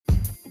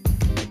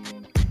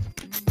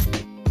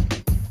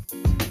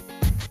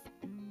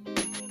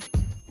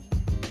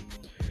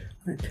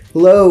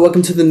Hello,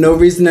 welcome to the No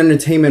Reason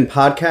Entertainment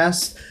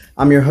podcast.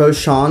 I'm your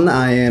host, Sean.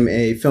 I am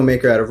a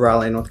filmmaker out of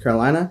Raleigh, North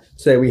Carolina.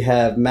 Today we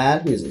have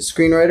Matt, who is a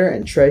screenwriter,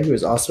 and Trey, who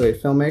is also a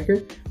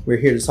filmmaker. We're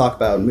here to talk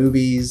about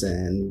movies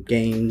and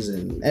games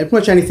and pretty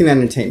much anything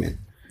entertainment.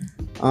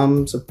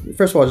 So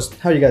first of all, just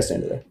how are you guys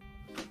doing today?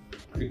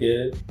 Pretty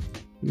good.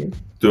 Good?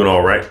 Doing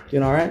all right.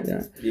 Doing all right?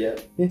 Yeah.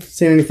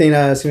 Seen anything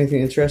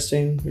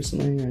interesting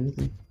recently or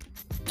anything?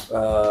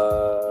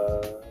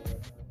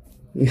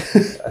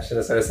 I should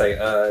have said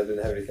I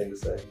didn't have anything to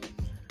say.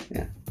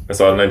 Yeah. I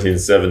saw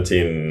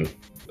 1917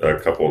 a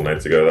couple of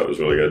nights ago. That was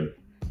really good.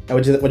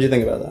 What'd you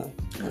think about that?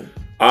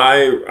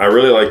 I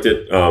really liked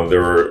it.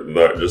 There were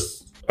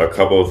just a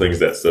couple of things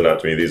that stood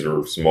out to me. These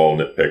were small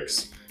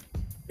nitpicks.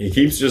 He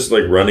keeps just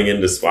like running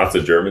into spots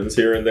of Germans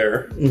here and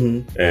there.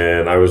 Mm-hmm.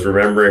 And I was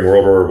remembering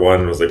World War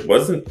One. I was like,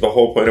 wasn't the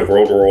whole point of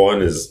World War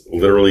One is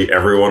literally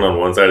everyone on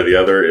one side or the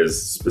other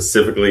is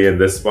specifically in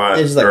this spot?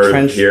 It's like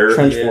trench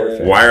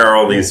warfare. Why are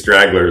all these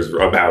stragglers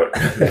about?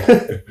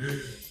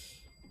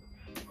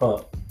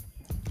 Huh.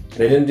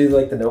 They didn't do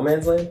like the No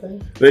Man's Land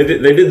thing? They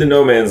did the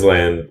No Man's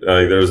Land.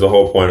 There was the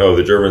whole point,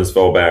 the Germans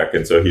fell back,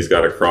 and so he's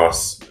got to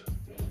cross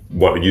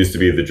what used to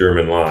be the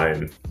German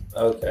line.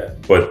 Okay.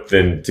 But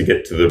then to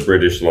get to the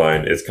British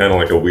line, it's kind of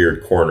like a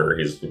weird corner.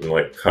 He's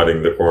like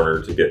cutting the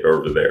corner to get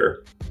over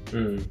there.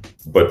 Mm.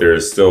 But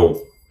there's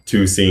still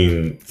two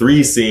scenes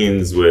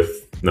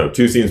with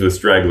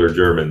straggler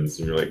Germans.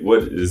 And you're like,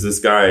 what is this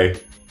guy?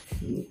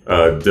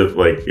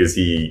 Is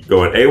he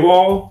going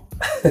AWOL?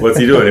 What's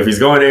he doing? If he's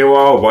going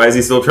AWOL, why is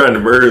he still trying to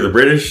murder the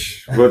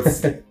British?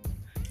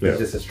 He's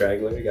just a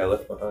straggler. He got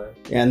left behind.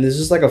 Yeah, and there's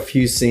just like a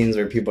few scenes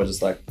where people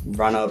just like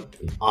run up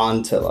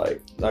onto or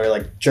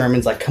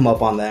Germans like come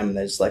up on them and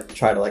they just like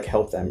try to like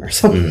help them or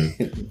something.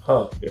 Mm.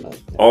 Huh. Yeah.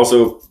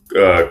 Also,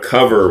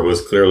 cover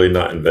was clearly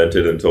not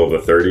invented until the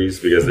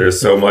 30s because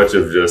there's so much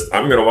of just,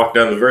 I'm going to walk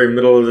down the very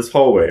middle of this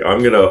hallway.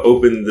 I'm going to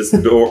open this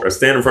door, or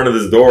stand in front of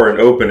this door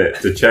and open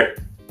it to check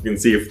and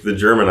see if the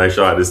German I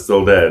shot is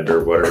still dead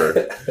or whatever.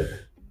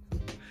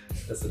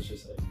 That's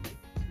interesting.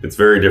 It's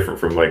very different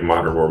from like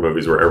modern war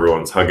movies where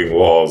everyone's hugging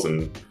walls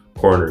and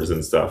corners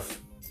and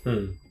stuff.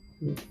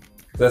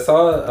 I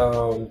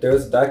saw there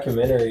was a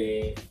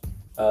documentary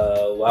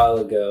a while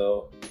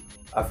ago.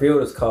 I forget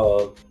what it's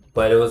called,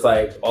 but it was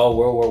like all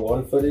World War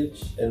I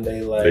footage, and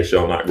They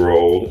Shall Not Grow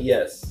Old.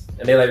 Yes,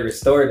 and they like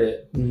restored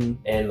it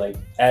and like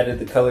added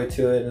the color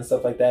to it and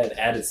stuff like that, and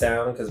added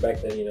sound because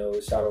back then it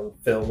was shot on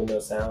film with no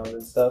sound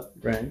and stuff.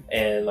 Right.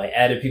 And like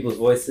added people's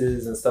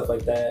voices and stuff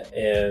like that,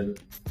 and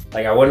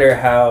like I wonder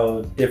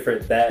how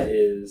different that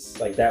is,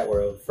 like that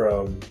world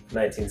from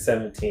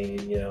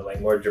 1917.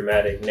 Like more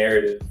dramatic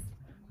narrative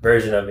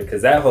version of it,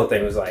 because that whole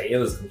thing was like it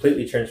was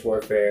completely trench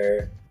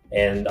warfare.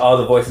 And all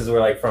the voices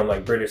were like from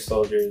like British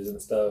soldiers and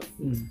stuff.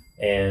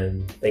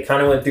 And they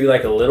kind of went through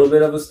like a little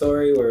bit of a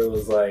story where it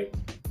was like,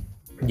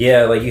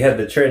 yeah, like you had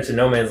the trench in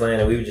No Man's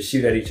Land and we would just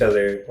shoot at each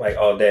other like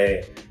all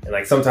day. And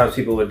like sometimes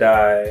people would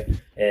die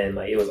and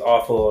like it was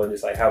awful and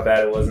just like how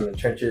bad it was in the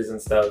trenches and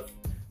stuff.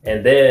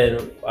 And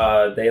then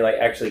they like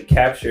actually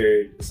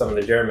captured some of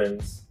the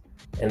Germans,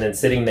 and then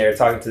sitting there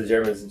talking to the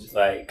Germans,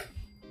 like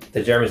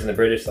the Germans and the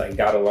British like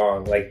got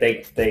along. Like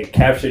they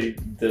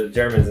captured the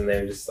Germans and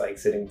they're just like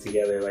sitting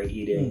together like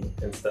eating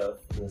and stuff.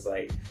 And it's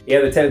like,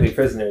 yeah, they're technically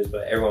prisoners,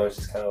 but everyone was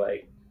just kind of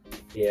like,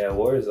 yeah,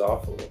 war is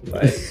awful.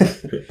 Like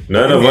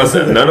none of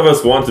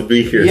us want to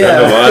be here. Yeah.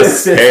 None of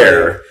us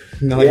care.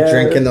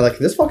 Drinking, they're like,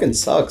 this fucking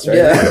sucks, right?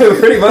 Yeah,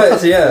 pretty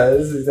much. Yeah,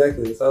 this is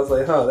exactly. So I was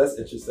like, that's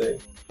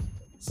interesting.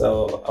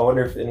 So I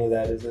wonder if any of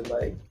that is in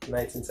like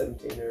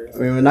 1917 or. I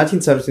mean,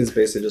 1917 is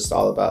basically just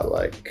all about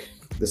like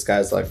this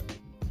guy's like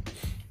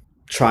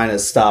trying to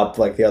stop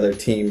like the other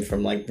team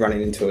from like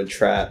running into a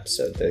trap.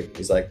 So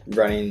he's like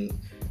running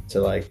to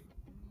like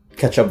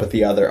catch up with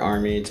the other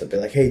army to be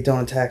like, hey,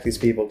 don't attack these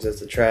people because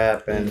it's a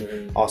trap.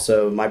 And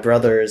also my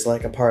brother is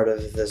like a part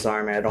of this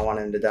army. I don't want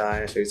him to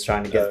die. So he's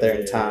trying to get there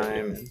in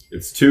time.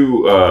 It's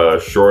too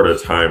short a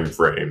time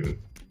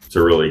frame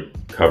to really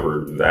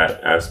cover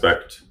that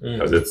aspect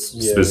because it's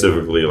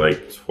specifically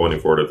like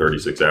 24 to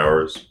 36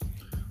 hours.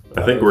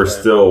 I think we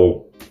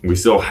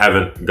still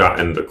haven't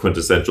gotten the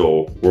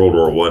quintessential World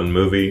War I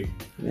movie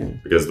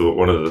because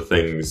one of the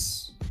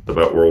things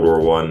about World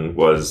War I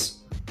was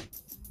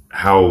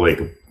how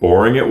like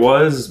boring it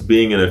was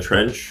being in a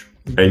trench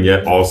and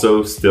yet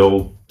also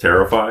still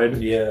terrified.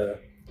 Yeah.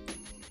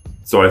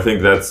 So I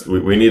think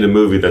we need a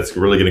movie that's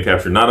really going to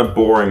capture, not a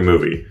boring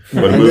movie,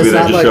 but a movie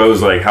that just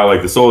shows like how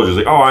like the soldiers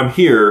like, oh, I'm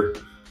here.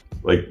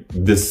 Like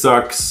this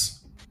sucks.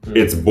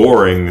 It's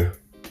boring.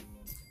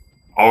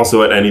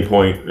 Also, at any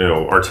point,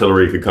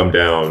 artillery could come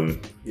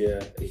down.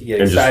 Yeah, it can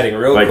get exciting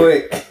real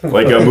quick.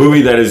 Like a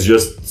movie that is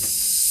just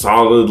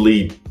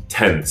solidly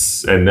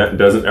tense and that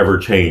doesn't ever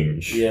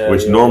change,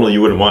 which normally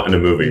you wouldn't want in a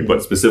movie,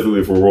 but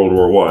specifically for World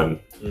War One.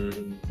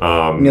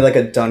 I mean, like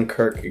a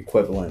Dunkirk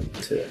equivalent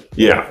to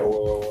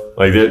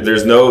like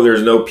there's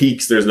no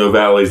peaks, there's no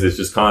valleys. It's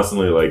just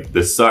constantly like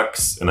this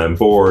sucks and I'm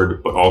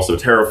bored, but also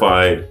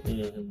terrified.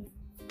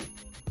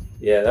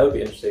 Yeah, that would be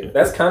interesting.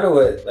 That's kind of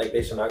what like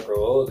They Shall Not Grow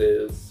Old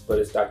is, but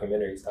it's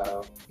documentary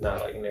style, not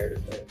like a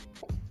narrative thing.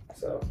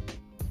 So,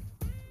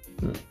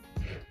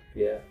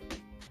 yeah.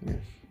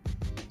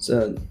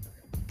 So,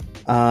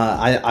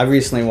 I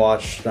recently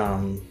watched.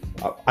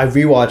 I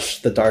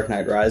rewatched The Dark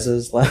Knight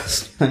Rises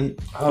last night.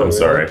 Oh, I'm really?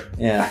 sorry.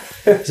 Yeah.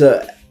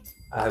 So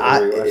I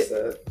haven't rewatched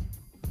that.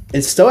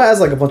 it still has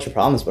like a bunch of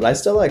problems, but I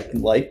still like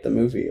the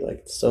movie. Like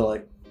it's still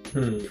like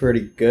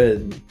pretty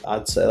good.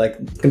 I'd say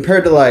like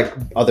compared to like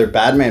other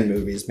Batman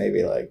movies,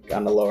 maybe like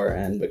on the lower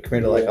end, but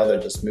compared to like other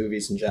just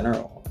movies in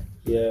general.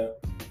 Yeah.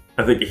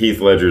 I think Heath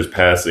Ledger's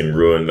passing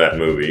ruined that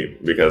movie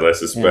because I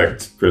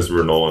suspect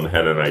Christopher Nolan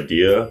had an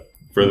idea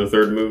for the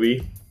third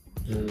movie,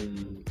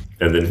 and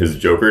then his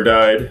Joker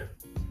died,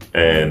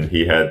 and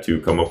he had to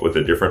come up with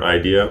a different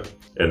idea.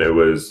 And it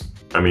was,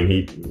 I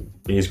mean,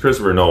 he's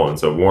Christopher Nolan,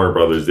 so Warner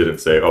Brothers didn't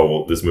say, oh,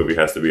 well, this movie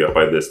has to be out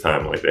by this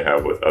time like they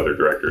have with other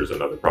directors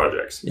and other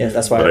projects. Yeah,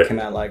 that's why it came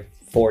out like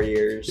 4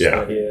 years.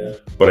 Yeah. Yeah.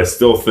 But I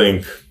still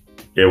think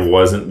it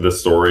wasn't the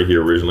story he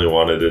originally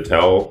wanted to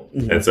tell,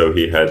 and so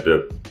he had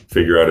to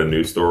figure out a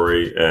new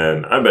story.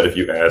 And I bet if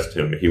you asked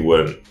him, he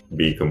wouldn't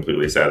be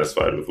completely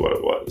satisfied with what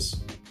it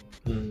was.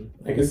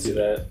 I can see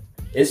that.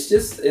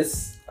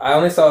 I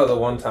only saw it the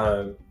one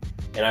time,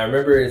 and I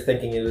remember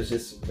thinking it was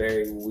just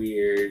very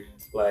weird,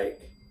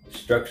 like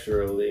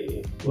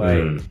structurally,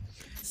 like.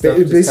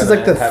 Basically,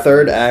 like the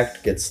third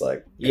act gets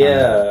like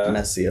yeah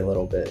messy a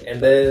little bit, and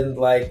then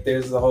like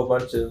there's a whole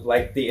bunch of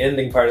like the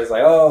ending part is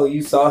like, oh,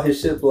 you saw his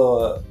ship blow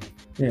up,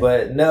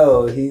 but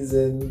no, he's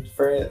in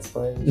France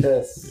playing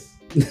chess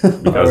or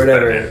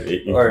whatever,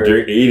 or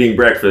eating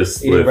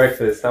breakfast with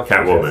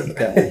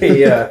Catwoman.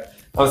 Yeah,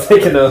 I was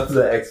thinking of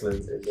the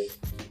X-Men's ending,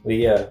 but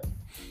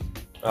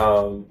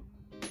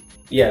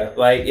yeah,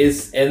 like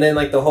it's, and then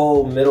like the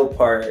whole middle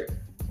part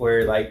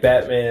where like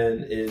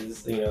Batman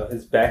is,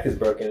 his back is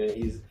broken and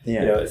he's,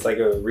 it's like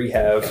a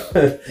rehab.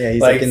 Yeah,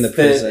 he's like in the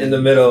prison in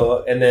the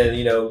middle, and then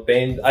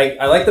Bane.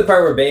 I like the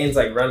part where Bane's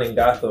like running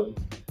Gotham,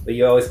 but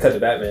you always cut to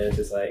Batman. It's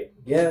just like,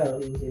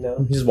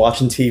 he's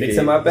watching TV,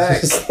 fixing my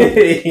back.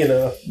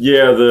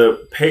 Yeah,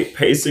 the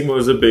pacing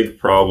was a big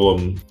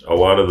problem. A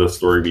lot of the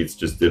story beats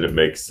just didn't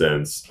make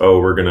sense. Oh,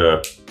 we're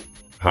gonna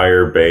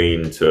hire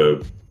Bane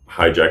to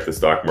hijack the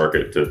stock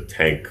market to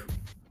tank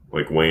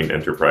like Wayne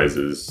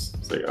Enterprises.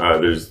 It's like, I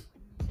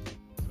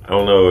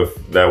don't know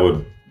if that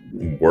would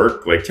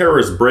work. Like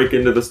terrorists break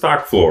into the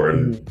stock floor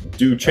and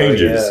do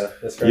changes. Oh, yeah,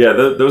 that's right. Yeah,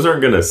 those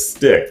aren't gonna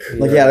stick.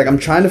 Like I'm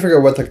trying to figure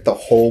out what like the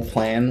whole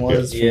plan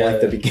was from like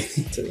the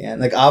beginning to the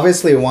end. Like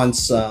obviously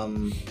once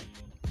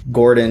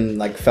Gordon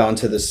like fell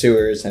into the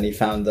sewers and he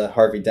found the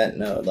Harvey Dent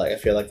note, like I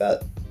feel like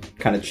that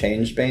kind of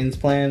changed Bane's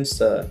plans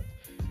to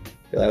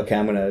be like, okay,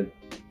 I'm gonna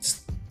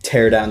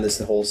tear down this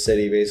whole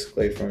city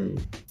basically from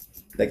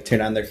like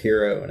turn on their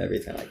hero and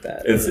everything like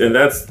that. And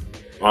that's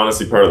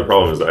honestly part of the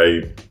problem is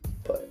I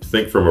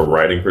think from a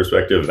writing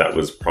perspective that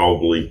was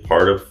probably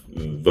part of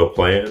the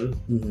plan.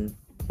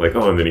 Like,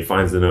 oh, and then he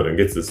finds the note and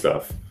gets the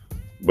stuff,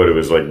 but it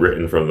was like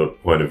written from the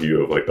point of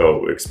view of like,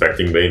 oh,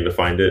 expecting Bane to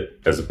find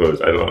it, as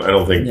opposed I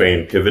don't think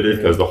Bane pivoted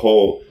because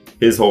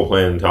his whole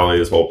plan,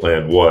 Talia's whole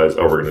plan was,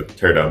 oh, we're gonna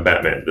tear down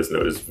Batman. This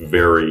note is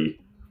very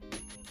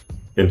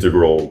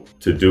integral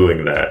to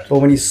doing that. But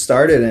when he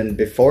started and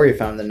before he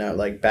found the note,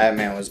 like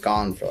Batman was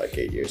gone for like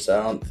 8 years, so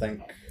I don't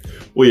think.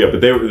 Well, yeah, but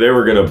they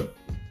were gonna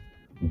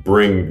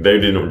they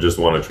didn't just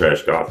want to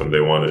trash Gotham, they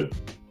wanted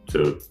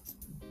to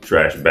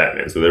trash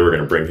Batman, so they were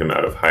gonna bring him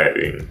out of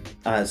hiding.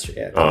 That's true.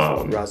 Yeah.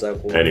 Ra's al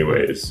Ghul.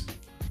 Anyways,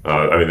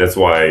 I mean that's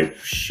why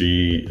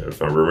she,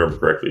 if I remember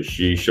correctly,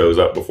 she shows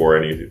up before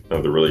any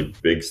of the really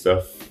big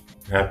stuff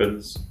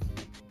happens.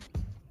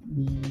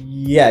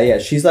 Yeah,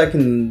 she's like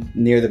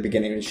near the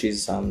beginning, and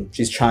she's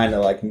trying to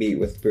like meet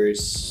with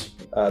Bruce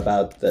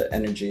about the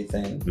energy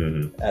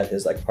thing at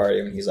his like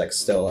party when he's like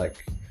still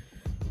like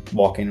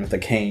walking with a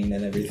cane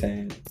and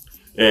everything.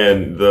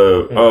 And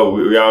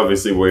we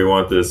obviously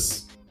want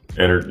this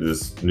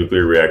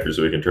nuclear reactor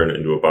so we can turn it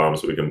into a bomb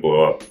so we can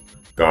blow up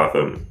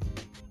Gotham.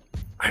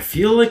 I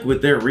feel like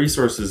with their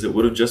resources, it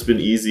would have just been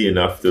easy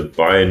enough to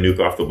buy a nuke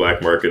off the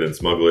black market and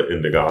smuggle it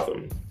into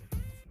Gotham.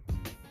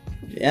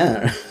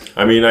 Yeah.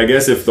 I mean, I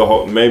guess if the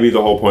whole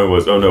point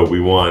was, oh no, we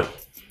want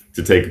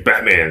to take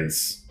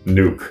Batman's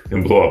nuke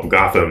and blow up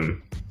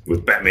Gotham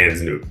with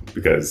Batman's nuke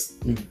because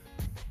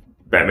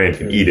Batman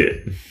can eat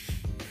it.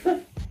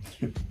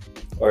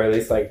 Or at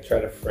least like try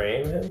to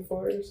frame him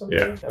for it or something.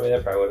 Yeah. I mean,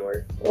 that probably wouldn't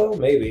work. Well,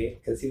 maybe,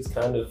 because he was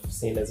kind of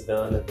seen as a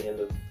villain at the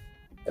end of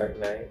Dark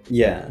Knight.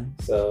 Yeah.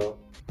 So,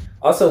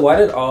 also, why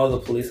did all the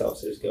police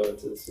officers go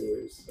into the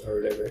sewers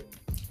or whatever?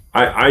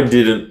 I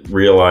didn't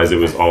realize it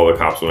was all the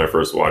cops when I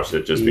first watched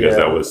it, just because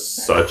that was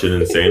such an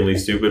insanely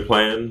stupid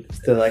plan.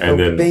 They're like, and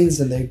then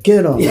Bane's in there,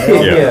 get him. And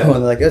they're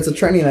like, it's a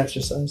training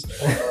exercise.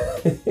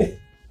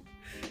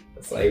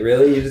 It's like,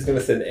 really? You're just going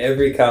to send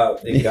every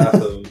cop in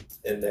Gotham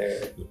in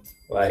there?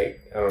 Like,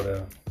 I don't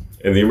know.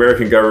 And the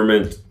American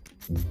government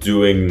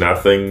doing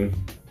nothing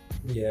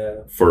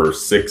Yeah. for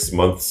 6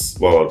 months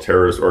while a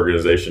terrorist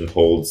organization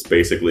holds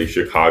basically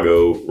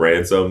Chicago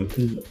ransom.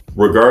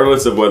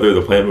 Regardless of whether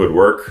the plan would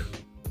work,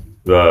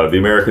 the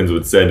Americans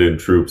would send in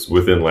troops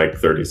within like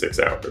 36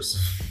 hours.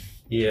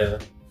 Yeah.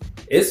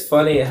 It's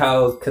funny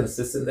how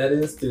consistent that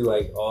is through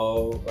like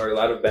all or a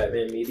lot of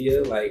Batman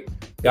media. Like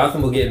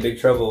Gotham will get in big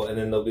trouble and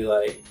then they'll be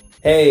like,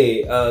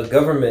 hey,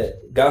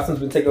 government, Gotham's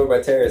been taken over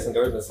by terrorists, and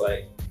government's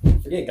like,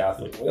 forget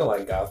Gotham. We don't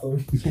like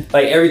Gotham.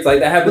 Like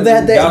that happens.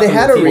 But they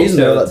had a TV reason.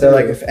 show, They're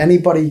like, if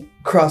anybody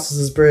crosses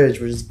this bridge,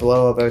 we just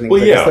blow up everything.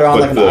 Well, because yeah, they're on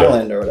but like an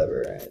island or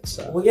whatever, right?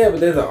 So Well, yeah, but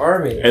there's an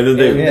army, And then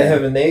they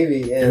have a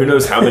navy. And who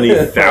knows how many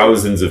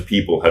thousands of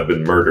people have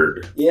been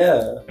murdered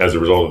Yeah. as a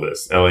result of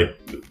this. And like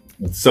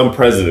some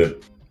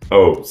president,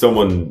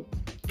 someone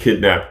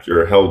kidnapped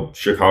or held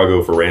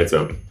Chicago for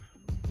ransom.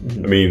 I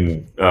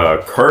mean,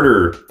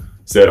 Carter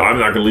said, I'm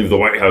not going to leave the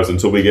White House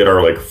until we get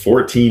our like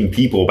 14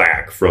 people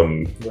back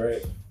from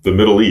the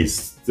Middle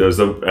East.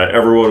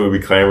 Everyone would be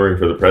clamoring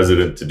for the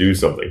president to do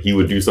something. He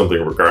would do something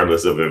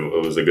regardless of if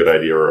it was a good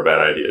idea or a bad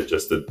idea,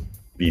 just to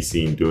be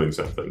seen doing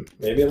something.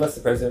 Maybe unless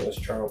the president was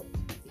Trump.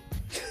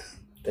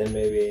 Then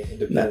maybe it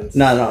depends.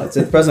 No. If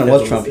the president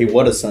was Trump, he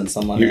would have sent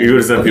someone. He would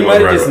have sent He people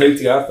might right have just away.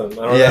 nuked Gotham.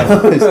 I don't Yeah.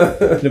 know. He'd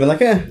have been like,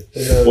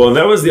 Well, and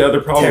that was the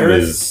other problem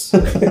Terrorists.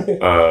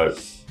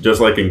 is,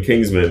 just like in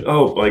Kingsman,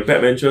 like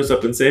Batman shows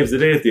up and saves the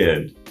day at the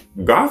end.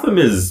 Gotham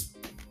is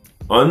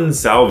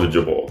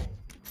unsalvageable.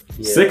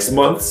 Yeah. 6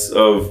 months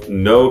of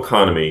no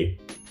economy,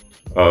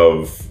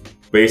 of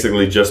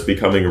basically just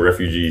becoming a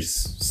refugee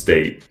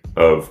state,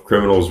 of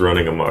criminals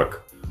running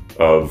amok,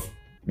 of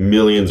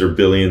millions or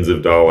billions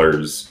of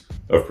dollars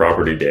of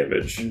property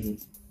damage.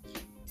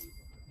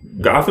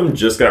 Gotham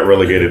just got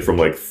relegated from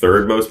like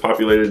third most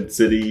populated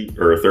city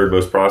or third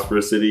most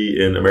prosperous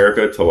city in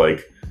America to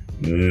like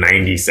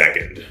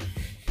 92nd.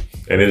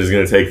 And it is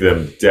going to take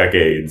them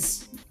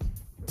decades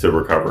to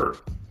recover.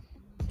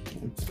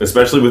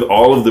 Especially with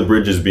all of the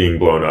bridges being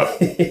blown up.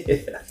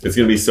 It's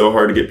going to be so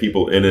hard to get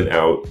people in and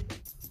out.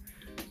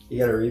 You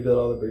gotta rebuild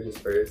all the bridges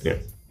first. Yeah.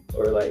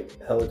 Or like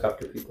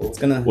helicopter people. it's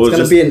gonna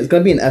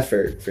be an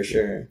effort for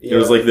sure. It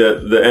was like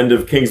the end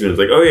of Kingsman. It's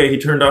like, oh yeah, he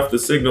turned off the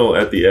signal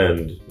at the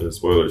end.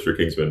 Spoilers for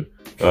Kingsman.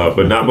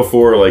 But not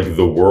before like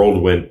the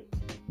world went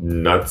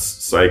nuts,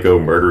 psycho,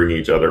 murdering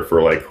each other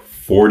for like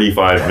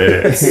 45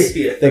 minutes.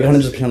 Yeah. They're gonna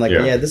just pretend like,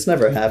 Yeah. yeah, this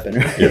never happened,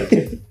 right?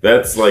 Yeah.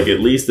 That's like at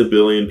least 1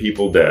 billion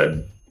people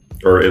dead.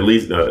 Or at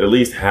least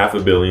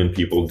 500 million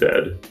people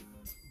dead.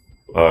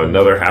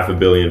 Another 500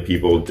 million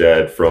people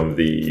dead from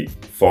the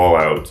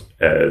fallout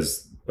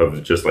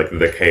of just like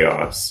the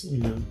chaos.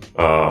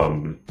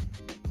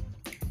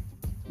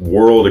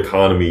 World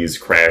economies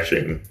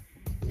crashing.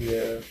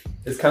 Yeah.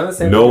 It's kind of the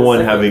same. No with the one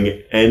second-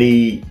 having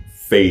any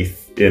faith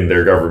in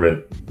their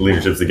government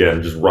leaderships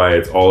again. Just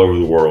riots all over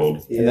the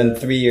world. And then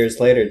 3 years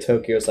later,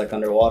 Tokyo's like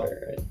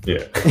underwater, right?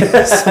 Yeah.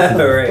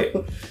 Right.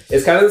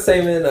 It's kind of the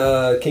same in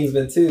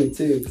Kingsman 2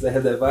 too, because they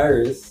had that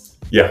virus.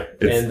 Yeah.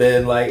 And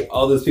then like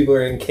all those people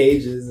are in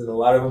cages and a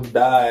lot of them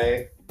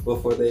die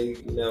before they,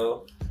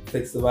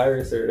 fix the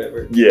virus or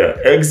whatever. Yeah.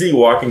 Eggsy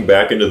walking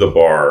back into the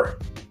bar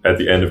at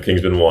the end of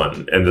Kingsman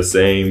 1 and the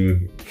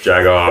same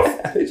jagoff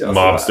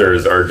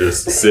mobsters are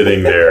just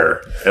sitting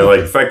there. And like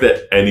the fact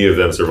that any of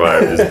them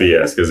survived is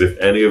BS, because if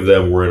any of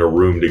them were in a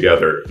room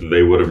together,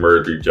 they would have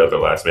murdered each other,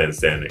 last man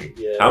standing.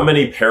 Yeah. How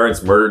many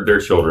parents murdered their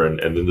children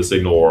and then the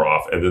signal wore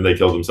off and then they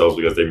killed themselves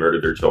because they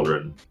murdered their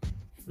children?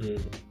 Yeah.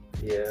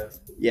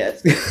 Yeah,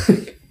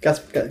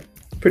 got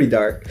pretty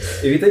dark.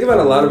 If you think about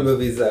a lot of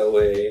movies that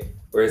way,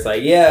 where it's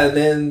like, yeah, and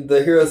then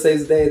the hero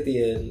saves the day at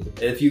the end.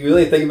 And if you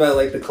really think about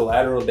like the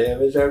collateral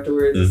damage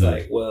afterwards, it's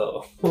like,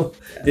 well,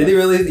 he didn't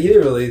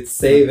really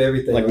save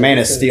everything. Like Man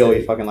of Steel,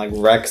 he fucking like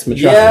wrecks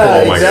Metropolis.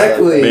 Yeah, Oh my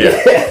exactly.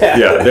 God.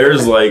 Yeah,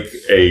 there's like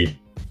a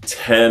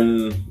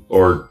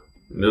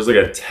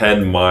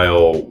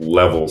 10-mile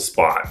level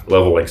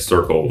like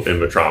circle in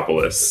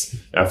Metropolis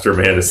after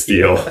Man of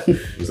Steel.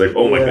 It's like,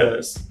 oh my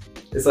goodness.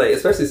 It's like,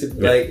 especially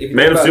like if you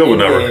Man think of Steel would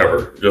about not Endgame-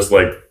 recover, just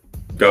like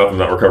Gotham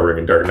not recovering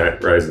in Dark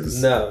Knight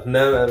Rises. No. And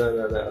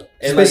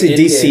Especially like,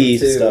 DC Endgame,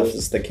 too. stuff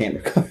is they can't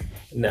recover.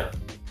 No.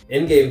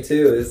 Endgame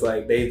 2 is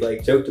like, they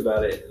like joked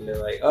about it and they're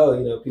like,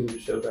 oh, people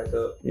just showed back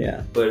up.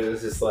 Yeah, But it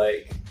was just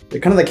like, they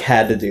kind of like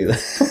had to do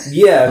that.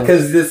 yeah,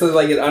 because this was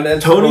like an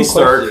unanswerable Tony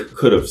Stark question.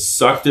 could have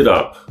sucked it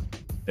up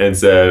and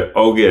said,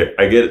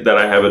 I get that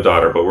I have a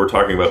daughter, but we're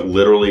talking about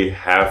literally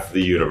half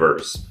the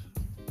universe.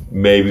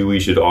 Maybe we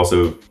should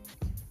also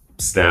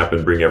snap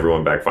and bring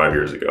everyone back 5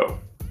 years ago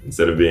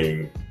instead of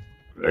being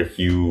a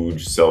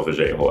huge selfish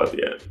a-hole at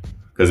the end.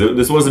 Because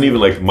this wasn't even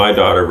like my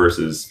daughter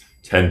versus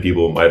 10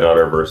 people, my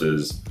daughter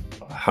versus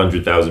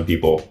 100,000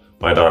 people,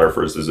 my daughter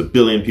versus 1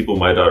 billion people,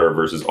 my daughter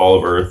versus all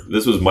of Earth.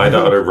 This was my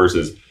daughter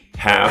versus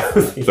half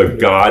the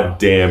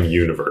goddamn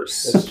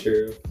universe. That's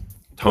true.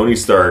 Tony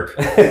Stark,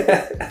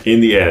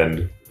 in the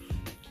end,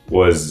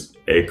 was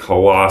a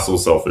colossal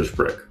selfish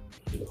prick.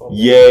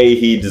 Yay,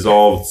 he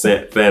dissolved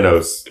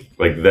Thanos.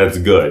 Like, that's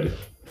good.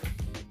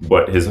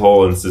 But his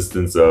whole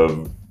insistence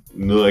of,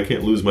 no, I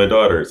can't lose my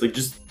daughter. It's like,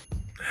 just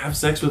have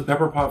sex with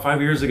Pepper Pot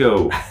 5 years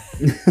ago.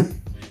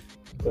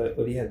 But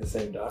he had the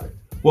same daughter.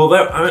 Well,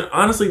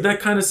 honestly, that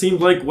kind of seemed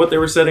like what they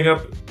were setting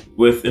up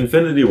with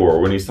Infinity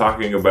War when he's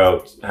talking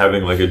about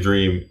having like a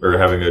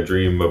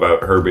dream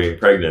about her being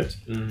pregnant.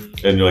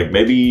 Mm-hmm. And you're like,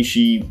 maybe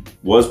she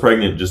was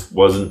pregnant, just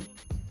wasn't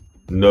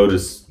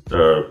noticed.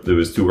 It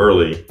was too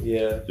early.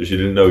 Yeah. So she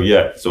didn't know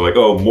yet. So like,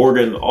 oh,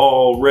 Morgan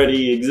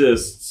already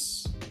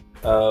exists.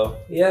 Oh,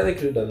 yeah, they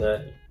could have done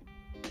that.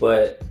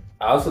 But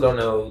I also don't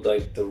know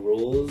like the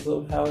rules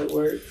of how it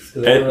works.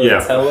 Because they don't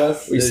really tell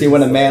us. We see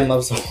when a man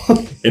loves a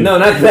woman. No,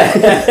 not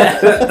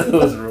that.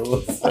 Those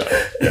rules.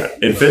 Yeah.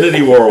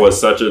 Infinity War was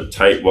such a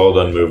tight, well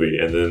done movie,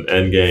 and then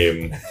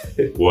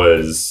Endgame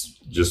was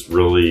just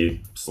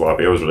really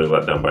sloppy. I was really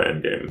let down by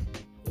Endgame.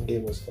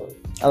 Endgame was fun.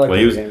 I like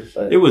Endgame,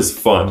 but it was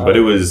fun, but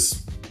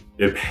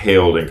it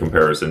paled in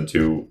comparison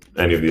to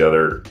any of the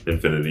other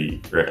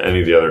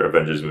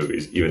Avengers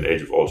movies, even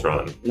Age of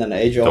Ultron. No,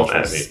 Age of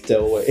Ultron is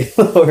still way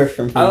lower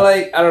for me.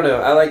 I don't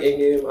know. I like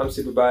Endgame. I'm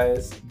super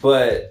biased,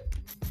 but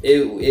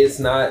it's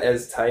not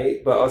as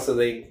tight. But also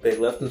they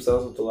left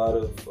themselves with a lot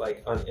of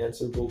like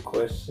unanswerable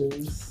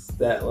questions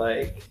that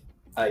like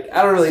I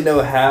don't really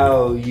know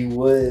how you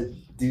would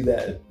do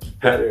that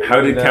better,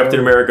 how did Captain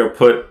America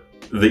put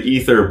the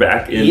ether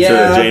back into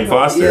Jane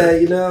Foster? Yeah,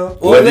 you know.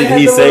 What did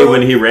he say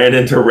when he ran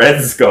into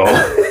Red Skull?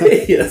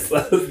 Yes,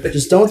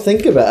 just don't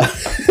think about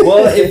it.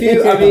 Well,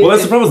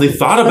 that's the problem. They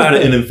thought about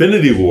it in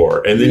Infinity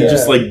War and then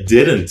just like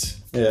didn't.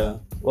 Yeah.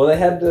 Well, they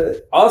had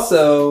to.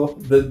 Also,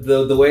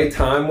 the way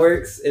time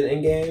works in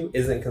Endgame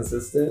isn't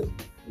consistent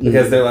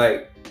because they're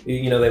like,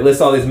 you know, they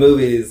list all these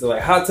movies, they're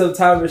like Hot Tub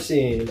Time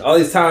Machine, all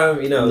these time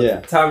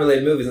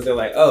related movies, and they're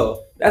like,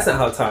 oh, that's not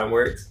how time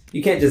works.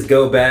 You can't just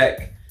go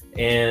back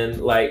and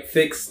like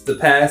fix the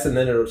past and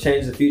then it'll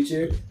change the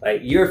future.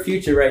 Like your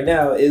future right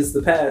now is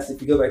the past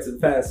if you go back to the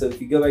past. So if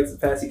you go back to the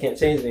past, you can't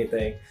change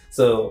anything.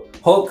 So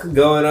Hulk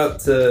going up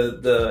to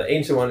the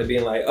Ancient One and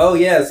being like, oh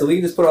yeah, so we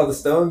can just put all the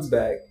stones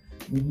back.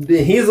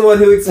 He's the one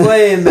who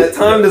explained that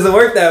time doesn't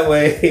work that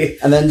way.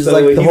 And then just so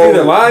like he's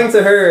either lying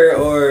to her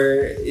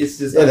or it's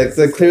just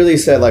they clearly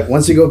said like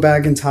once you go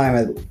back in time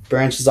it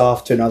branches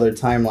off to another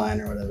timeline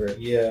or whatever.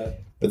 Yeah.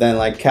 But then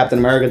like Captain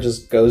America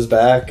just goes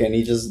back and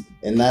he just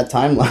in that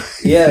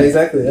timeline. Yeah,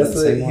 exactly. That's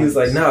what he was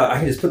like, no, I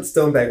can just put the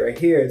stone back right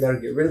here and that'll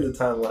get rid of the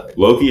timeline.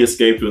 Loki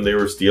escaped when they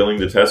were stealing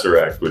the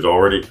Tesseract, which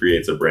already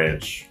creates a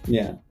branch.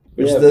 Yeah.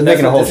 Which they're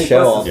making a whole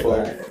show off of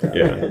that.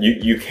 Yeah.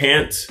 You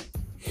can't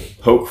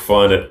poke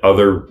fun at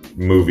other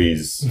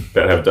movies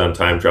that have done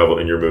time travel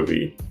in your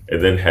movie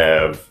and then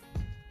have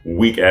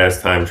weak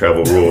ass time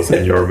travel rules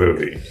in your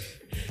movie.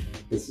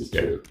 This is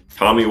true.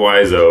 Tommy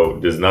Wiseau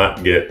does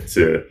not get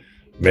to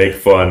make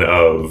fun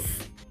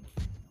of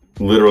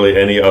literally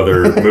any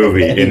other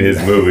movie in his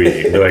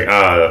movie. Be like,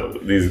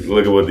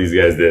 look at what these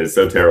guys did. It's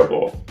so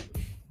terrible.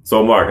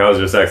 So Mark, how's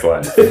your sex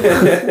life?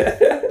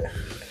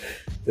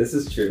 This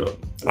is true.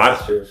 I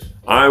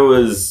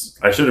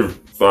should have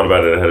thought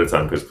about it ahead of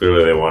time because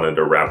clearly they wanted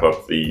to wrap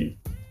up the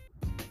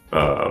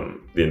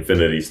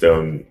Infinity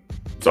Stone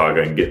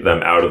saga and get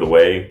them out of the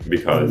way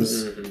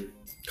because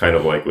kind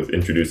of like with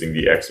introducing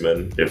the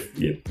X-Men, if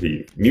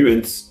the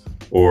mutants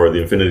or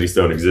the Infinity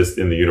Stone exists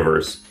in the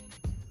universe,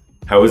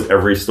 how is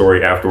every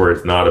story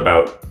afterwards not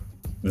about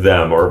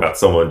them or about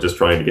someone just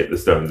trying to get the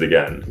stones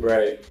again?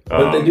 Right.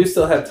 But they do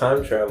still have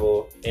time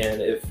travel,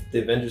 and if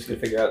the Avengers could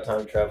figure out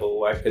time travel,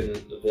 why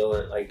couldn't the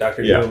villain, like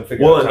Dr. Doom,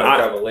 figure out time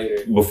travel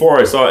later? Before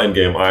I saw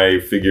Endgame, I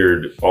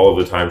figured all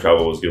of the time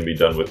travel was going to be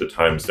done with the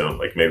Time Stone.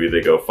 Like maybe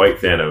they go fight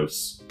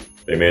Thanos,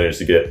 they manage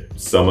to get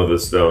some of the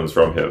stones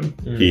from him.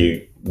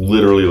 He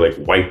literally like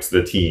wipes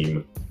the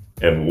team,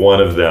 and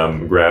one of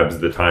them grabs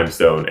the Time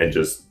Stone and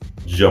just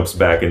jumps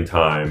back in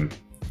time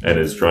and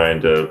is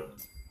trying to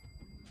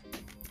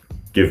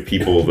give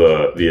people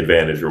the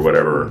advantage or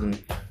whatever.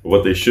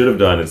 What they should have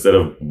done instead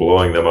of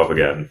blowing them up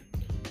again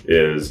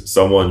is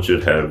someone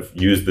should have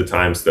used the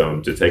Time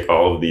Stone to take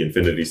all of the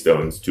Infinity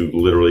Stones to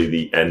literally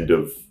the end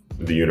of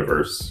the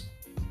universe,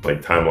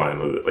 like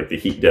timeline, like the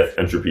heat, death,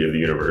 entropy of the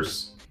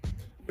universe.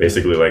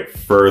 Basically like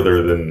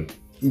further than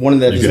one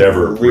of them just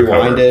ever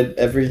rewinded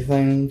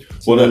everything.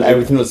 So then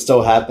everything would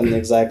still happen the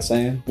exact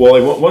same.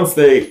 Well, like once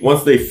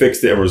they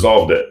fixed it and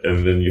resolved it,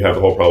 and then you have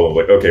the whole problem of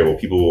like, okay, well,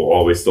 people will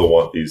always still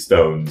want these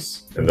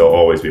stones, and they'll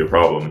always be a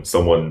problem.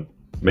 Someone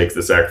makes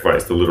the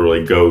sacrifice to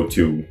literally go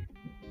to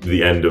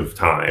the end of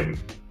time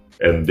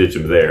and ditch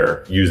them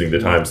there using the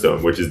Time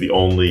Stone, which is the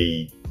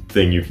only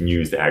thing you can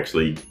use to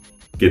actually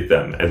get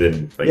them and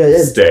then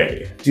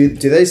stay. Do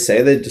they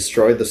say they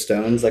destroyed the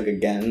stones like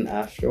again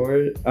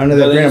afterward? Oh no,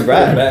 they bring them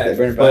back. They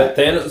bring it back. But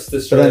Thanos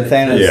destroyed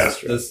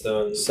the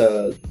stones.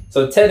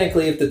 So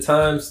technically, if the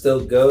time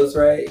still goes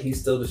right, he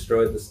still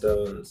destroyed the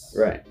stones.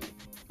 Right.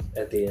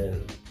 At the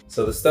end,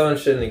 so the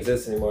stones shouldn't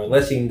exist anymore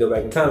unless you can go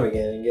back in time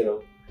again and get them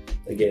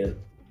again.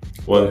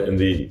 Well, and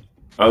the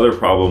other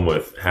problem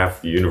with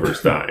half the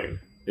universe dying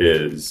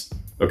is,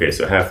 okay,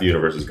 so half the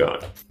universe is gone.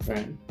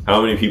 Right. How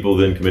many people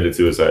then committed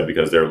suicide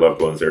because their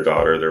loved ones, their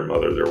daughter, their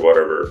mother, their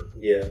whatever,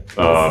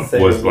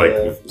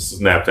 was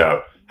snapped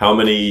out? how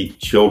many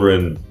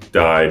children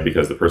died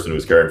because the person who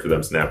was caring for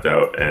them snapped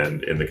out,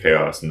 and in the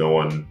chaos, no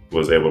one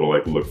was able to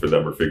like look for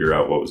them or figure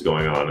out what was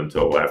going on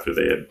until after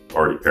they had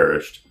already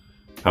perished.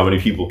 How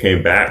many people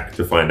came back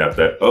to find out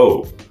that,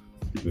 oh,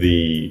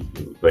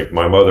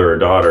 my mother or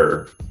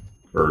daughter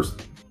or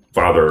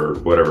father or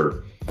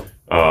whatever,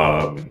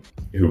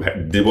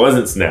 who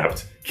wasn't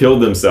snapped,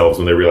 killed themselves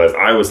when they realized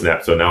I was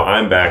snapped. So now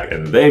I'm back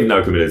and they've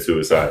now committed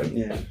suicide.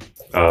 Yeah.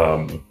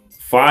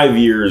 5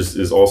 years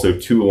is also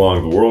too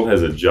long. The world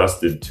has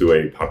adjusted to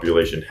a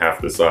population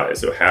half the size.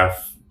 So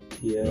half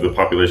the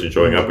population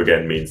showing up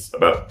again means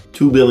about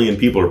 2 billion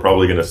people are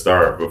probably going to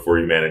starve before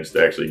you manage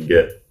to actually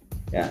get.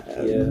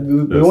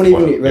 We won't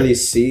even really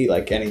see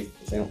like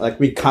anything. Like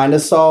we kind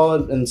of saw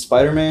it in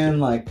Spider-Man,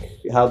 like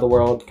how the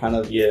world kind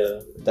of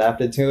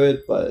adapted to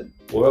it, but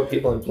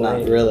people in planes.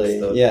 Not really.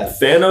 Yeah.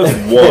 Thanos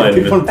won.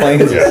 People in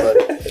planes.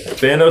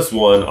 Thanos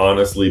won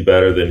honestly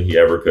better than he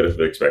ever could have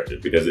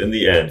expected, because in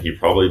the end he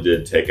probably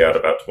did take out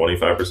about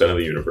 25% of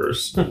the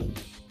universe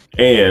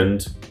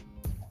and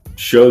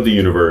showed the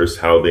universe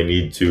how they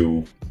need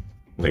to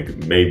like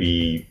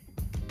maybe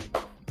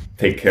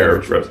take care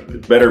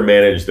of, better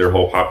manage their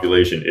whole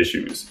population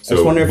issues. So I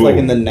just wonder if like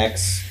in the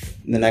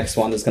next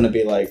one there's gonna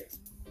be like,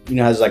 you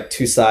know, has like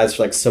two sides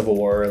for like Civil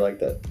War, like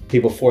the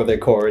people for their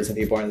cores and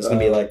people, and there's gonna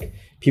be like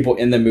people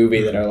in the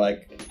movie that are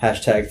like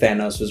hashtag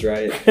Thanos was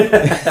right.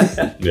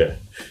 Yeah,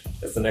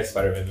 that's the next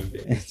Spider-Man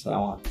movie. That's what I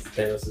want.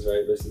 Thanos is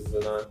right versus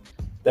the non.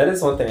 That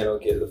is one thing I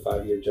don't get, the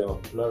 5-year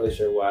jump. I'm not really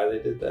sure why they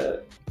did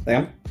that.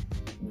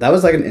 That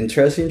was like an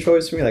interesting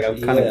choice for me. Like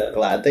I'm kind of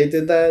glad they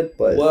did that,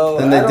 but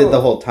then they did the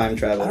whole time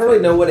travel. I don't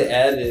really know what it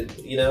added.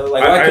 You know,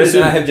 like why could it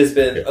not have just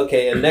been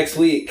okay? And next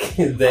week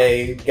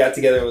they got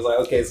together and was like,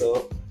 okay,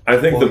 so I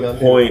think the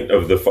point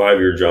of the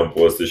 5-year jump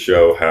was to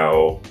show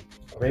how.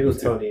 Or maybe it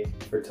was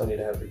for Tony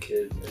to have her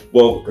kid.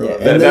 Well,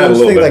 that a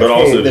little bit, like, but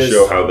also to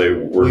show how they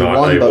were not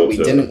won, able but we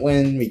to. didn't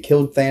win. We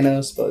killed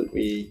Thanos, but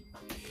we.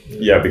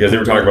 Yeah, because they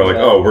were talking about like,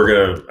 oh, we're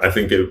gonna. I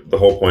think the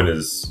whole point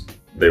is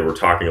they were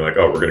talking like,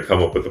 oh, we're gonna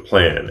come up with a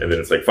plan, and then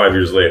it's like 5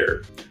 years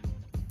later.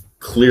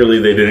 Clearly,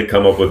 they didn't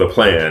come up with a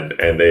plan,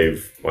 and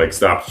they've like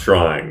stopped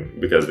trying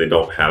because they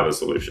don't have a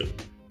solution.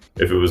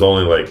 If it was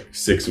only like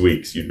 6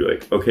 weeks, you'd be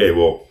like, okay,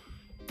 well,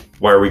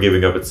 why are we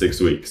giving up at 6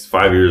 weeks?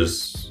 5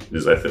 years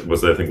was I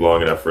think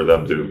long enough for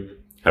them to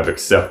have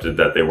accepted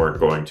that they weren't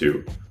going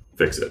to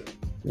fix it.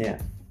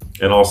 Yeah.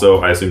 And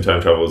also, I assume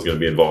time travel is going to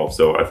be involved,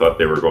 so I thought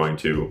they were going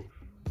to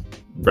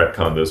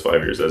retcon those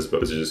 5 years as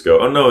opposed to just go,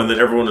 oh no, and then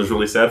everyone was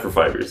really sad for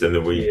 5 years, and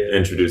then we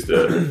introduced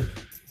a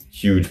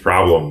huge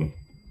problem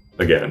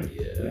again.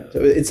 Yeah.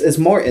 So it's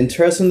more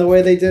interesting the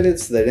way they did it,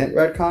 so they didn't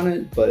retcon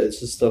it, but it's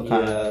just still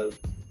kind of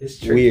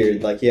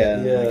weird. Like,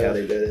 like how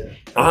they did it.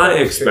 I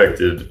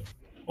expected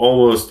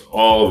almost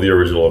all of the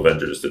original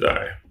Avengers to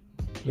die.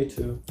 Me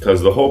too.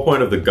 Because the whole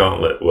point of the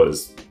gauntlet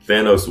was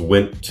Thanos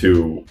went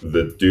to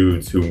the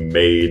dudes who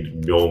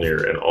made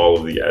Mjolnir and all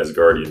of the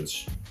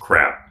Asgardians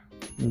crap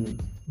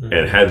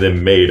and had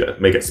them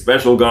make a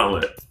special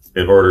gauntlet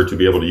in order to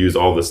be able to use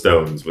all the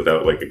stones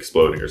without like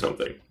exploding or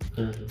something.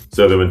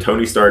 So that when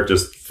Tony Stark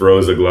just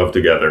throws a glove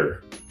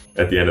together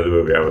at the end of the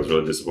movie, I was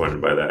really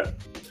disappointed by that.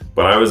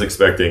 But I was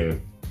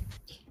expecting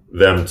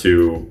them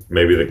to,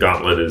 maybe the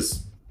gauntlet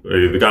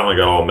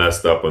got all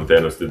messed up when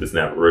Thanos did the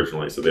snap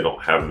originally, so they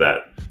don't have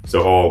that.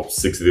 So all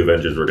 6 of the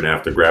Avengers were going to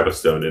have to grab a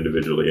stone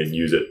individually and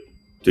use it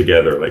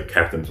together, like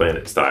Captain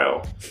Planet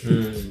style.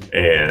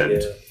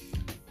 And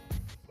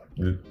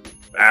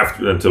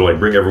to like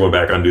bring everyone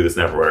back, undo the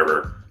snap or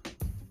whatever,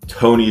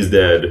 Tony's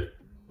dead,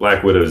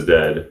 Black Widow's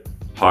dead,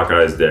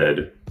 Hawkeye's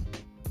dead,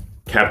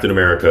 Captain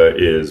America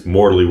is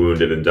mortally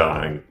wounded and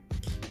dying,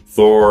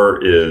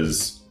 Thor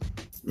is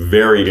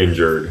very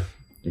injured,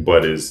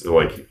 but is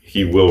like,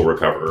 he will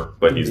recover,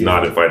 but he's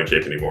not in fighting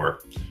shape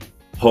anymore.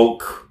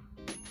 Hulk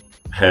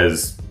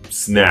has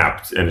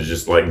snapped and is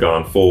just like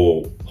gone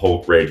full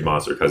Hulk rage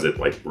monster because it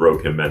like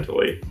broke him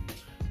mentally.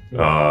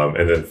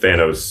 And then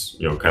Thanos,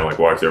 you know, kind of like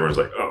walks over and is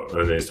like, oh,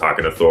 and then he's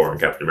talking to Thor and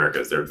Captain America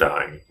as they're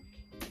dying.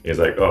 He's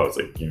like, oh, it's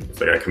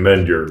like I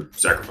commend your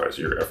sacrifice,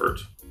 your effort.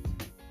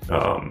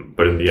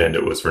 But in the end,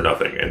 it was for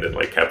nothing. And then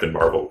like Captain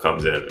Marvel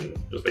comes in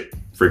and just like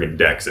freaking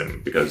decks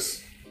him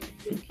because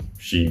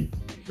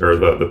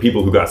the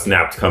people who got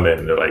snapped come in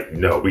and they're like,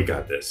 no, we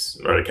got this.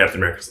 Or Captain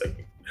America's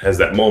like, has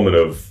that moment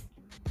of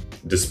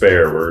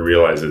despair where he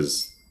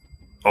realizes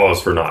all is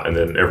for naught. And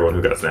then everyone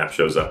who got snapped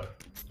shows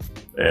up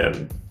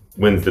and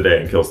wins the day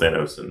and kills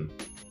Thanos, and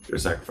their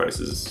sacrifice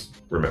is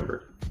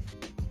remembered.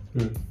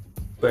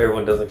 But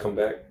everyone doesn't come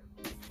back.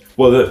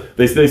 Well,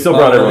 they still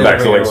brought everyone back.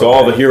 So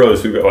all the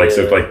heroes who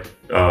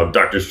got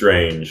Doctor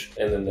Strange,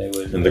 and then they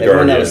would, and the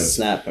everyone Guardians,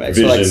 had a snap.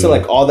 Right? So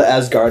like all the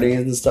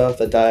Asgardians and stuff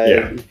that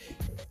died,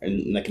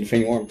 and like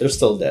Infinity War, they're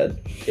still dead.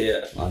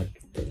 Yeah.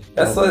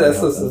 That's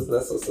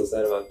what's so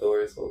sad about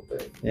Thor's whole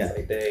thing. Yeah. It's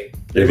like, dang.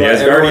 Yeah, the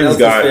Asgardians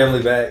got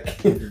family back,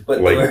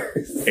 but like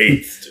Thor's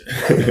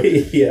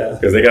 8th. Yeah.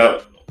 Because they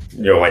got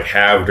like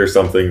halved or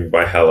something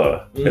by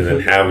Hela, and then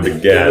halved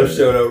again Thanos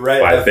showed up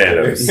right by after.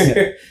 Thanos,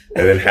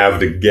 and then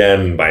halved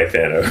again by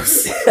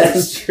Thanos.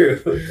 That's true.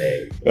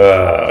 Dang.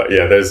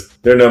 Yeah,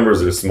 their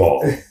numbers are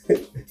small.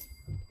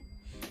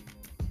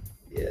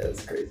 Yeah,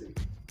 that's crazy.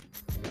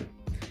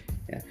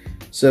 Yeah.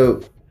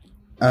 So,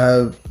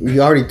 we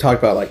already talked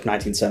about like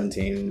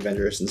 1917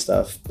 Avengers and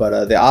stuff,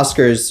 but the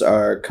Oscars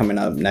are coming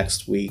up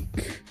next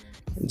week,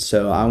 and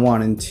so I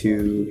wanted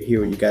to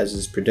hear what you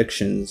guys'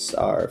 predictions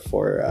are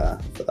for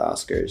the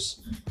Oscars.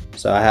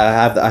 So I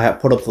have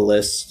put up the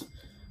list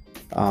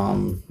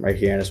right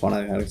here, and I just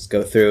want to just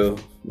go through.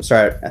 We'll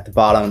start at the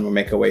bottom, and we'll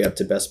make our way up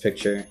to Best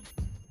Picture.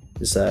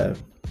 Just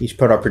each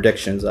put our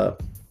predictions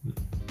up.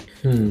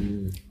 So,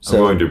 I'm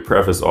going to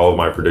preface all of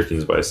my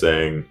predictions by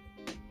saying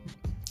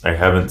I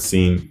haven't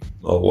seen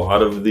a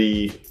lot of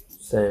the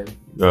Same.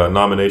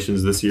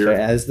 Nominations this year.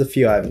 As the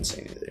few I haven't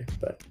seen either,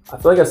 but I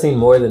feel like I've seen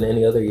more than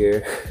any other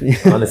year,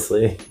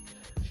 honestly.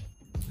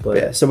 But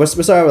yeah, so we'll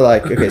start with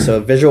like, okay, so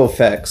visual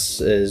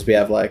effects is we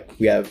have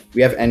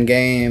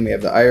Endgame, we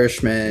have The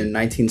Irishman,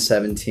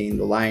 1917,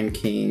 The Lion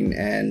King,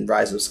 and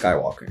Rise of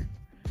Skywalker.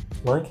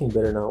 Lion King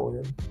better not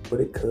win,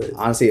 but it could.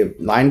 Honestly,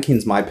 Lion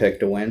King's my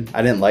pick to win.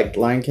 I didn't like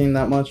Lion King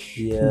that much,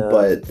 Yeah.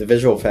 but the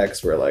visual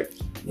effects were like,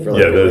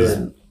 really Yeah, good.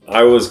 those-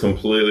 I was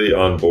completely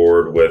on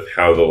board with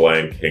how The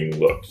Lion King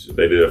looked.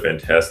 They did a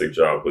fantastic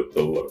job with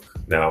the look.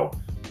 Now,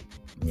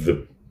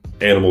 the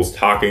animals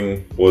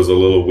talking was a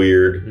little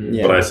weird,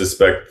 Yeah. but I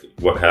suspect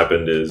what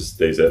happened is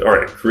they said, all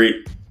right,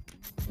 create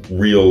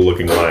real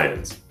looking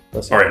lions.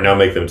 All right, now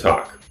make them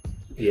talk.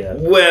 Yeah,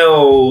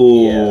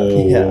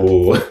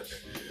 Well,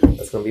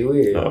 that's gonna be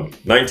weird.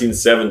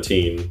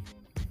 1917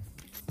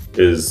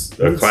 is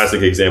a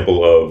classic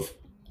example of,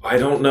 I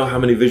don't know how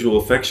many visual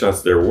effect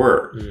shots there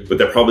were, but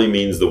that probably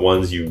means the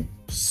ones you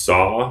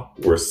saw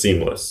were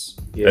seamless.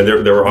 Yeah. And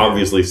there were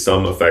obviously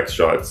some effect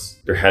shots.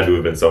 There had to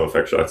have been some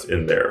effect shots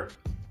in there.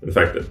 The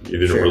fact that you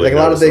didn't Sure. really Like a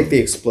lot of notice the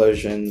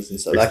explosions and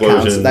stuff.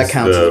 Explosions, that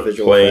counts the as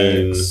visual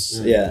planes.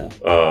 effects. Yeah.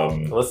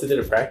 them. Unless they did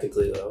it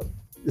practically, though.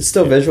 It's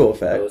still visual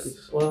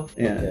effects. Well,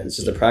 Yeah, okay. it's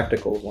just a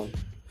practical one.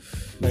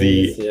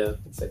 The yeah,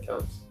 that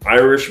counts.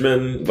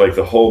 Irishman, like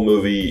the whole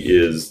movie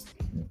is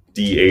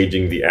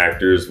de-aging the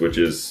actors, which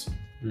is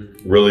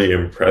really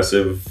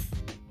impressive,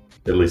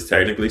 at least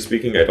technically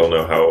speaking. I don't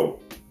know how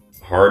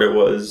hard it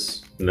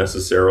was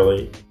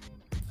necessarily.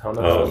 I don't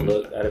know how it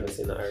looked. I haven't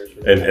seen The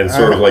Irishman. And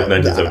sort of like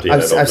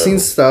 1917. I've seen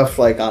stuff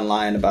like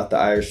online about the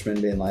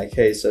Irishman being like,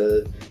 hey,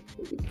 so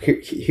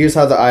here's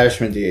how the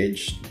Irishman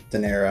de-aged De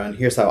Niro, and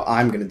here's how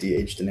I'm going to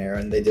de-age De Niro,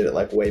 and they did it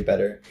like way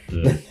better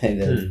than they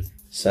did.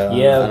 So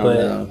yeah, I don't but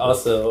know.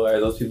 also, are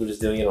those people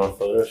just doing it on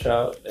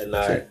Photoshop and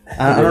not?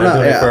 I don't know.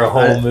 Doing it Yeah, for a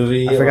whole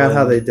movie. I forgot on-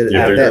 how they did it.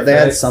 Yeah, they had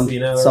effects, some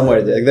you know, somewhere.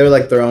 or- They were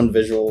like their own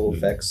visual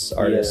effects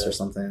artists Yeah. or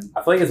something.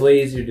 I feel like it's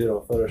way easier to do it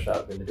on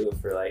Photoshop than to do it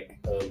for like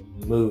a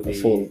movie. A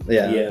full,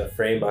 yeah.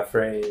 Frame by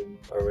frame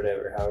or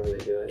whatever, however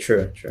they do it.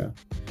 True.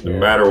 No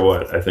matter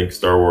what, I think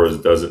Star Wars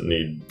doesn't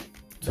need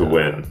to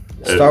win.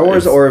 Star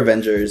Wars It's- or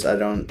Avengers, I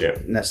don't Yeah.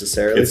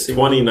 necessarily. It's see.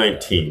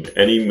 2019.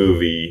 Any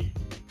movie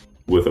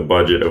with a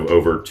budget of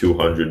over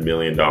 $200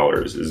 million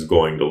is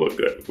going to look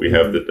good. We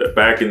have the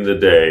back in the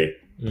day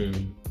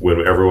when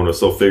everyone was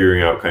still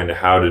figuring out kind of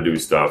how to do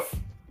stuff,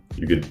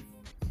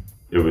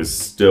 it was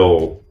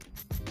still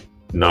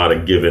not a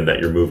given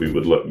that your movie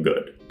would look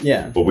good.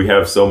 Yeah. But we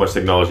have so much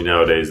technology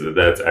nowadays that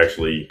that's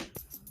actually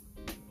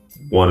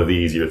one of the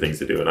easier things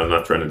to do. And I'm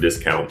not trying to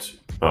discount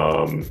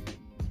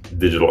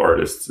digital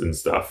artists and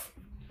stuff.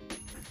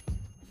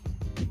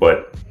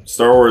 But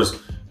Star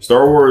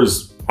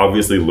Wars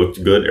obviously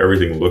looked good.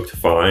 Everything looked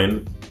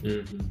fine,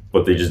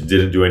 but they just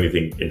didn't do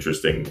anything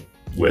interesting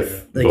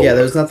with.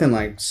 There's nothing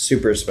like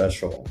super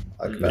special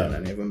about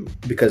any of them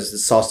because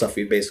it's all stuff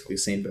we've basically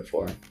seen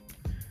before.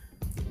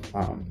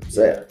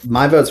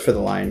 My vote's for The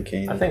Lion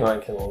King. I think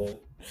Lion King will win.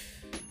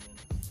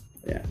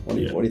 Yeah. What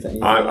do you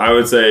think? I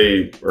would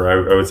say, I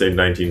would say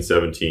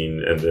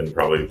 1917, and then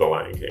probably The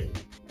Lion King.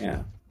 Yeah.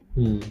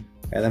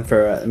 And then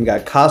for we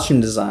got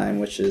costume design,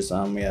 which is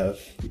we have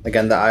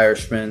again The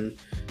Irishman.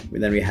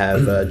 And then we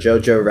have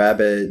Jojo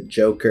Rabbit,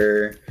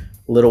 Joker,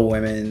 Little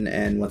Women,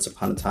 and Once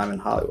Upon a Time in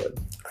Hollywood.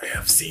 I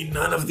have seen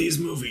none of these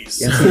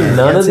movies. You haven't seen,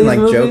 None of these like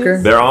movies?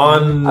 Joker? They're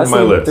on I've my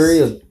seen list. 3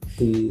 of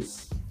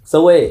these.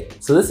 So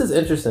wait, so this is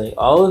interesting.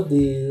 All of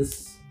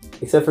these,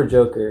 except for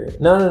Joker.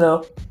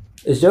 No.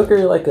 Is Joker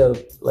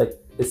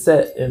it's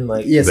set in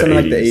like Yeah, something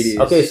like the 80s. 80s.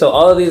 Okay, so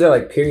all of these are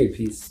like period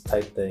piece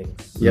type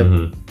things. Yep.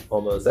 Mhm.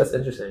 Almost. That's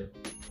interesting.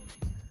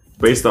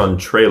 Based on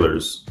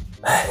trailers,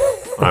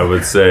 I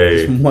would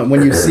say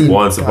when you see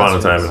Once Upon a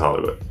costumes. Time in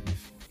Hollywood.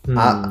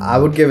 I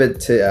would give it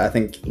to I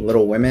think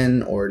Little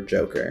Women or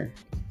Joker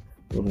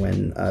would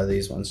win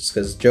these ones just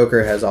because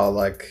Joker has all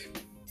like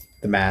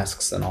the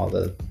masks and all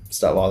the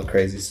stuff, all the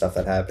crazy stuff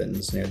that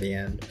happens near the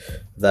end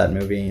of that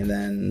movie, and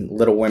then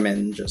Little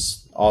Women,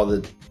 just all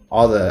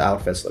the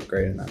outfits look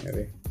great in that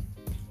movie.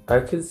 I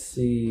could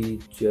see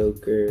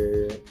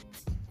Joker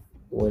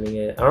winning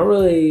it. I don't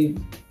really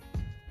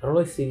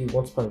see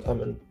Once Upon a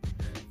Time in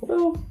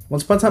Well,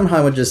 Once Upon a Time in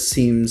Hollywood just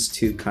seems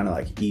too kind of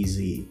like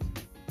easy.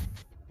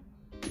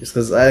 Just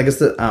because I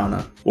guess I don't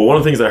know. Well, one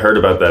of the things I heard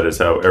about that is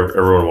how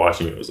everyone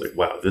watching it was like,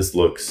 "Wow, this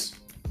looks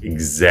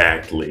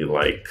exactly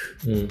like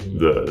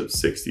the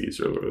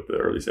 '60s or the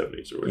early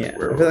 '70s or Yeah,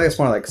 whatever." I feel like it's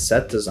more like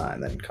set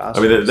design than I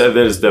costume. mean, that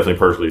is definitely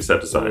partially set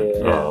design.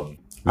 Yeah.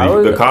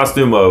 The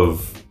costuming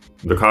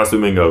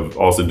of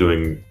also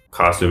doing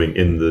costuming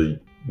in the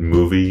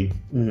movie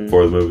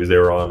for the movies they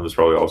were on was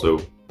probably also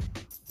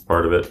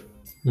part of it.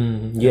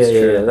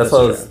 Yeah. That's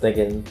what I was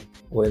thinking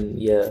when,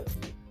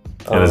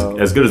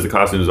 And as good as the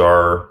costumes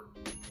are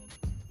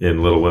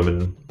in Little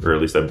Women, or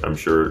at least I'm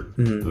sure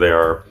they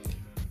are,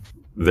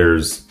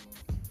 there's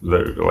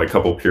like a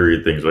couple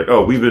period things like,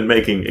 oh, we've been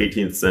making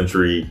 18th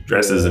century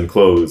dresses and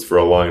clothes for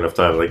a long enough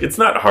time. Like, it's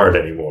not hard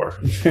anymore.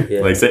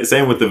 Like,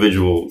 same with the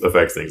visual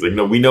effects things. Like,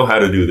 no, we know how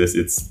to do this.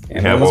 It's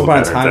Once Upon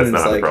a Time is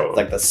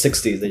like the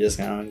 60s. They just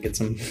get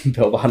some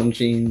bell-bottom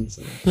jeans.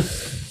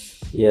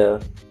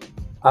 Yeah.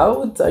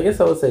 I guess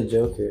I would say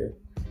Joker.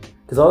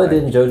 Because all they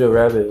did in Jojo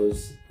Rabbit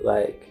was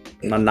like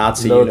a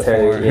Nazi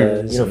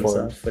military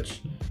uniform.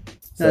 Which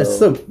they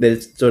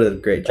still did a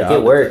great job. Like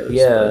it worked,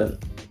 those,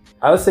 but...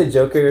 I would say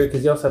Joker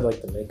because you also have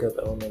like the makeup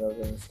element of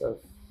it and stuff.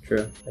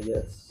 True. I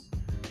guess.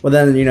 Well,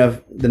 then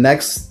the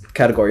next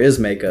category is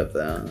makeup.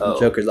 Though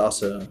Joker's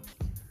also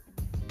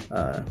for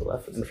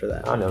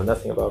that. I know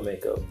nothing about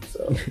makeup,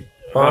 so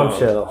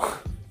Bombshell.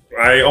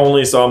 I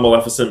only saw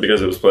Maleficent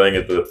because it was playing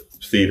at the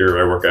theater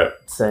I work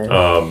at. Same.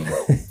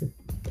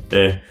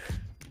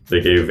 They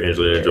gave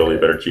Angelina Jolie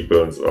better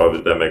cheekbones.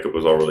 That makeup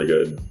was all really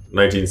good.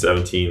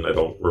 1917, I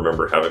don't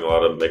remember having a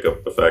lot of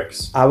makeup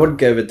effects. I would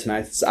give it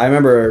tonight. I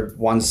remember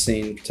one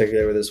scene in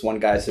particular where this one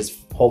guy's his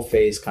whole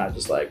face kind of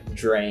just like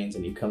drains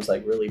and he becomes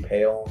like really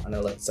pale. I know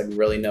it's like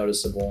really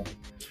noticeable.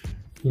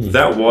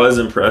 That was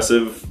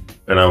impressive,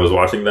 and I was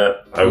watching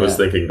that. I was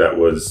thinking that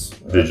was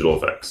digital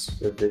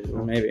effects.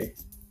 Maybe.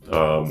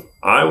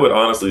 I would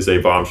honestly say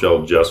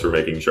Bombshell just for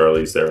making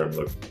Charlize Theron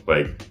look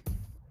like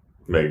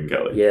Megyn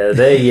Kelly. Yeah,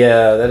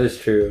 that is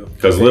true.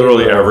 Because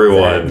literally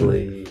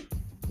everyone,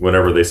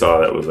 whenever they saw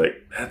that, was like,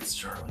 "That's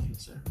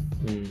Charlize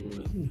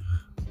Theron."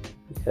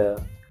 Yeah.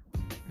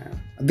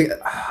 I think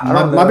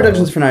my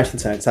predictions for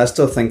 1970s. I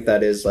still think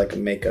that is like a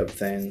makeup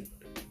thing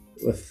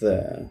with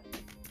the.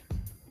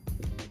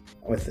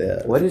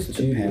 What is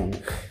Judy?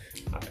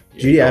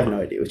 Judy, I have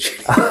no idea what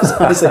Judy is.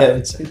 Honestly, I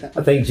haven't seen that.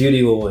 I think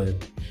Judy will win.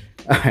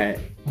 All right,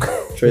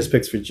 choice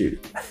picks for Judy.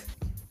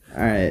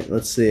 All right,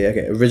 let's see.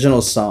 Okay,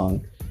 original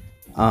song.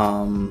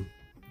 Oh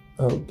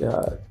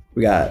God.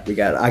 We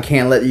got I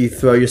Can't Let You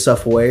Throw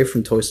Yourself Away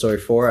from Toy Story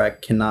 4. I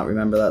cannot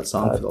remember that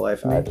song for the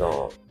life of me. I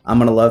don't. I'm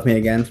Gonna Love Me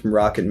Again from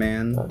Rocket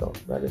Man.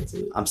 I didn't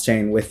see it. I'm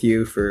Staying With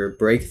You for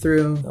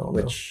Breakthrough,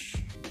 which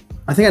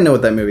I think I know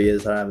what that movie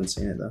is. I haven't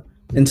seen it though.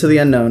 Into the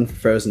Unknown,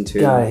 Frozen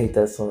 2. God, I hate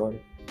that song.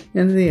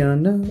 Into the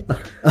Unknown.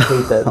 I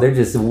hate that. They're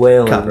just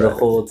wailing the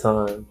whole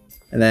time.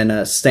 And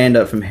then Stand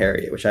Up from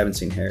Harriet, which I haven't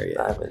seen Harriet.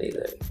 I haven't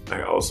either.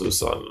 I also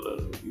saw none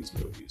of these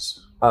movies.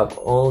 I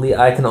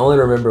can only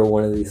remember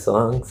one of these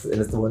songs,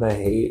 and it's the one I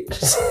hate.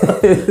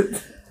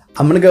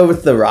 I'm gonna go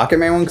with the Rocket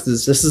Man one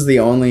because this is the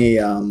only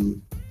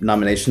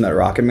nomination that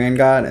Rocket Man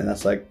got, and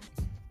that's like,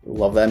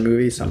 love that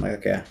movie. So I'm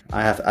like, okay,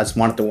 I just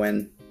want it to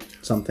win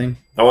something.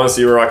 I want to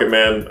see Rocket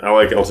Man. I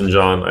like Elton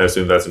John. I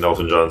assume that's an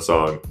Elton John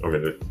song. I'm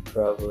gonna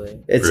probably.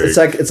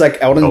 It's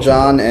like Elton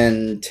John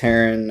and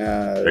Taron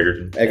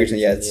Egerton.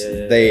 Yeah,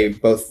 they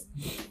both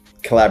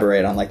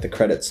collaborate on like the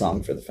credit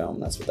song for the film.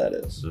 That's what that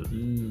is.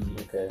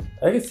 Okay,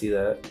 I can see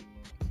that.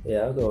 Yeah,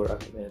 I'll go with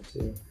Rocket Man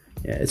too.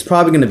 Yeah, it's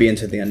probably going to be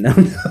Into the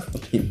Unknown.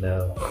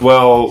 No.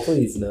 Well,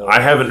 please no. I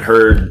haven't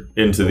heard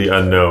Into the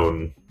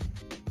Unknown,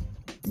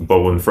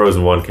 but when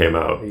Frozen 1 came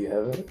out, you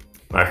haven't?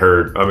 I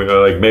heard. I mean,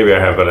 like maybe I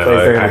have, but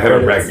I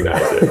haven't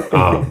recognized it.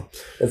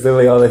 That's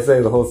really all they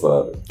say the whole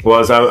song. Well,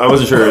 I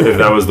wasn't sure if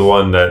that was the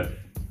one that.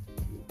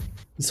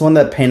 It's the one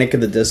that Panic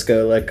at the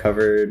Disco like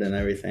covered and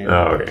everything.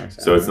 Oh, okay.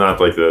 So it's not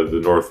like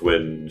the North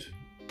Wind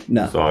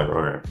song,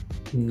 okay?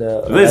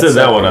 No. If they said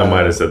that one, I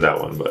might have said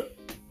that one, but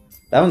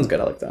that one's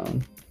good. I like that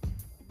one.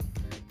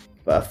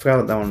 But I forgot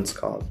what that one's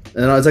called.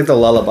 And it's like the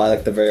lullaby,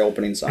 like the very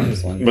opening song.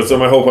 But so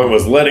my whole point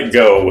was Let It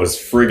Go was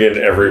friggin'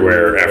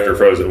 everywhere after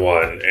Frozen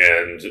 1.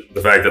 And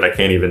the fact that I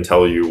can't even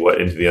tell you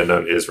what Into the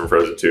Unknown is from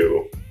Frozen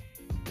 2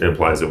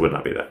 implies it would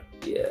not be that.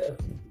 Yeah.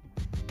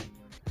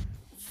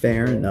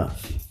 Fair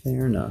enough.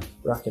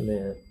 Rocket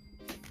Man.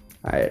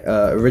 All right.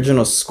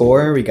 Original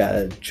score. We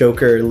got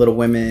Joker, Little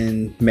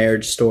Women,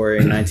 Marriage Story,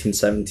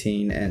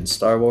 1917, and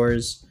Star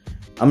Wars.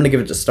 I'm going to give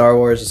it to Star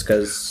Wars just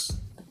because...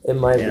 It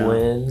might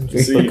win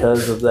just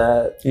because of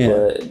that. Yeah.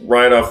 But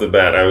right off the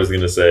bat, I was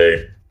going to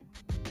say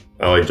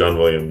I like John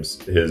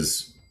Williams.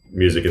 His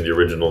music in the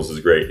originals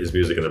is great. His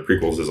music in the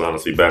prequels is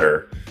honestly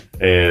better.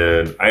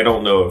 And I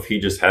don't know if he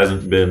just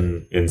hasn't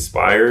been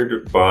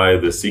inspired by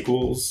the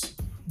sequels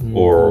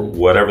or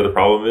whatever the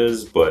problem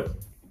is, but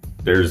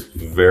there's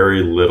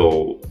very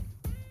little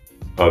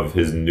of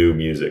his new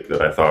music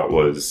that I thought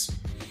was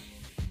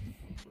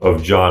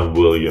of John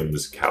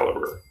Williams'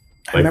 caliber.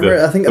 I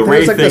remember. I think it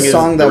was like the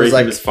song that was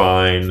like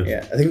fine.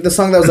 Yeah, I think the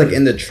song that was like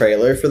in the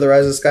trailer for The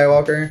Rise of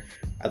Skywalker.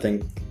 I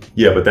think.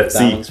 Yeah, but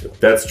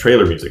that's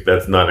trailer music.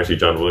 That's not actually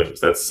John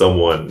Williams. That's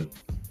someone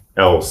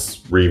else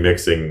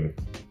remixing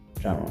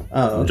John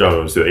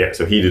Williams. Yeah,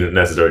 so he didn't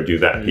necessarily do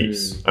that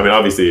piece. I mean,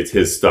 obviously it's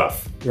his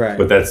stuff, right?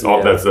 But that's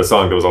that's the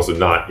song that was also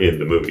not in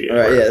the movie.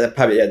 Right? Yeah, that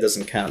probably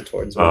doesn't count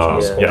towards.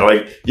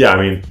 I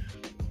mean,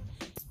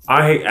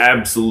 I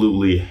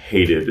absolutely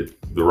hated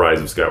The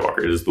Rise of Skywalker.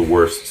 It is the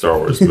worst Star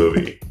Wars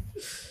movie.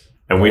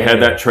 And we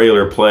had that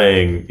trailer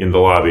playing in the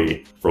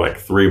lobby for like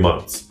 3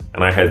 months.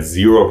 And I had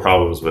zero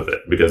problems with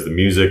it because the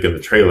music in the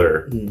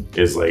trailer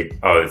is like,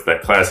 it's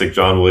that classic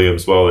John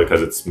Williams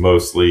because it's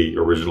mostly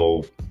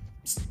original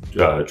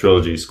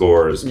trilogy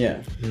scores.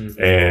 Yeah.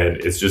 And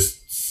it's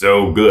just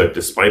so good.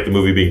 Despite the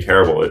movie being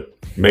terrible, it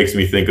makes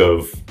me think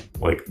of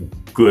like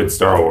good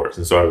Star Wars.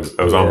 And so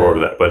I was on board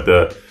with that. But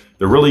the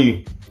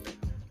really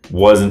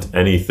wasn't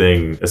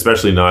anything,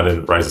 especially not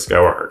in Rise of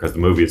Skywalker, because the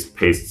movie is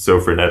paced so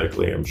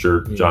frenetically. I'm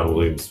sure John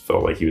Williams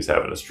felt like he was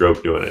having a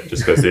stroke doing it,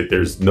 just because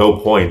there's no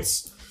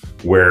points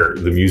where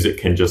the music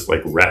can just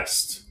like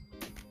rest.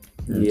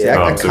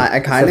 Yeah, I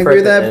kind of agree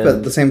with that, but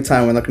at the same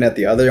time, when looking at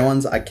the other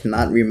ones, I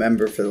cannot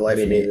remember for the life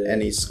of me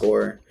any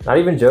score. Not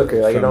even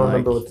Joker. Like I don't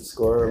remember what the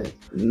score.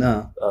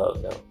 No. Oh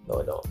no,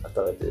 I don't. I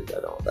thought I did.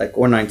 I don't. Like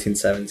or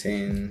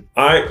 1917.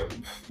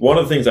 One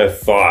of the things I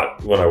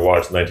thought when I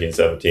watched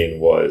 1917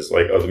 was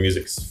like, the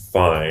music's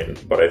fine,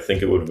 but I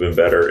think it would have been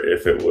better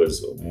if it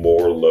was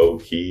more low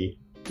key,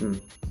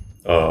 and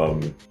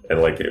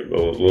like have a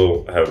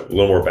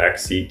little more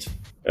backseat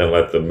and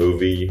let the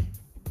movie.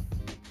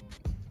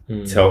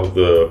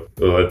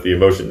 Let the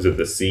emotions of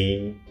the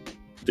scene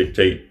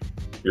dictate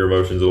your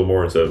emotions a little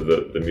more instead of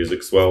the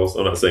music swells.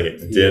 I'm not saying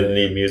it didn't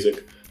need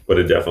music, but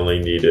it definitely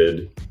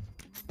needed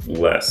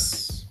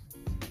less.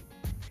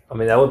 I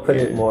mean, that would put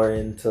it more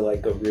into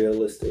like a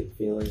realistic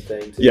feeling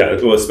thing too. Yeah,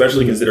 well,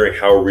 especially considering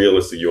how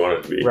realistic you want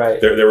it to be. Right.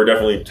 There were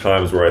definitely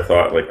times where I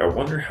thought, like, I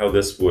wonder how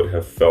this would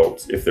have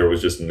felt if there was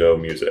just no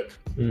music.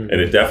 And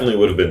it definitely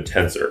would have been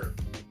tenser.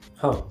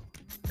 Huh.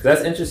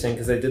 That's interesting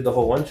because they did the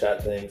whole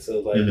one-shot thing.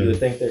 So, like, you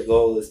would think their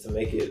goal is to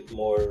make it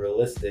more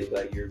realistic.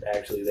 Like, you're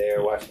actually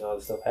there watching all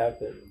this stuff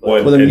happen.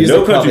 But the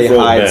music probably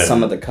hides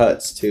some of the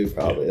cuts, too,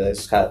 probably. They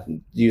just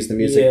use the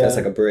music as,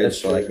 like, a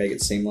bridge to, like, make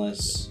it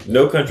seamless.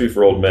 No Country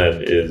for Old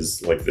Men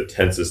is, like, the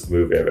tensest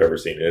movie I've ever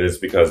seen. And it's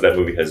because that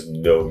movie has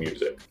no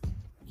music.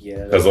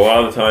 Yeah. Because a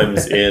lot of the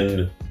times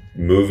in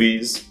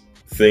movies,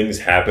 things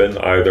happen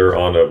either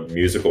on a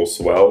musical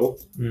swell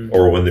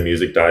or when the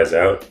music dies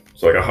out.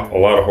 So like a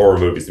lot of horror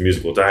movies, the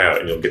music will die out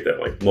and you'll get that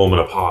like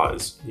moment of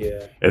pause.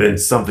 Yeah. And then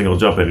something will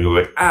jump in and you're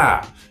like,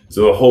 ah.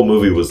 So the whole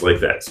movie was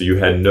like that. So you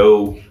had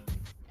no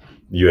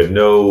like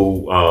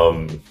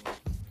no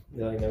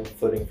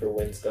footing for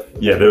when stuff.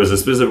 Yeah, there was a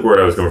specific word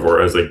I was going for.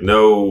 I was like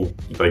no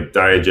like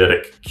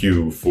diegetic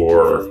cue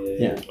for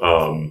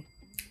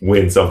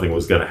when something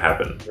was gonna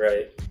happen.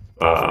 Right.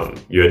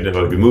 You had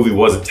like the movie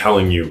wasn't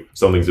telling you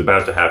something's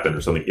about to happen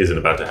or something isn't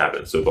about to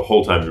happen. So the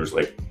whole time you was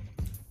like,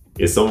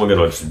 is someone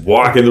gonna just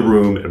walk in the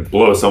room and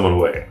blow someone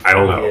away? I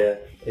don't know.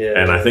 Yeah.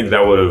 And I think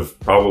that would have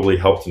probably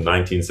helped in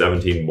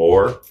 1917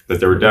 more, because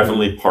there were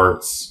definitely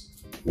parts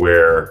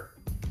where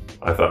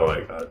I thought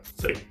like,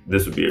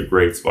 this would be a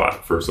great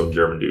spot for some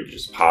German dude to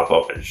just pop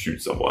up and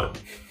shoot someone.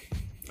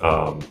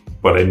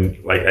 But I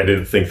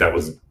didn't think that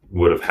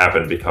would have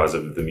happened because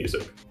of the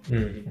music.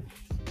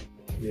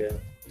 Yeah.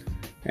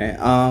 Okay.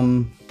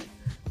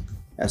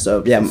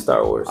 So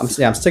Star Wars.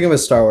 I'm sticking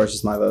with Star Wars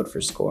as my vote for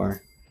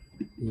score.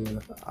 Yeah.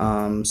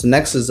 So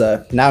next is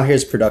now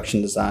here's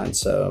production design.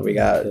 So we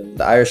got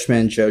The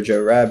Irishman,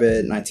 Jojo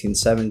Rabbit,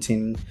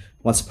 1917,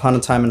 Once Upon a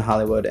Time in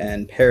Hollywood,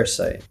 and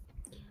Parasite.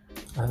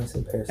 I haven't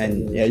seen Parasite.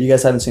 And you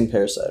guys haven't seen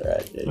Parasite,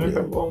 right? I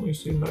have only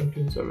seen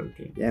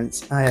 1917. Yeah,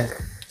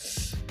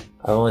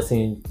 I've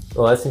seen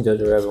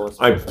Jojo Rabbit once.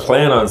 I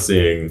plan on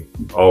seeing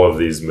all of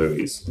these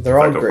movies. They're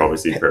all great. I'll probably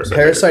see Parasite.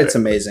 Parasite's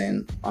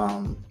amazing.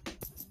 I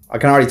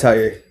can already tell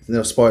you,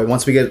 no spoiler.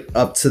 Once we get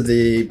up to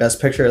the best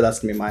picture, that's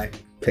gonna be my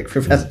pick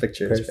for best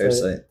picture. Is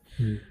Parasite.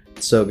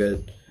 It's so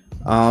good.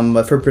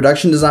 But for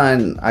production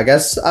design, I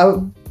guess I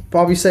would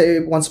probably say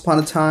Once Upon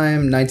a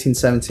Time,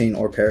 1917,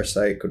 or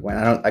Parasite could win.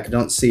 I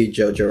don't see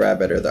Jojo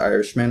Rabbit or The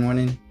Irishman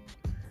winning.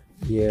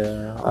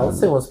 Yeah, I would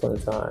say Once Upon a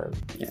Time.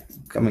 Yeah,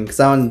 I mean, because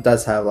that one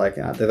does have like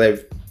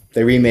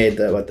they remade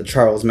the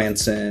Charles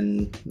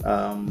Manson.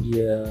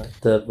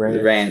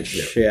 The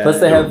ranch. Yeah. Plus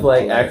they have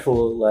like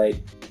actual like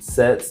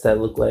sets that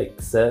look like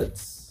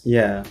sets.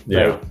 Yeah.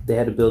 Like, they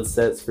had to build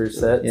sets for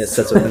sets. Yeah,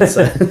 sets within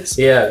sets.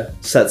 Yeah.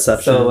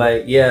 Setception. So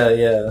like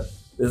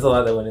there's a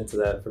lot that went into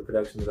that for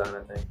production design,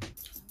 I think.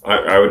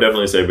 I would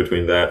definitely say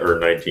between that or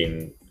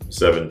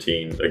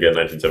 1917. Again,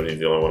 1917 is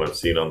the only one I've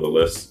seen on the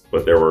list,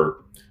 but there were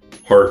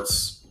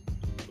parts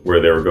where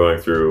they were going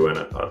through and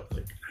I thought,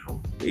 like,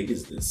 how big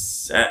is this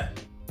set?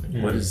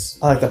 Like, what is...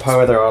 I like the part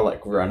where they're all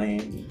like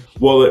running.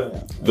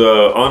 Well,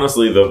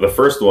 honestly, the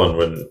first one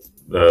when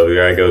the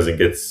guy goes and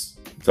gets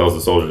tells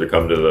the soldier to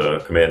come to the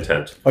command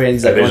tent. Oh yeah,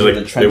 he's like, And going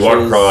to the trenches. they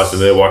walk across,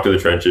 and they walk to the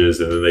trenches,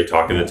 and then they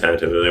talk in the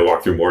tent, and then they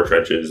walk through more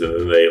trenches, and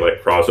then they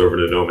like cross over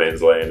to no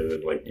man's land, and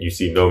then like you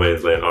see no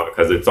man's land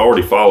because it's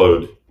already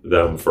followed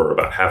them for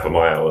about half a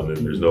mile, and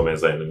then there's no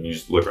man's land, and you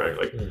just look around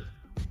like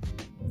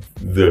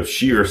the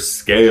sheer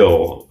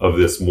scale of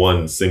this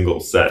one single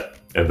set,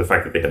 and the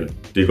fact that they had to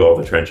dig all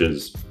the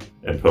trenches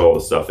and put all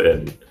the stuff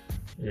in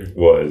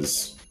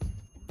was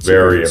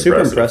very super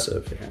impressive.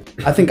 impressive.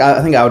 Yeah. I think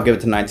I would give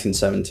it to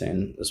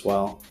 1917 as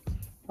well.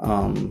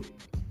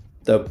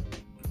 The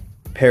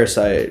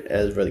Parasite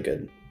is really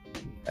good.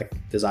 Like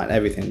design,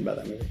 everything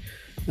about that movie.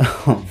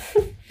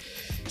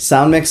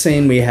 Sound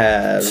mixing, we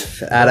have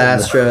Ad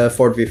Astra,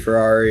 Ford v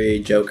Ferrari,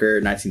 Joker,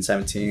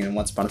 1917, and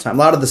Once Upon a Time. A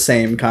lot of the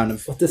same kind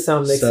of. What does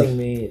sound mixing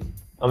mean?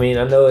 I mean,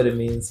 I know what it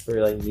means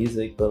for like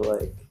music, but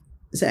like,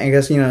 I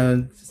guess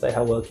it's like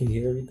how well can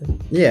you hear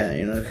everything? Yeah,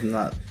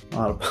 not a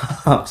lot of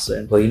pops.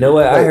 Well, you know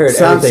what? I heard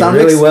sound everything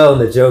really well in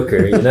the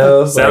Joker. You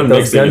know, sound like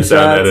mixing and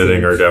sound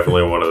editing are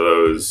definitely one of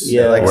those.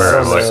 Yeah, like where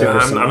I'm like, super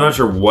I'm not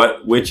sure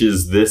which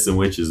is this and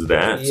which is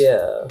that.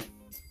 Yeah.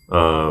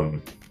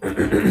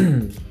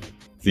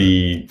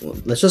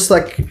 Let's just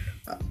like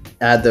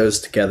add those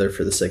together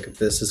for the sake of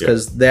this, is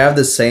because they have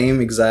the same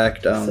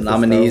exact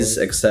nominees,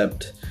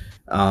 except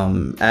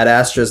Ad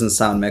Astra's in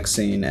sound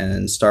mixing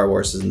and Star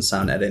Wars is in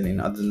sound editing.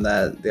 Other than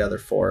that, the other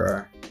four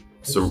are.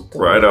 So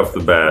right off the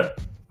bat,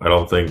 I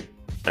don't think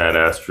Ad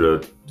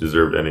Astra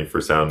deserved any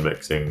for sound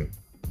mixing.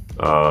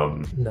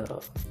 No,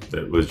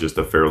 it was just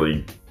a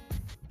fairly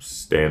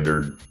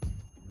standard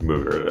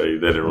movie.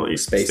 They didn't really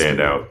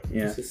stand out.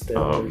 Yeah.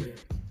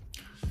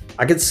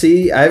 I could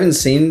see. I haven't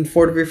seen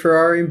Ford v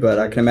Ferrari, but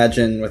I can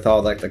imagine with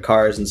all like the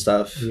cars and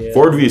stuff. Yeah.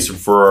 Ford v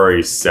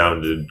Ferrari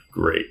sounded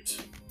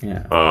great.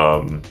 Yeah.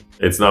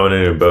 It's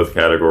nominated in both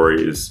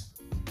categories.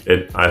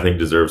 It, I think,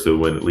 deserves to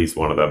win at least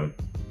one of them.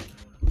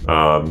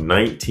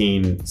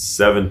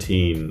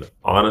 1917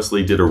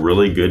 honestly did a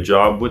really good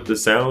job with the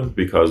sound,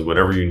 because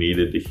whenever you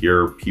needed to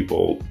hear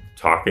people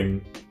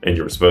talking and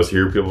you were supposed to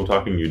hear people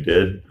talking, you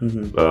did.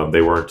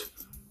 They weren't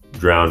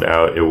drowned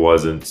out. It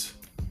was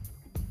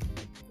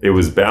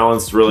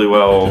balanced really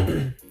well.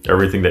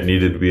 Everything that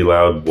needed to be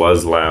loud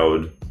was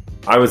loud.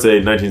 I would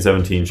say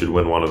 1917 should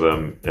win one of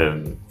them,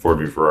 and Ford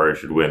v Ferrari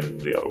should win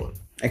the other one.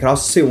 I could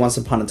also see Once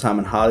Upon a Time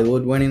in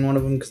Hollywood winning one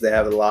of them, because they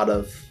have a lot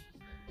of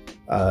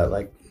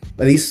like,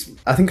 at least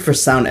I think for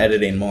sound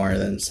editing more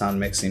than sound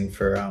mixing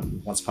for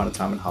Once Upon a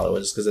Time in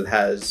Hollywood, just because it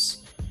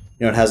has,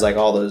 it has like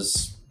all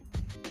those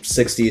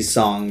 60s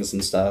songs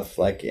and stuff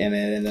like in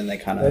it, and then they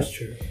kind of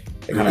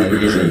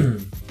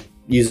usually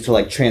use it to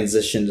like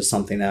transition to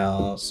something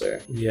else,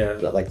 or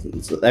like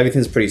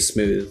everything's pretty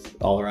smooth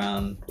all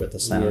around with the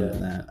sound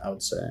in that, I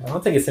would say. I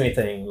don't think it's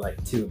anything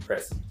like too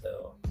impressive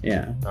though.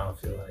 Yeah. I don't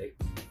feel like.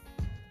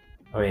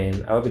 I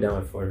mean, I would be down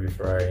with Ford v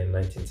Ferrari in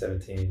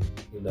 1917,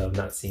 even though I've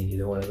not seen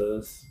either one of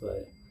those.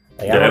 But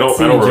like, I don't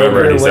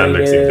remember any sound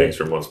mixing things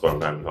from Once Upon a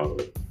Time in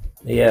Hollywood.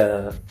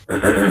 Yeah.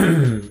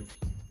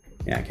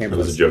 Yeah, I can't. It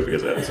was a joke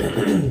because I hadn't seen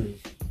it.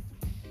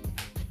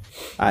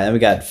 Alright, then we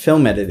got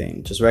film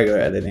editing, just regular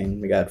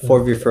editing. We got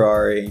Ford v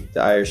Ferrari,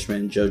 The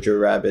Irishman,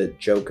 Jojo Rabbit,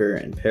 Joker,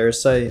 and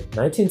Parasite.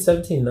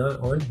 1917 not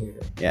on here.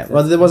 Yeah,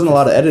 well, there wasn't a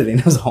lot of editing.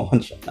 It was a whole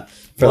bunch of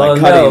for well,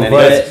 like cutting. No,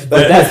 but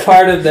that's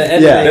part of the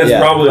editing. That's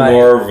probably like,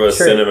 more of a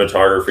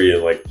cinematography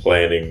and like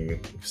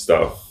planning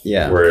stuff.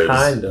 Yeah, whereas,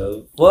 kind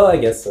of. Well, I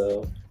guess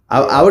so.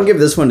 I would give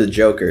this one to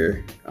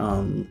Joker.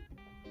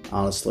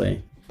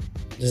 Honestly,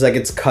 just like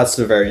its cuts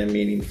are very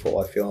meaningful.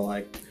 I feel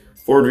like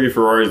Ford v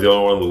Ferrari is the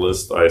only one on the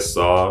list I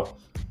saw,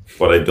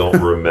 but I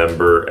don't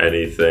remember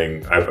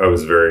anything. I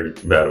was very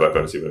bad about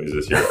going to see movies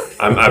this year.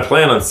 I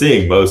plan on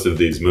seeing most of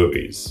these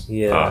movies.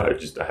 Yeah. I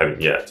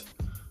haven't yet.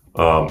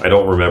 I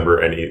don't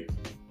remember any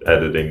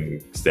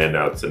editing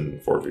standouts in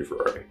Ford v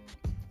Ferrari.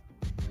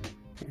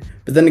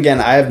 But then again,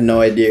 I have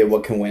no idea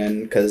what can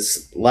win,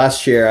 because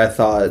last year I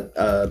thought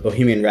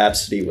Bohemian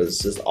Rhapsody was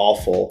just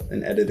awful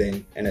in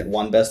editing, and it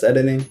won Best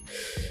Editing.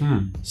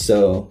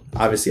 So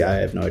obviously I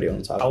have no idea what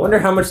I'm talking about. I wonder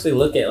how much they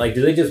look at. Like,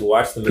 do they just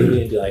watch the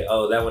movie and be like,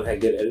 "Oh, that one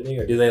had good editing,"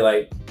 or do they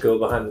like go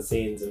behind the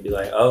scenes and be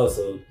like, "Oh,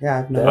 so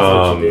yeah, that's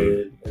what you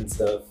did," and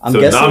stuff? I'm so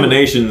guessing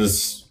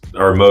nominations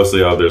are mostly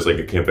there's like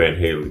a campaign,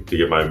 hey, to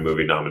get my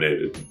movie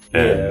nominated,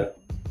 and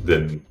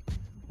then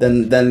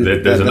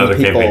there's another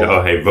campaign,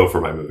 oh, hey, vote for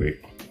my movie.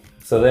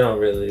 So they don't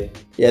really.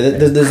 Yeah,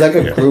 there's like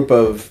a group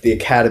of the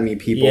Academy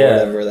people, or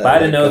whatever. That but I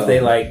didn't know if they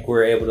like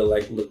were able to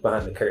like look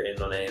behind the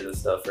curtain on any of the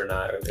stuff or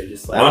not, or they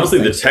just like. Honestly,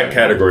 the tech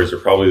categories are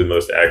probably the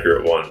most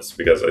accurate ones,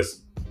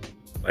 because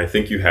I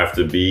think you have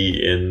to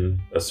be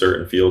in a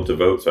certain field to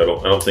vote. So I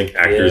don't think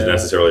actors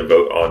necessarily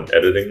vote on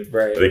editing.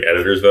 Right. I think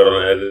editors vote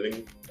on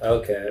editing.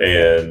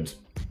 Okay. And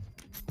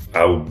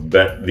I'll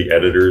bet the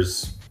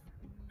editors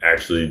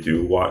actually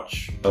do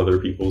watch other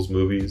people's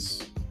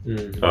movies.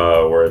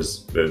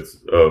 Whereas there's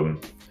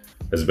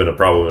been a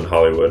problem in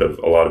Hollywood of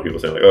a lot of people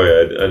saying like, oh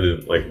yeah, I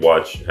didn't like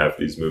watch half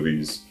these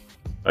movies,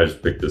 I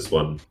just picked this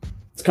one.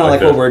 It's kind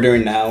of like what we're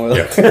doing now.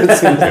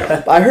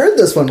 I heard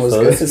this one was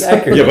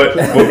good. Yeah, but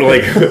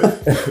like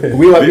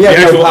the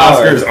actual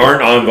Oscars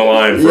aren't on the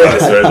line for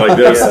us, right? Like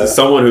there's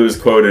someone who's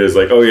quoted as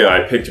like, "Oh yeah, I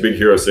picked Big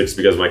Hero 6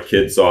 because my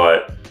kid saw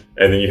it,"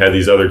 and then you had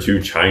these other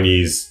two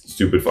Chinese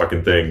stupid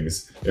fucking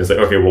things. And it's like,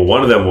 okay, well,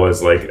 one of them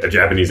was like a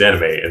Japanese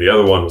anime, and the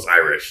other one was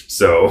Irish.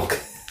 So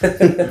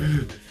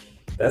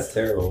that's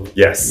terrible.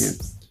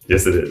 Yes.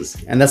 Yes, it is.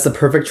 And that's the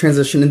perfect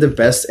transition into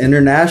Best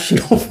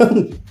International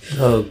Film.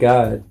 Oh,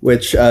 God.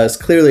 Which is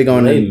clearly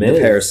going to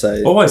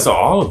Parasite. Oh, I saw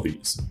all of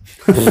these.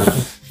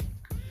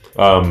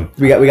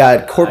 We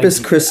got Corpus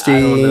Christi,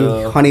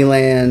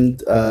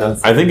 Honeyland.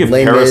 I think if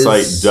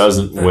Parasite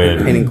doesn't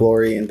win Pain and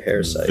Glory and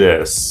Parasite,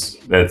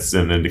 that's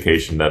an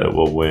indication that it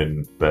will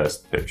win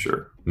Best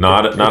Picture.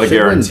 Not a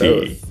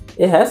guarantee.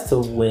 It has to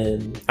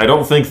win. I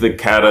don't think the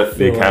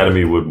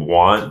Academy would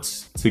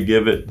want to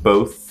give it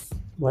both.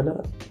 Why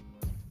not?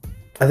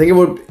 I think it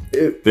would.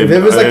 If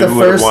it was like the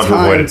first time, to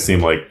avoid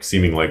it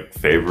seeming like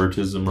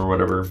favoritism or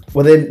whatever.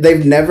 Well,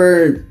 they've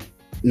never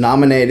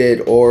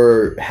nominated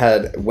or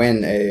had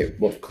win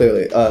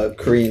clearly a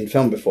Korean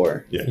film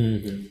before. Yeah.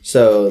 Mm-hmm.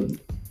 So,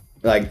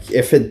 like,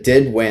 if it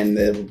did win,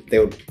 they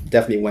would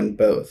definitely win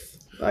both.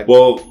 Like,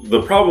 well,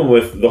 the problem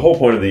with the whole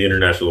point of the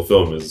international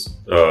film is,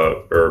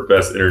 or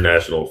Best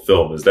International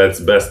Film is that's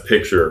Best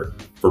Picture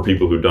for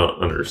people who don't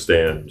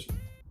understand,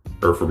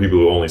 or for people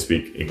who only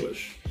speak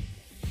English.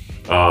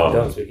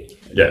 Don't speak English.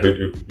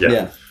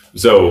 Yeah.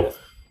 So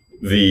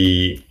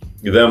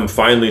them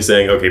finally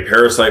saying, okay,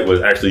 Parasite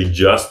was actually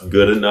just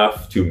good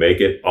enough to make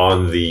it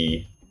on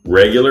the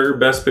regular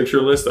Best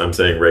Picture list. I'm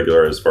saying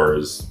regular as far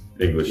as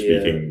English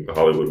speaking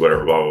Hollywood,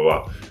 whatever, blah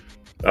blah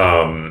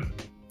blah.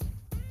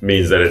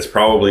 Means that it's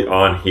probably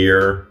on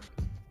here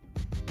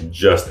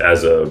just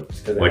as a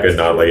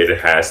nod, like it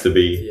has to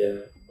be.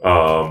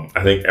 Yeah.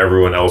 I think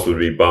everyone else would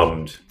be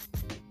bummed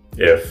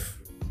if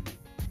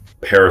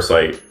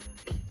Parasite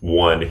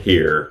won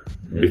here,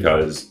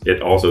 because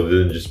it also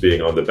then just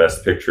being on the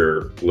Best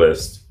Picture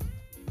list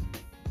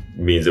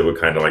means it would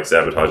kind of like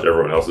sabotage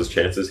everyone else's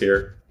chances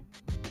here.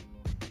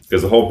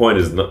 Because the whole point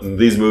is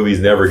these movies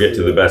never get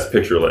to the Best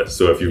Picture list.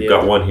 So if you've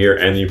got one here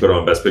and you put it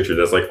on Best Picture,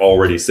 that's like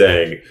already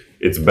saying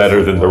it's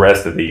better than the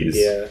rest of these.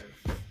 Yeah.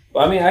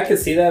 Well, I mean, I could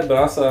see that, but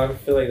also I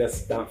feel like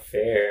that's not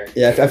fair.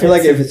 Yeah, I feel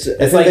like if it's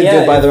I think they do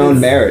it by their own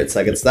merits.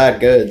 Like, it's that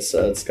good,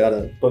 so it's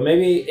gotta. But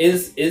maybe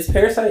is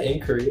Parasite in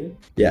Korean?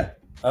 Yeah.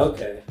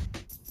 Okay.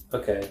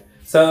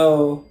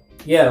 So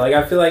yeah, like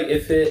I feel like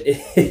if it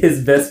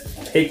is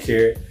Best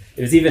Picture, if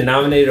it's even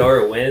nominated or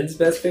it wins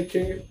Best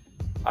Picture,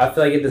 I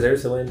feel like it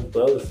deserves to win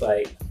both.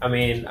 Like, I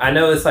mean, I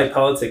know it's like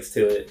politics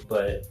to it,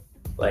 but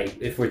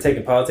like if we're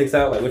taking politics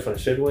out, like which one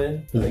should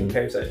win? I think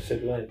Parasite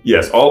should win.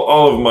 Yes,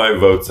 all of my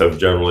votes have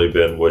generally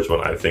been which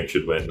one I think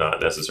should win,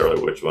 not necessarily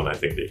which one I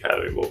think the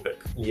Academy will pick.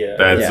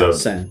 Yeah.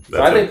 Same.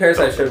 So I think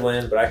Parasite should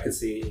win, but I could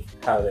see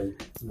how they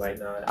might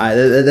not.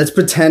 Let's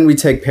pretend we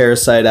take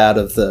Parasite out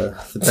of the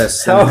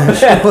best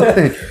international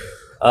thing.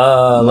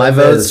 My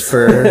vote's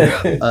for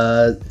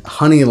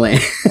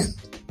Honeyland.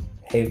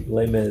 Hey,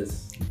 Les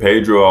Mis.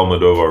 Pedro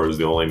Almodovar is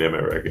the only name I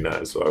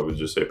recognize, so I would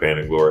just say Pain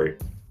and Glory.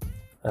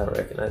 I don't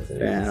recognize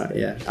it.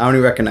 Yeah. I only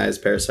recognize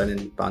Parasite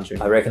and Bong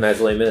Joon-ho. I recognize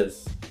Les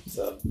Mis,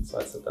 so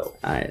that's a dope.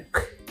 All right.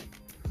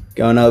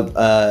 Going up,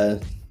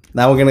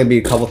 now we're gonna be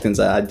a couple things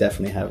that I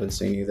definitely haven't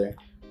seen either.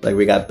 Like,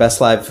 we got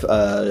Best Live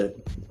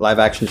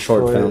Action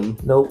Short Film.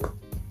 Nope.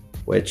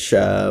 Which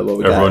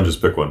Everyone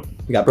just pick one.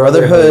 We got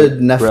Brotherhood,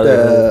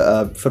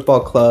 Nefta,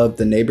 Football Club,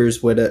 The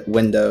Neighbor's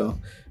Window,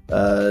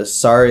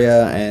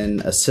 Saria,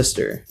 and A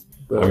Sister.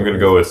 I'm gonna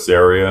go with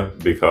Saria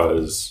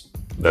because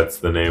that's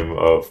the name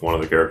of one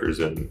of the characters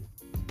in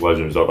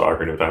Legend of Zelda: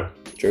 Ocarina of Time.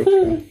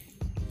 True.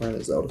 Where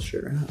is Zelda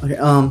shirt? Okay.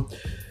 I'm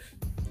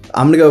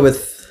gonna go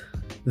with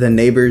The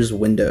Neighbor's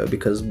Window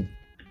because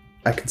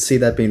I could see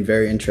that being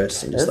very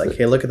interesting. Just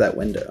hey, look at that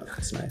window.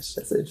 It's nice.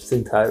 That's an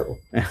interesting title.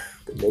 The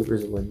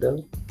Neighbor's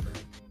Window.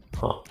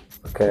 Huh.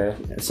 Okay.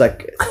 It's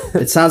like,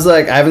 it sounds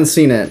like, I haven't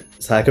seen it,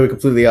 so I could be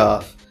completely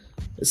off.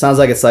 It sounds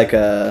like it's like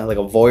a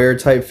voyeur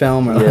type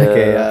film or like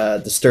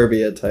a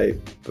Disturbia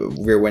type,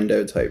 Rear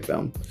Window type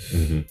film.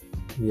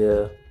 Mm-hmm.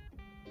 Yeah.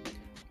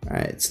 All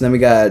right. So then we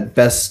got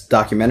Best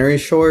Documentary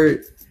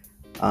Short.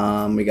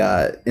 We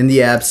got In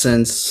the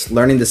Absence,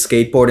 Learning to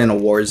Skateboard in a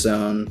War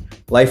Zone,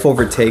 Life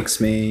Overtakes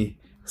Me,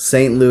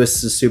 St.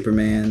 Louis is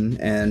Superman,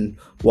 and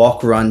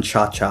Walk, Run,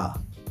 Cha Cha.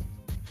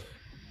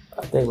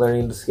 I think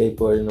Learning to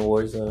Skateboard in a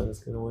War Zone is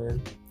going to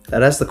win.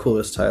 That has the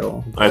coolest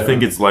title. I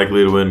think it's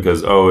likely to win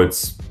because,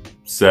 it's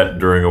set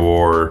during a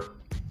war,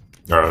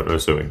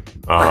 assuming.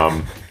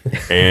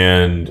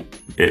 And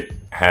it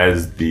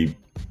has the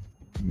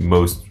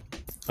most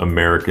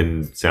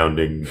American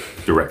sounding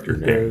director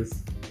name.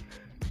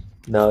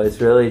 No, it's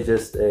really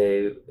just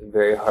a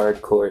very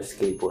hardcore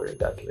skateboarding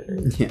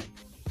documentary. Yeah.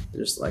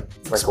 There's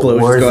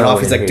explosions going off.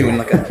 He's like doing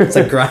it's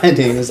like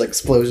grinding. There's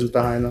explosions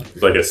behind him.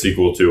 It's like a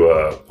sequel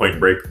to Point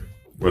Break.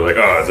 We're like,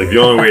 it's like the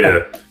only way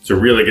to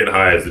really get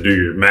high is to do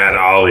your mad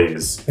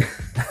ollies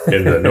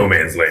in the no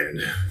man's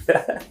land.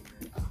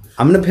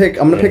 I'm gonna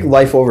pick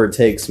Life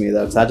Overtakes Me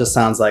though, because that just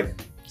sounds like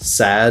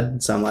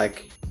sad. So I'm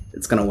like,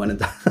 it's gonna win it.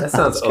 That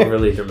sounds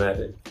overly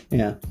dramatic.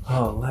 Yeah.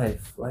 Oh,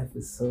 life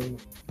is so.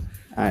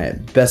 All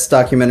right, best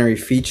documentary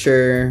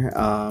feature: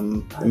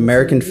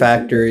 American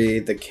Factory,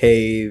 The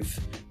Cave,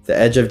 The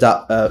Edge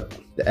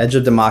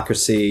of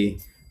Democracy,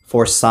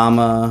 For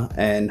Sama,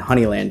 and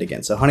Honeyland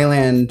again. So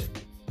Honeyland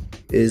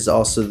is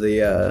also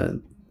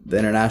the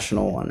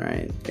international one,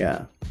 right?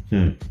 Yeah.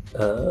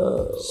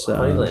 So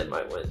Honeyland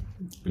might win.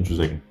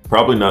 Interesting.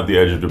 Probably not The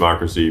Edge of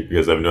Democracy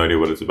because I have no idea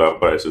what it's about,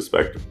 but I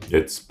suspect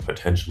it's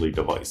potentially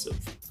divisive.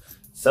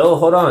 So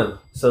hold on.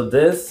 So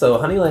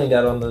Honeyland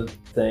got on the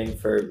thing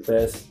for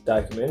best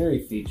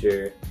documentary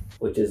feature,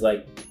 which is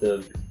like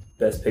the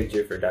best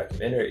picture for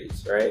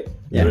documentaries, right?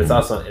 Yeah. But it's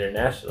also on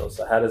international.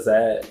 So how does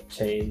that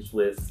change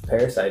with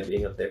Parasite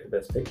being up there for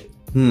best picture?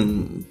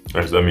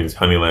 Alright, so that means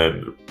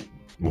Honeyland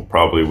will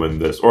probably win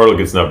this, or it'll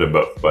get snubbed in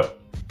both. But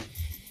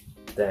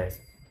Dang.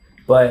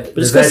 But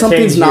just because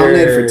something's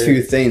nominated for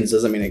two things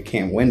doesn't mean it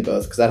can't win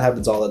both, because that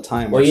happens all the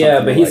time. Well,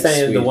 yeah, but he's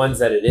saying the ones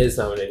that it is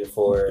nominated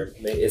for,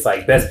 it's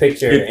like best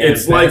picture.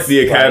 It's like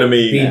the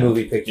Academy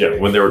B-movie picture. Yeah,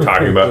 when they were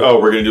talking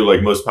about, we're gonna do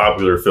like most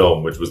popular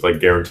film, which was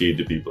like guaranteed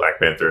to be Black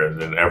Panther, and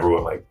then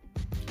everyone like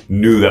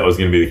knew that was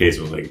gonna be the case.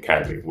 It was like,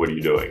 Academy, what are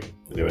you doing?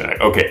 And they were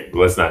like, okay,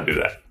 let's not do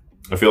that.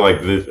 I feel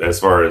like as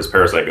far as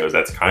Parasite goes,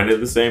 that's kind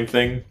of the same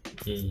thing.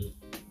 Mm-hmm.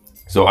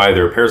 So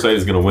either Parasite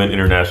is gonna win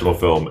international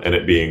film, and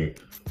it being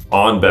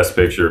on Best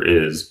Picture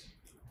is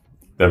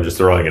them just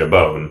throwing it a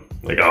bone.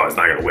 Like, oh, it's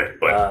not going to win,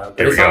 but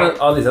here we go.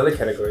 All these other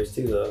categories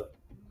too, though.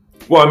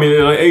 Well, I mean,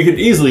 it could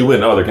easily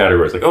win other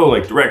categories, like,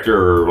 like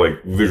director or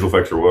like visual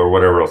effects or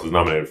whatever else is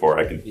nominated for.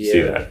 I can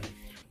see that.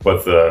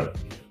 But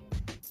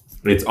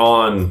it's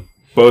on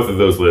both of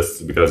those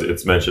lists because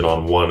it's mentioned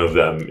on one of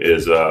them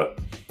is,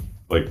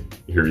 like,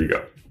 here you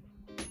go.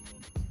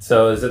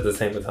 So is it the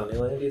same with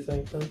Honeyland, do you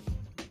think, then?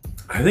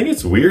 I think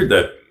it's weird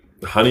that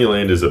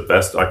Honeyland is a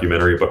best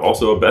documentary, but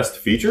also a best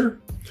feature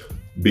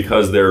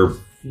because they're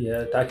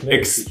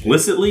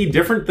explicitly feature.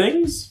 Different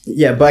things.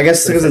 Yeah, but I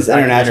guess because it's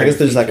international, I guess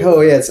they're just like,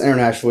 oh yeah, it's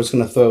international. We're just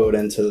gonna throw it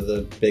into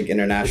the big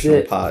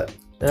international pot.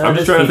 I'm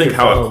just trying to think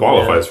how it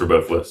qualifies for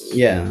both lists.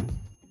 Yeah.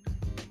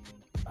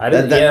 I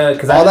didn't.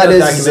 Because all that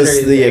is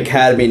just the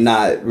Academy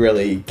not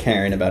really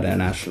caring about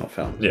international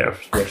film. Yeah,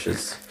 which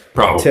is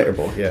probably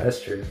terrible. Yeah,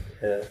 that's true.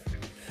 Yeah.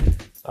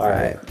 All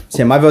right. So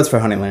yeah, my vote's for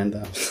Honeyland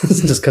though,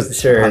 just because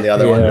it's on the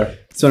other one.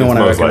 It's the only one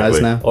I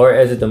recognize now. Or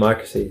Edge of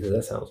Democracy, because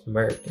that sounds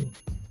American.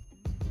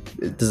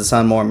 Does it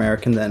sound more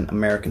American than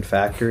American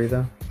Factory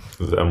though?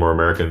 Is that more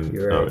American?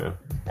 You're right. Oh yeah.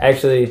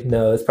 Actually,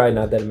 no, it's probably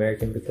not that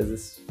American because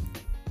it's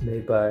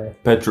made by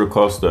Petro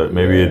Costa.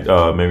 Maybe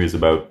maybe it's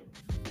about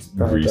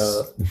Greece.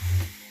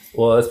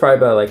 Well, it's probably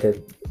about like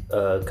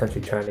a country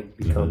trying to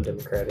become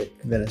democratic.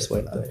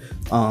 Venezuela.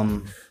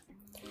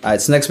 All right,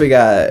 so next we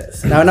got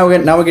now we're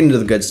getting into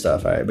the good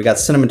stuff. All right, we got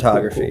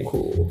cinematography.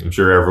 Cool. I'm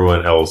sure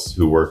everyone else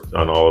who worked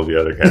on all of the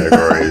other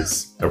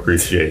categories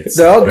appreciates.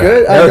 They're all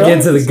good. Now we're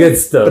getting to the good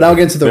stuff. But now we're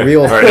getting to the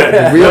real stuff.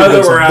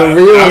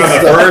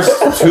 The first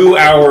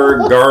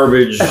 2-hour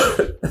garbage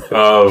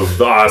of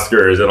the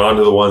Oscars and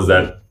onto the ones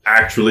that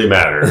actually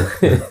matter.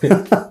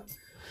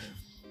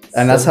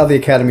 And that's how the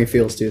Academy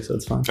feels too, so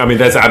it's fine. I mean,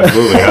 that's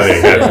absolutely how the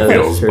Academy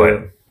feels,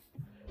 but.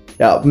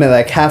 Yeah, I mean,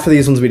 like half of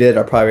these ones we did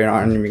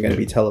aren't even going to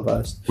be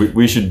televised.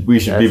 We should be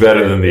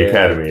better than the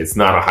Academy. It's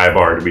not a high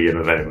bar to be in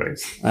with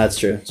anyways. That's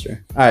true. All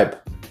right,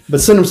 but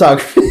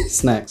cinematography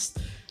is next.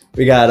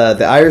 We got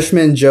The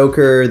Irishman,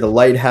 Joker, The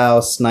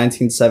Lighthouse,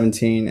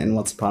 1917, and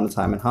Once Upon a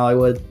Time in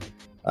Hollywood.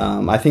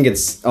 I think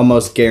it's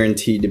almost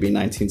guaranteed to be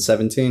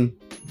 1917.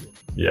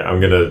 Yeah, I'm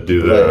gonna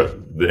do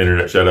the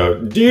internet shout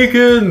out,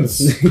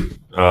 Deacons.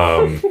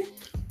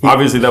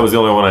 Obviously, that was the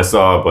only one I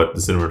saw, but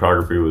the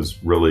cinematography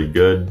was really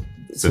good.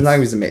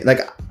 Sometimes amazing. Like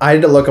I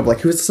had to look up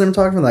like who's the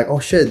cinematographer. I'm like, oh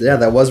shit, yeah,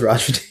 that was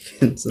Roger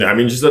Deakins. Yeah, I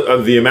mean, just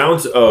the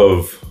amount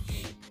of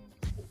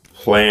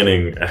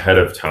planning ahead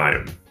of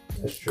time,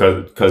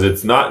 because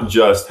it's not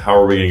just how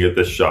are we gonna get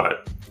this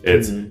shot.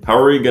 It's how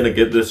are we gonna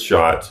get this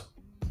shot,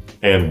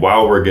 and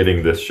while we're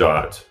getting this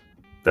shot,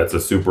 that's a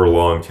super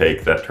long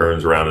take that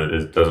turns around and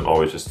it doesn't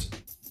always just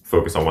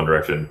focus on one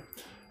direction.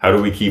 How do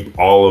we keep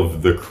all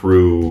of the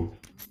crew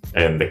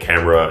and the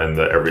camera and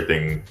the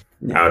everything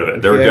out of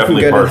it? There are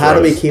definitely parts. How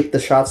do we keep the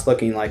shots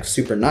looking like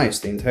super nice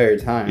the entire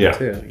time? Yeah,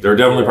 too? There are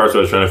definitely parts where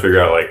I was trying to figure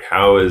out like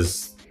how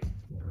is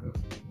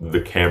the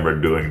camera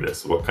doing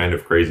this? What kind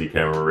of crazy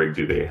camera rig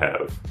do they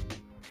have?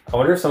 I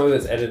wonder if some of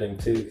it's editing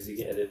too, because you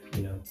can edit,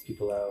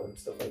 people out and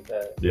stuff like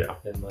that. Yeah,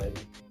 and like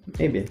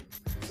maybe.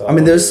 So I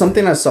mean, there's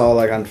something I saw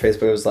like on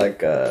Facebook. It was like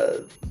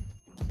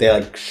they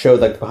like showed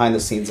like behind the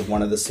scenes of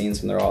one of the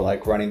scenes when they're all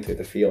like running through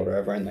the field or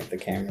whatever, and like the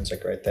camera's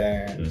like right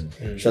there,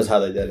 and shows how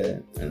they did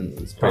it, and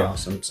it's pretty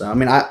awesome. So I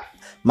mean,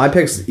 my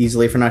pick's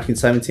easily for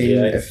 1917.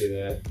 Yeah, I can see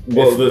that.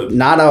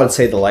 Well, I would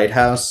say The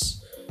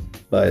Lighthouse,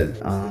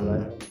 but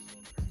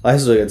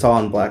It's all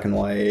in black and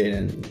white,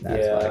 and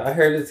that's Yeah, I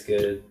heard it's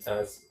good.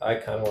 I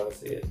kind of want to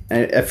see it.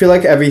 And I feel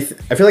like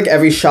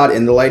every shot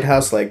in the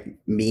lighthouse like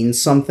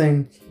means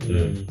something.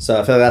 Mm. So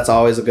I feel like that's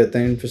always a good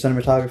thing for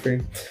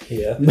cinematography.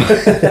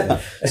 Yeah.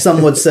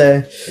 Some would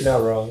say. You're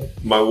not wrong.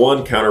 My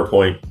one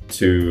counterpoint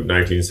to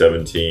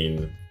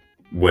 1917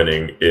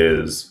 winning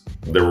is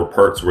there were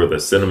parts where the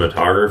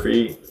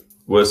cinematography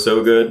was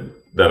so good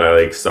that I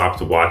like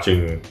stopped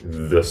watching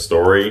the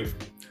story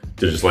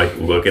to just like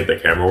look at the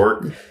camera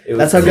work.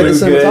 That's how good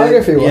the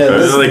cinematography was.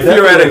 Yeah, like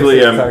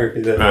theoretically,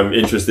 I'm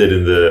interested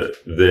in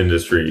the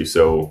industry,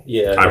 so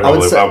yeah, I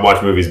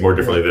watch movies more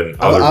differently than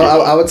other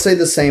people. I would say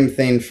the same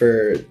thing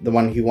for the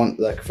one he won,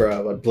 like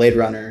for Blade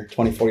Runner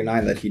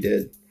 2049 that he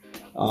did.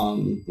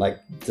 Like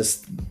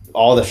just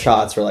all the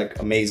shots were like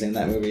amazing in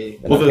that movie,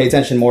 and I pay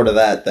attention more to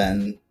that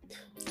than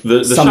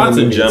the shots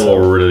in general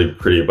were really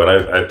pretty, but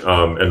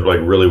I and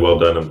like really well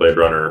done in Blade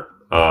Runner.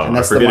 And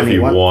that's I forget the one if he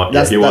won.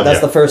 That's, he won.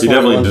 That's the first he one.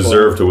 He definitely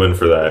deserved to win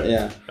for that.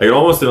 Yeah. Like it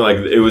almost like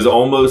it was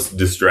almost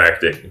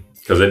distracting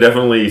because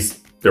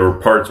there were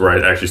parts where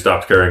I actually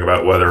stopped caring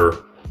about whether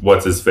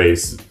what's his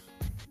face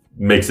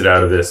makes it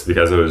out of this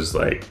because it was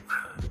like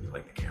the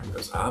camera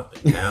goes up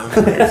and down.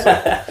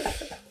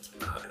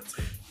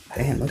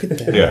 Damn, look at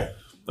that. Yeah,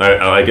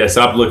 I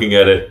stopped looking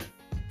at it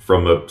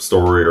from a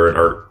story or an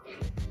art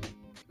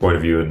point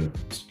of view and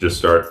just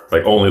start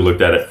like only looked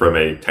at it from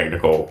a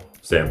technical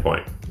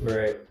standpoint.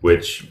 Right.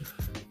 Which,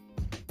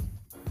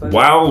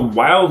 while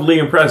wildly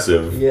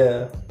impressive,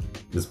 yeah,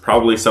 is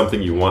probably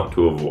something you want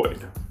to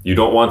avoid. You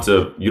don't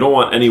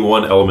want any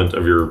one element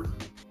of your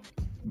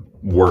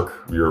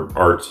work, your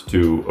art,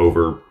 to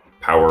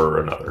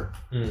overpower another.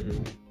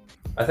 Mm-hmm.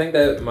 I think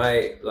that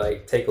might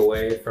like take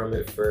away from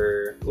it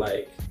for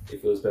like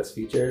if it was best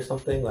feature or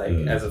something like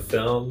as a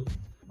film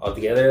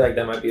altogether, like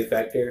that might be a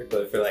factor.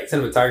 But for like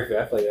cinematography,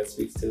 I feel like that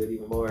speaks to it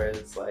even more. And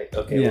it's like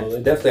well,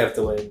 they definitely have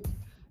to win.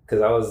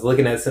 Because I was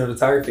looking at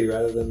cinematography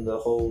rather than the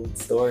whole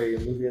story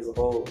and movie as a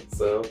whole.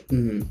 So,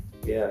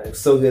 yeah, it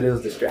was so good it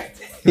was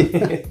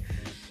distracting.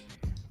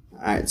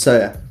 Alright, so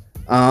yeah.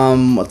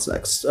 What's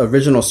next?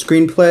 Original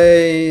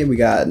screenplay. We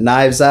got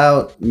Knives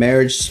Out,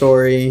 Marriage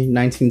Story,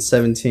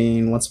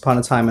 1917, Once Upon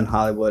a Time in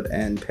Hollywood,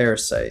 and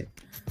Parasite.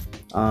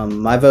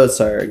 My votes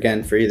are,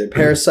 again, for either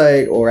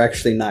Parasite or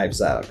actually Knives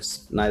Out.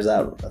 'Cause Knives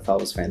Out I thought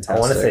was fantastic. I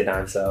want to say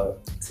Knives Out,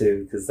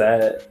 too, because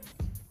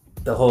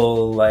the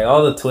whole, like,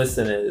 all the twists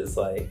in it is,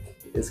 like,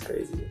 it's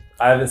crazy.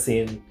 I haven't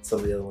seen some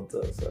of the other ones,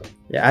 though, so.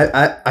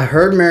 Yeah, I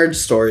heard Marriage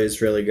Story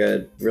is really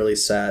good, really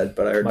sad,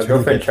 but I heard... My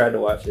girlfriend tried to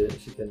watch it,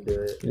 and she couldn't do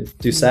it.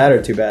 Too sad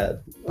or too bad?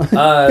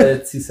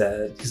 Too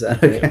sad. Too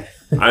sad, okay.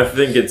 I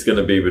think it's going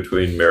to be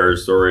between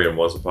Marriage Story and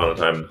Once Upon a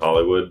Time in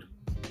Hollywood,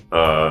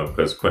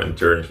 because Quentin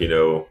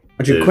Tarantino...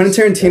 Quentin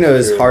Tarantino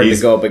is hard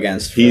to go up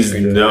against. He's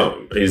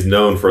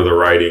known for the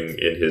writing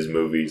in his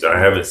movies. I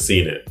haven't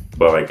seen it,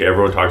 but like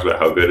everyone talks about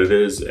how good it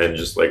is, and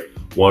just like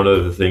one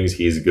of the things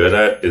he's good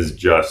at is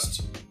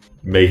just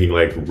making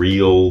like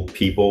real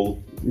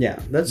people. Yeah,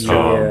 that's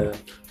true.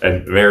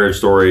 And Marriage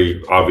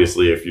Story,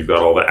 obviously, if you've got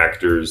all the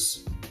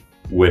actors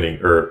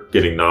winning or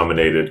getting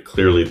nominated,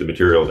 clearly the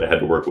material they had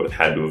to work with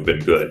had to have been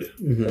good.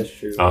 Mm-hmm. That's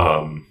true.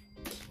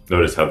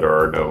 Notice how there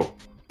are no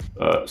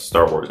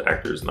Star Wars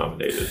actors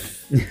nominated,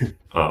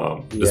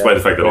 despite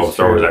the fact that all the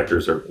Star Wars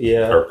actors are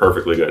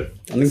perfectly good.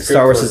 I don't think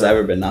Star Wars has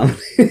ever been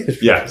nominated.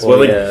 Yes,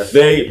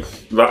 the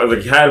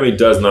Academy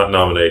does not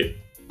nominate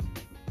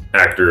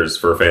actors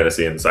for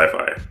fantasy and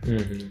sci-fi.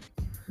 Mm-hmm.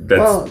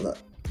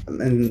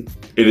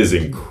 It is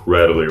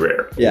incredibly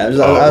rare. Yeah,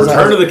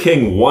 Return of the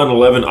King won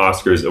 11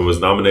 Oscars and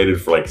was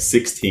nominated for like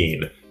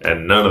 16,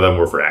 and none of them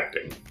were for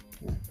acting.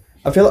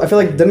 I feel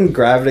like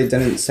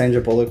didn't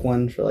Sandra Bullock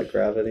win for like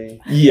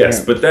Gravity?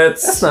 Yes, but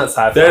that's not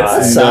sci-fi.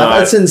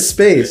 That's in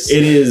space.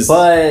 It is,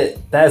 but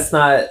that's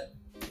not.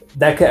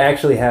 That could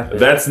actually happen.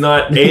 That's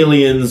not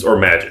aliens or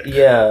magic.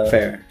 Yeah,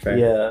 fair.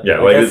 Yeah,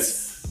 like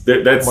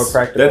that's more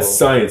practical. That's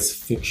science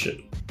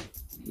fiction.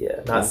 Yeah,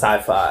 not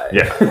sci-fi.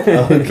 Yeah.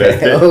 Okay.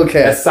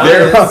 That's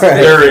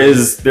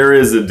science. There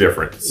is a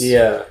difference.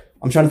 Yeah.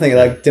 I'm trying to think.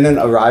 Like, did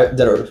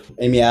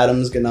Amy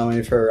Adams get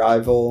nominated for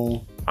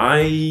Arrival?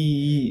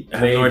 I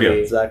have no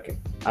idea.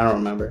 I don't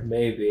remember.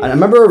 Maybe. I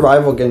remember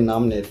Arrival getting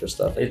nominated for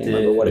stuff. I can't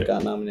remember what it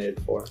got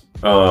nominated for.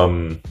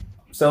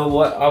 So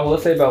what I will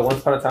say about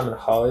Once Upon a Time in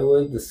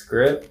Hollywood, the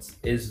script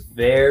is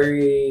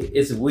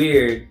it's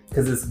weird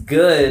because it's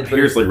good. But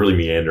it's like really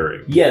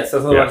meandering. Yes,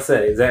 that's what I was about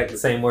to say. Exactly the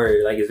same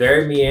word. Like it's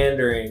very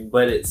meandering,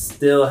 but it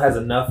still has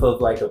enough of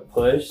like a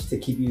push to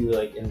keep you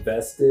like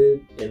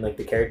invested in like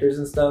the characters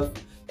and stuff.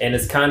 And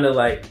it's kind of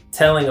like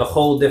telling a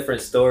whole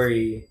different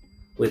story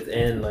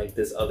within like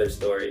this other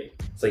story.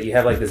 So you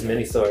have like this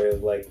mini story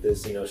of like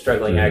this,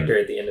 struggling actor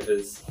at the end of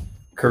his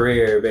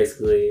career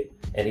basically,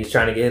 and he's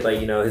trying to get like,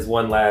 his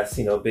one last,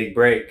 big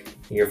break.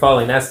 And you're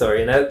following that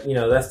story, and that,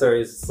 that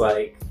story is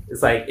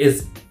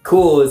it's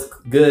cool, it's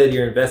good,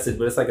 you're invested,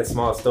 but it's like a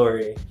small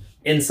story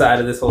inside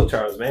of this whole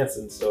Charles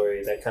Manson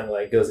story that kind of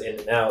like goes in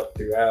and out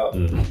throughout.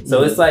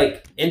 So it's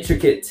like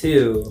intricate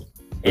too,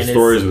 The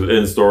stories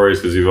within stories,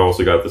 because you've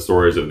also got the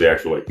stories of the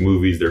actual like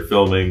movies they're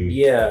filming.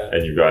 Yeah.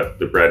 And you've got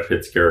the Brad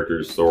Pitt's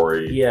character's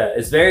story. Yeah,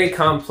 it's very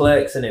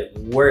complex and it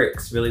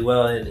works really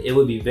well, and it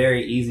would be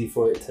very easy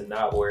for it to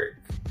not work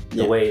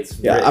the way it's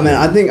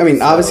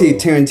written. Obviously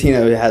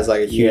Tarantino has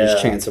like a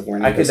huge chance of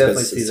winning. I could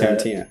definitely see that.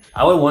 Tarantino.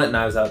 I would want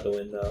Knives Out to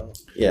win though.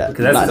 Yeah,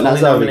 because that's his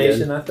only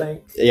nomination, I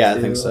think. Yeah,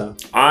 I think so.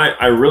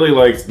 I really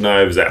liked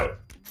Knives Out.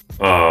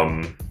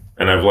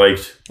 And I've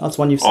liked that's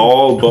one you've seen.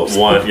 All but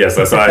one. Yes,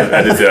 I saw it.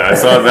 I did see that. I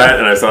saw that,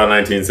 and I saw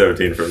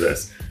 1917 from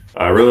this.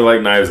 I really like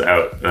Knives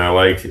Out, and I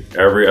like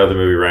every other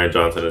movie Rian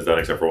Johnson has done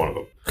except for one of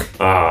them.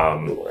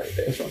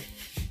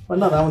 Well,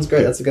 no, that one's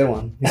great. That's a good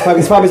one.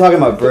 He's probably talking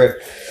about Brick.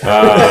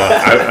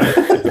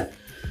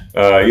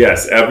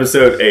 Yes,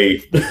 episode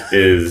 8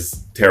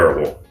 is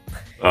terrible.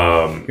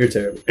 You're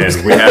terrible. And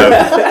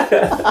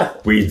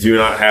we do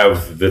not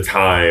have the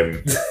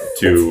time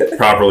to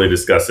properly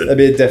discuss it. That'd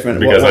be different.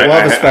 Because we'll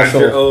have a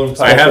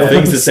special. I have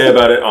things to say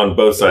about it on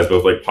both sides,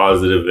 both like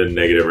positive and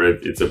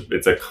negative.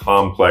 It's a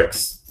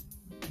complex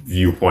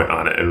viewpoint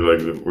on it, and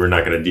like we're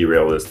not going to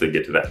derail this to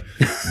get to that.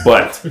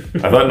 But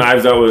I thought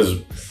Knives Out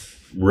was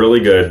really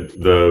good.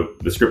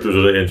 The script was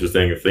really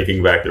interesting.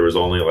 Thinking back, there was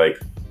only like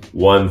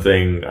one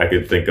thing I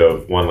could think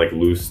of, one like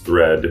loose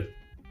thread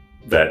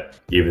that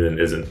even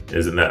isn't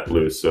that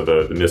loose. So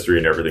the mystery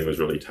and everything was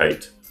really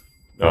tight.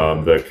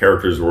 The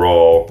characters were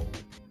all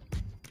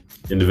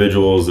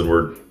individuals and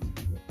were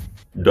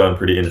done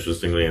pretty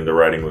interestingly, and the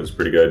writing was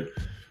pretty good.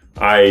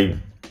 I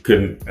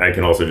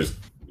can also just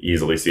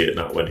easily see it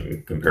not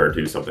winning compared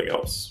to something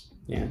else.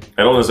 Yeah.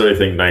 I don't necessarily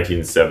think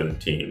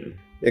 1917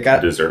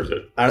 deserves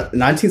it.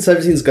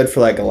 1917 is good for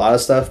like a lot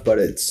of stuff, but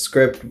its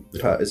script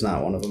is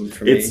not one of them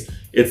for me.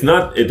 It's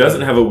not. It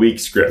doesn't have a weak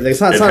script.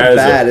 It's not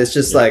bad. It's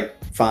just like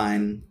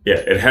fine. Yeah,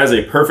 it has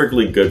a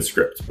perfectly good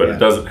script, but it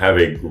doesn't have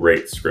a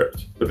great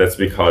script. But that's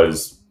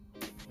because.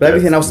 But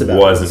everything else about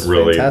wasn't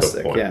really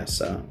fantastic. The point. Yeah.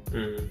 So.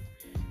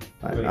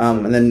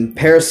 And then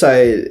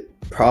Parasite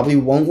probably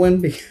won't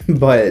win,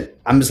 but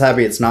I'm just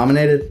happy it's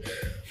nominated.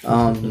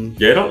 I don't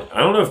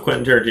know if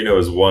Quentin Tarantino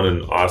has won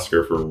an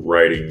Oscar for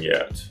writing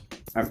yet.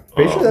 I'm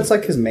pretty sure that's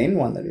like his main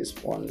one that he's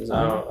won. Isn't it?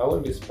 I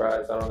wouldn't be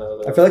surprised. I don't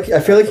know. I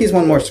feel like he's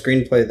won more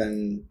screenplay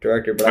than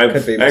director, but I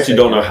could be mistaken. I actually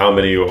don't know how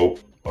many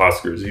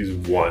Oscars he's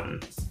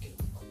won.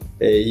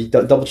 Hey,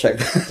 double check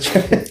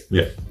that.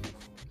 Yeah.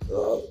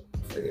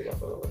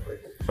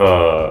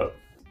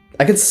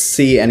 I could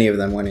see any of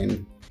them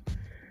winning.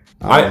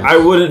 I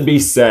wouldn't be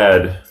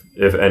sad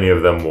if any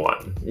of them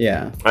won.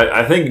 Yeah.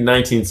 I think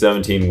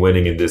 1917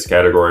 winning in this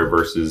category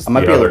versus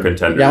the other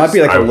contenders. Yeah, I might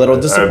be like a little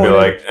disappointed. I'd be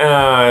like,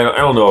 I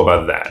don't know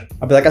about that.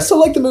 I'd be like, I still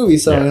like the movie,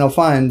 so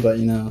fine, but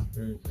All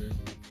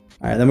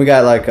right, then we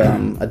got like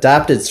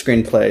adapted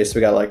screenplays. So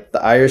we got like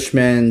The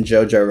Irishman,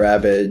 Jojo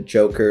Rabbit,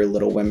 Joker,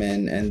 Little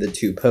Women, and The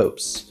Two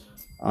Popes.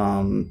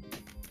 Some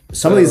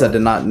of these I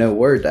did not know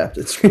were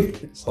adapted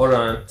screenplays. Hold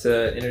on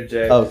to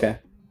interject. Oh, okay.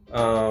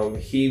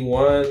 He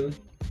won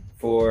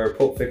for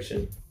Pulp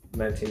Fiction.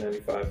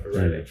 1995 for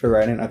writing. For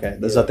writing? Okay.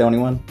 Is that the only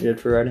one you did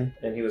for writing?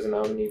 And he was a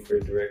nominee for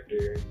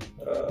director.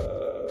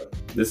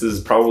 This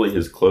is probably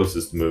his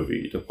closest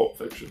movie to Pulp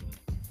Fiction.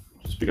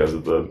 Just because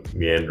of the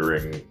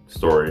meandering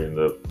story and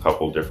the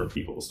couple different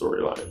people's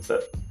storylines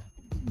that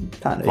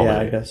kind of, yeah,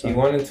 I guess so. He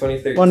won in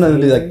 2013. One of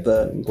them be like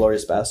the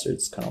Inglourious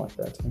Bastards, kind of like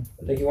that too.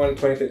 I think he won in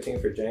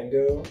 2013 for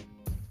Django.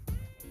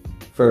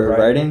 For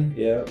writing?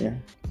 Yeah.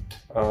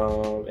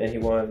 And he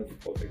won for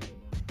Pulp Fiction.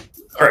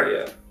 All right.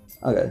 Yeah.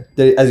 Okay.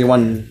 Has he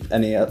won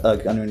any,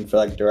 for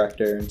like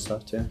director and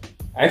stuff too?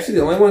 Actually,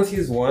 the only ones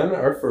he's won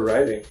are for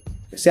writing.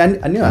 See, I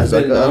knew it was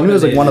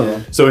like one of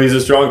them. So he's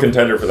a strong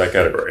contender for that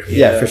category.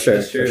 Yeah, for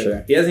sure. For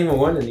sure. He hasn't even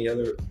won any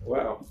other.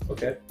 Wow.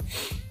 Okay.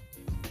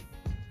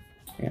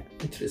 Yeah.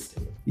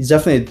 Interesting. He's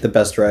definitely the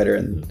best writer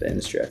in the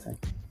industry, I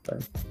think.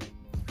 But,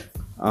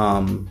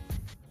 I'm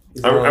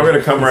going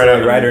to come right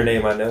out. Writer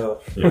name I know.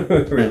 Yeah.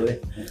 Really.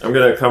 I'm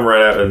going to come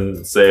right out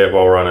and say it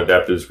while we're on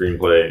adapted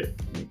screenplay.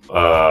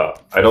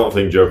 I don't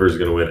think Joker's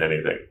going to win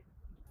anything.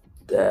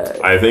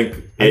 I think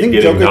getting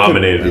Joker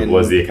nominated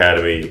was the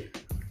Academy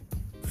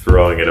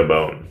throwing it a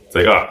bone. It's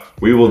like,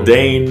 we will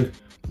deign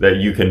that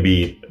you can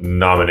be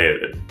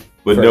nominated.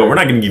 But no, we're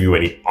not going to give you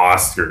any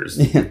Oscars.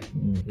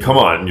 Come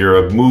on,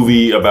 you're a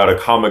movie about a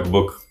comic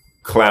book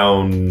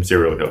clown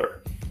serial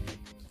killer.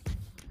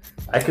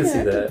 I could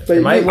see that.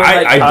 But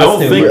I don't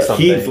think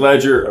Heath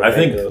Ledger. I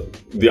think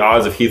the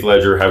odds of Heath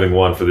Ledger having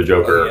won for the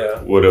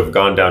Joker would have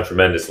gone down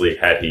tremendously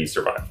had he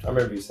survived. I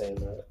remember you saying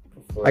that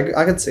before.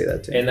 I could see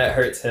that too. And that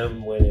hurts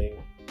him winning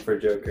for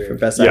Joker. For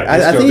best actor.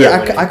 I think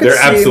I could they're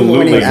see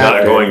absolutely him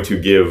not going to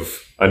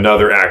give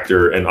another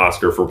actor an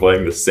Oscar for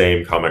playing the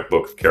same comic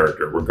book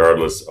character,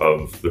 regardless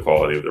of the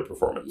quality of their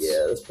performance.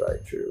 Yeah, that's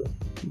probably true.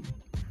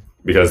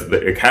 Because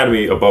the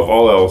Academy, above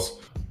all else,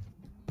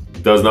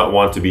 does not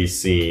want to be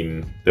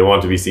seen. They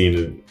want to be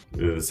seen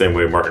in the same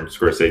way Martin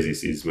Scorsese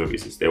sees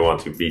movies. They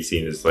want to be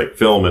seen as like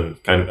film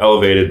and kind of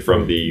elevated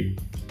from the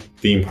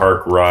theme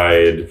park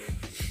ride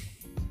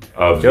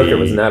of Joker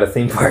was not a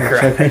theme park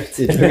ride.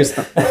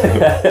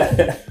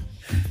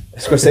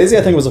 Scorsese,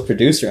 I think, was a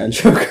producer on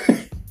Joker.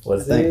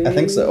 Was I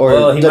think so. Or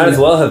well, he might as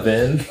well have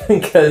been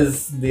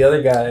because the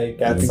other guy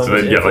got so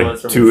much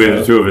influence like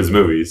from two of his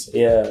movies.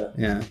 Yeah.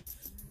 Yeah.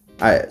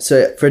 All right.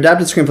 So for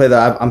adapted screenplay,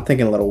 though, I'm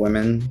thinking Little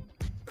Women.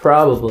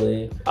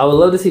 Probably. I would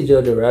love to see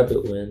Jojo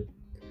Rabbit win.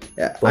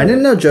 Yeah, I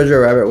didn't know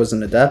Jojo Rabbit was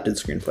an adapted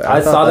screenplay.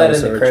 I saw that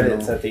in the original.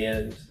 credits at the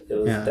end. It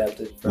was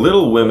adapted.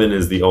 Little Women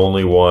is the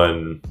only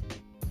one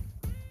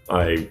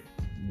I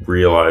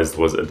realized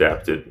was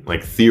adapted.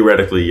 Like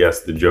theoretically,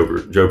 yes, the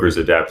Joker's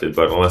adapted,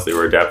 but unless they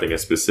were adapting a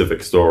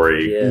specific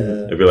story,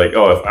 it'd be like,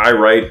 oh, if I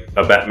write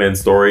a Batman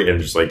story and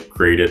just like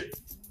create it,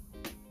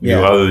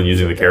 other than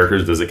using the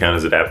characters, does it count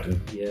as adapted?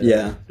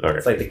 Yeah. Okay.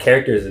 It's like the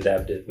character is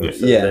adapted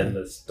versus than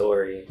the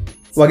story.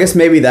 Well, I guess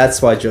maybe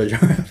that's why Jojo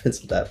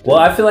Rabbit's adapted. Well,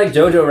 I feel like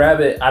Jojo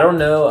Rabbit. I don't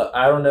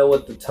know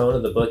what the tone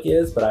of the book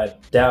is, but I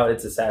doubt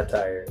it's a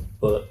satire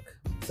book.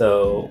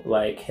 So,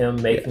 like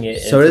him making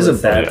it into a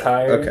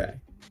satire, okay,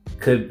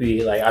 could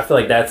be like. I feel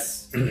like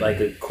that's like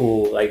a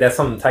cool, like that's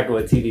something Taika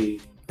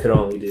Waititi could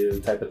only do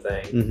type of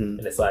thing, and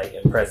it's like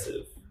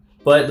impressive.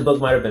 But the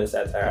book might have been a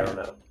satire. I don't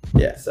know.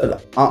 Yeah, so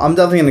I'm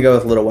definitely gonna go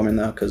with Little Women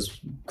though, because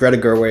Greta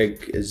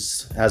Gerwig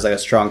has like a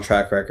strong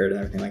track record and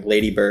everything. Like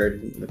Lady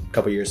Bird a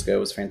couple years ago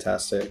was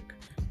fantastic.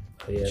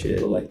 Oh, yeah,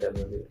 people like that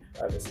movie.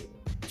 I haven't seen it.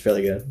 It's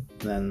really good.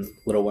 And then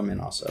Little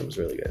Women also was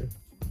really good.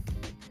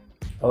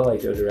 I would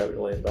like Jojo Rabbit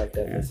to win, but I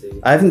definitely see.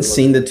 I haven't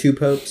seen The Two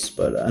Popes,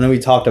 but I know we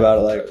talked about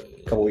it like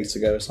a couple weeks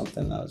ago or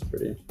something. That was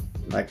pretty.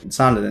 Like it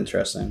sounded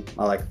interesting.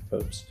 I like The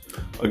Popes.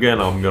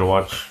 Again, I'm gonna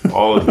watch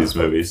all of these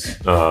movies.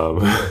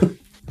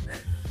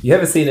 You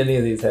haven't seen any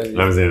of these, have you?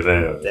 I haven't seen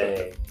any of them.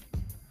 Dang.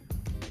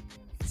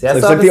 See, so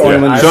it's like the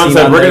only one. Sean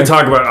said we're going to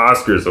talk about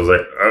Oscars. I was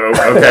like,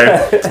 oh,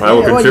 okay. I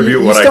will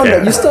contribute what I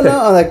can. You still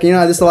know, like,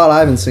 there's a lot I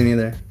haven't seen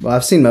either. Well,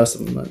 I've seen most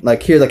of them. But,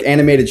 like, here, like,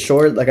 animated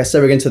short. Like I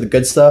said, we're getting to the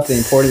good stuff, the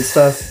important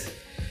stuff.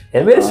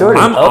 Animated short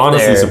is I'm up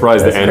honestly there.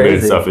 surprised That's the animated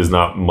crazy. stuff is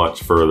not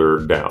much further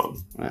down.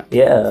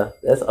 Yeah,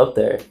 that's up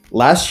there.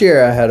 Last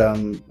year, I had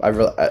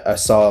I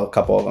saw a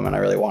couple of them, and I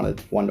really wanted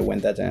one to win.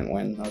 That didn't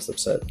win. I was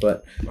upset,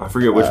 but I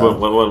forget which one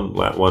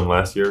won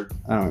last year.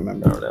 I don't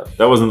remember. I don't know.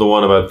 That wasn't the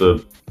one about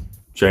the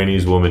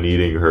Chinese woman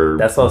eating her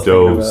That's what I was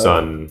doe thinking about.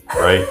 son,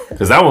 right?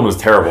 Because that one was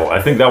terrible.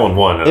 I think that one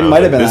won. And It I was might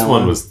like, have been this that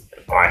one one. was.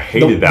 I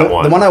hated that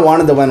one. The one I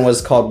wanted to win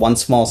was called One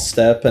Small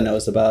Step, and it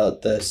was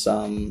about this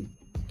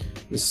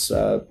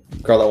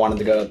girl that wanted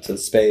to go up to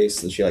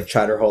space, and she like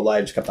tried her whole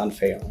life, just kept on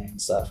failing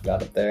and stuff.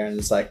 Got up there, and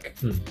it's like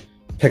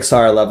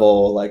Pixar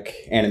level like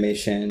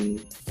animation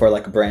for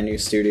like a brand new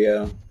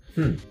studio,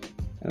 and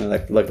it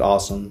like looked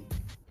awesome.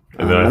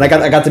 And I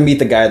got to meet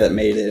the guy that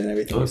made it and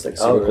everything. It was like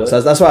super cool.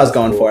 So that's what I was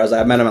going for.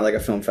 I met him at like a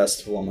film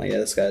festival. I'm like, yeah,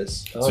 this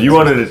guy's. So you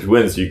wanted it to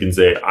win, so you can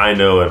say, I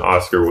know an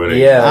Oscar winning.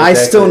 Yeah, I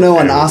still know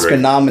an It was Oscar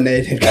great.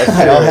 nominated guy.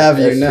 I'll have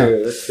you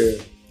know. That's true.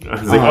 I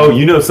was like, oh,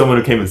 you know someone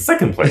who came in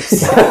second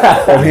place.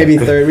 Or maybe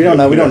third. We don't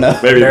know. We don't know.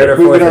 Maybe Third or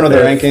We fourth don't know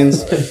the or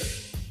rankings.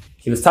 fifth.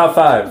 He was top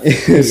 5.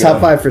 Top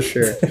 5 for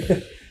sure.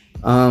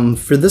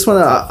 For this one,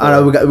 I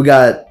don't know. We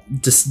got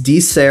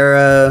D.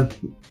 Sarah,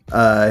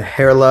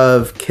 Hair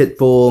Love, Kit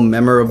Bull,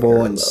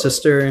 Memorable, and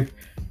Sister.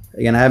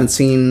 Again, I haven't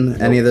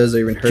seen any of those or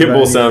even heard Kit about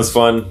Bull any. sounds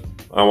fun.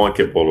 I want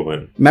Kit Bull to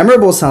win.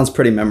 Memorable sounds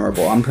pretty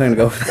memorable. I'm going to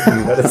go for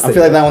that. I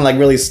feel like that one like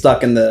really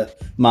stuck in the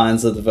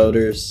minds of the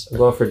voters. I'm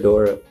going for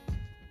Dora.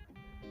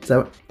 Is that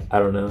what? I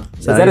don't know.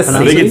 Is that that a how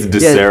you I C? think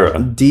it's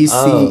DeSera.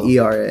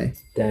 DCERA.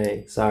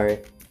 Dang, sorry.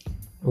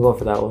 I'm going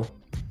for that one.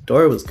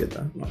 Dora was good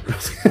though.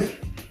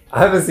 I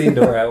haven't seen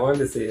Dora. I wanted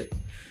to see it.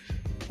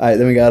 All right,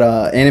 then we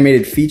got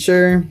animated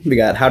feature. We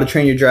got How to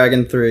Train Your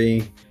Dragon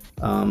 3.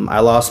 I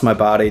Lost My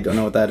Body. Don't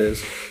know what that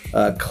is.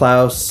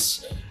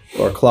 Klaus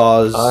or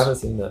Claus. Oh, I haven't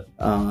seen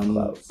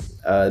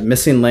that.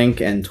 Missing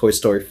Link and Toy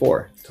Story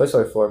 4. Toy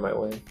Story 4 might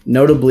win.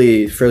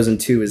 Notably, Frozen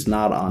 2 is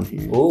not on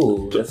here.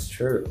 Ooh, that's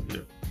true.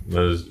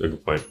 That is a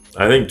good point.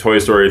 I think Toy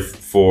Story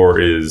 4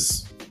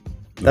 is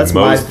That's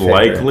my most favorite.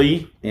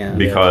 likely Yeah.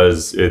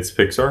 because it's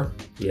Pixar.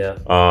 Yeah.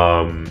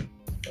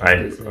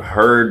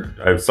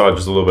 I saw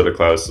just a little bit of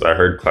Klaus. I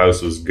heard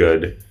Klaus was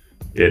good.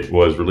 It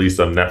was released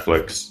on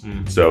Netflix,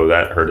 so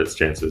that hurt its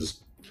chances.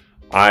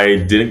 I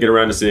didn't get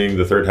around to seeing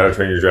the third How to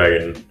Train Your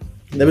Dragon.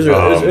 It was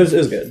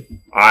good.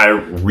 I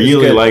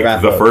really good liked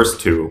wrap the up.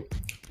 first two,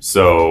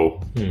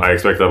 so I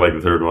expect I like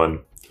the third one.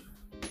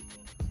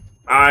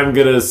 I'm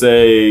gonna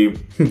say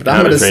But How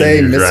I'm to going to Train say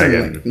Your Missing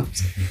Dragon. Link.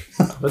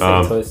 Let's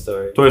say Toy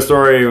Story. Toy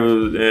Story.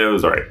 It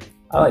was alright.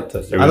 I like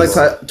Toy Story. I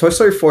like Toy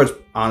Story 4 is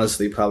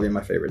honestly probably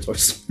my favorite Toy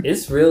Story.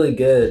 It's really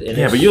good. And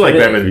Yeah, it but you like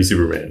shouldn't- Batman v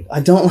Superman.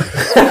 I don't.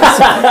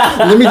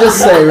 Let me just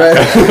say, right?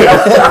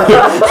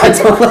 I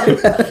don't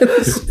like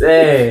that.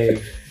 Dang.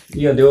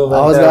 You gonna do it I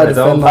like was that about on to his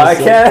own defend myself.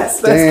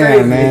 podcast? That's Damn,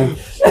 crazy. man.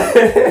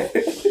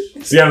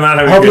 See, I'm not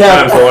having I a hope good you time,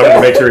 have- so I wanted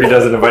to make sure he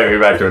doesn't invite me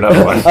back to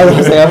another one. I was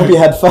gonna say, I hope you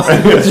had fun.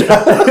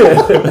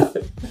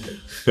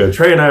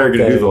 Trey and I are going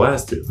to do the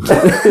last two.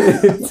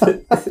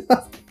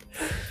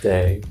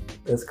 Dang.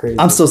 That's crazy.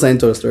 I'm still saying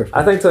Toy Story.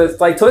 I think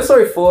Toy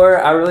Story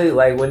 4. I really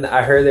like when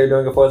I heard they were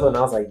doing a fourth one.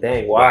 I was like,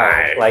 dang,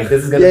 why? Like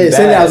this is gonna be bad.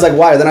 Same thing. I was like,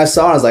 why? Then I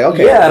saw it. I was like,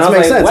 okay, yeah, this and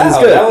makes sense. Wow, It's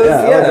good. That was,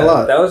 I like it a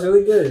lot. That was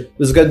really good. It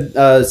was a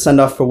good send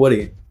off for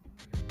Woody.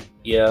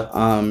 Yeah.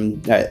 All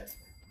right.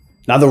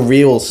 Now the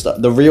real stuff.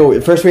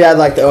 First we had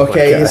like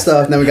the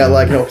stuff, and then we got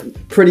like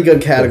pretty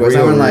good categories.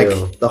 Now we're in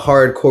like the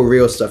hardcore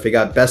real stuff. We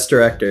got Best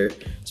Director.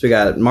 So we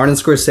got Martin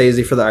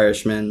Scorsese for The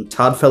Irishman,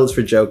 Todd Phillips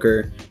for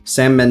Joker,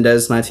 Sam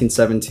Mendes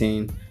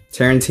 1917,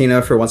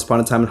 Tarantino for Once Upon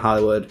a Time in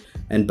Hollywood,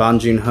 and Bong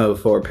Joon-ho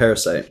for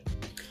Parasite.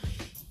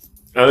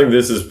 I think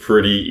this is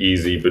pretty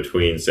easy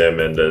between Sam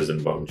Mendes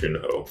and Bong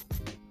Joon-ho.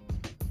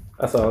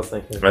 That's what I was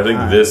thinking. I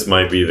think this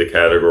might be the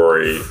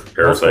category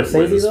Parasite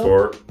Scorsese, wins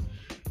for.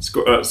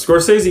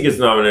 Scorsese gets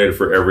nominated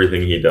for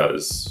everything he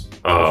does.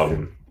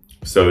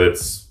 So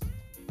that's,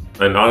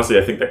 and honestly,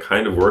 I think that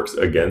kind of works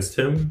against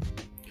him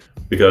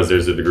because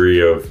there's a degree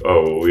of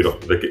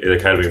the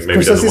Academy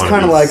maybe doesn't want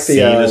to be like seen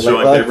as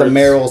showing like the favorites.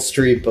 Meryl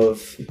Streep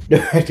of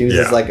directing.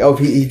 It's like, oh,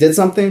 he did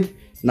something,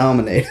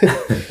 nominated.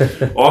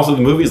 Also,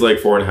 the movie's like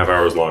 4.5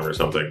 hours long or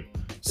something,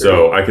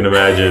 so I can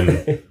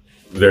imagine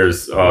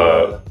there's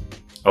a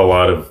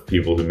lot of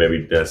people who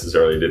maybe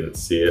necessarily didn't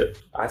see it.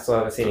 I still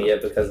haven't seen it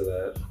yet because of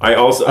that. I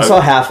saw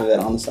half of it,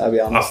 honestly, I'll be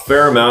honest. A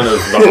fair amount of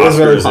the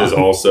Oscars is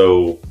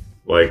also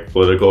like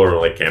political or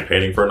like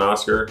campaigning for an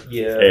Oscar.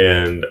 Yeah.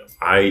 And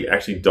I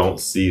actually don't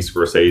see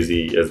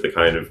Scorsese as the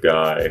kind of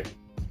guy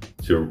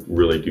to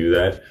really do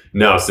that.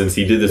 Now, since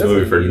he did this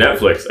movie for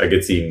Netflix, I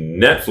could see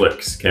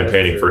Netflix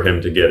campaigning for him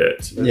to get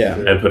it.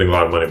 And putting a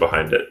lot of money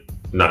behind it.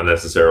 Not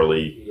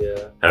necessarily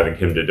having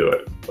him to do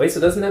it. Wait, so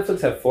doesn't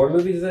Netflix have 4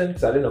 movies then?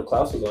 Because I didn't know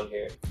Klaus was on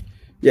here.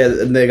 Yeah,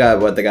 they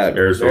got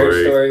Marriage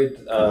Story,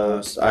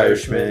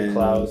 Irishman,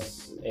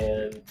 Klaus,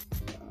 and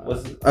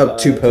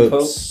Two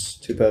Popes.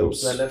 Two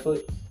Popes. Isn't that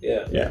Netflix?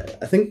 Yeah.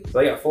 I think. So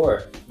I got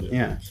 4.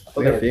 Yeah.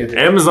 I got a few.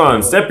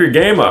 Amazon, step your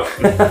game up.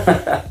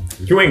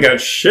 You ain't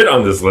got shit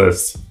on this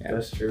list. Yeah,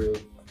 that's true.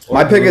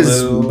 My pick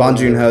is Bong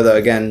Joon-ho, though.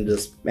 Again,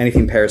 just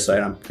anything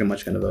Parasite, I'm pretty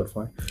much going to vote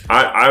for.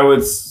 I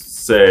would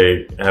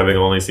say, having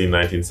only seen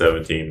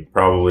 1917,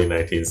 probably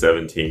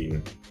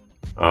 1917.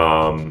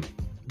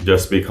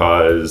 Just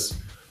because,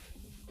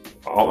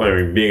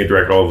 being a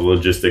director, all the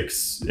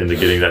logistics into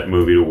getting that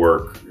movie to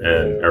work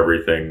and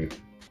everything,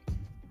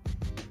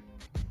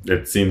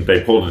 it seemed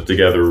they pulled it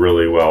together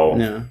really well.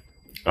 Yeah.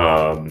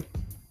 I'm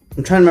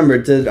trying to remember.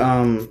 Did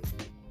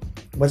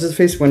what's his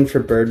face win for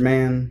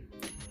Birdman?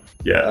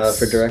 Yes.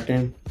 For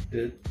directing.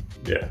 Did.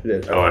 Yeah.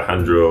 Did.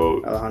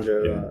 Alejandro.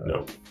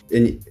 No.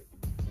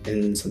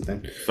 In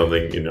something.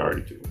 Something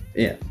Iñárritu.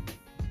 Yeah.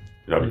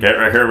 No, I can't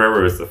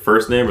remember if it's the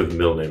first name or the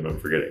middle name. I'm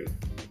forgetting.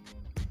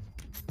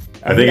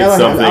 I think it's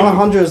something.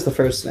 Alejandro is the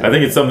first name. I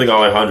think it's something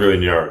Alejandro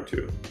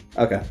Iñárritu.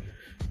 Okay.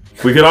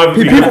 We could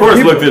of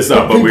course look this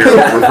up, but we're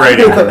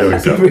refraining from doing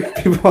so.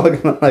 People are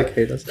gonna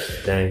hate us.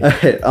 Dang.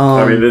 Right,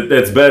 I mean,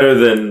 it's better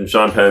than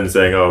Sean Penn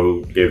saying, "Oh,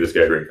 who gave this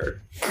guy a green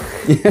card?"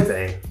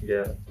 Dang.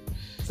 Yeah.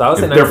 So I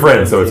was they're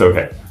friends, so it's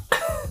okay.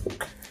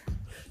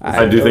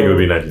 I do think it would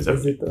be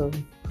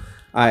 1970.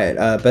 All right,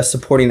 Best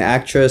Supporting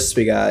Actress,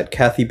 we got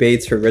Kathy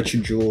Bates for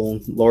Richard Jewell,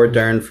 Laura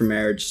Dern for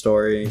Marriage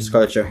Story,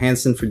 Scarlett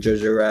Johansson for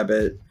Jojo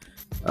Rabbit,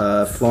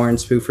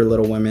 Florence Pugh for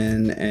Little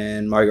Women,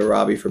 and Margot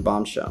Robbie for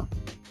Bombshell.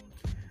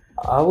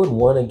 I would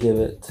want to give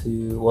it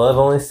to... Well, I've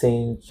only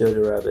seen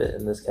Jojo Rabbit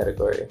in this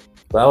category.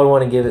 But I would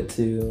want to give it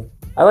to...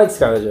 I like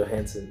Scarlett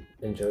Johansson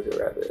in Jojo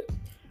Rabbit.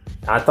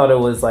 I thought it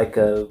was like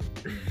a...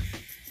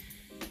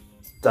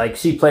 Like,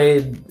 she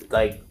played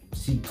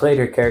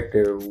her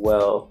character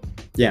well.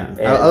 Yeah,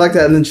 I like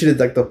that. And then she did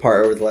like the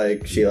part with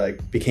like she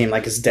like became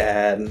like his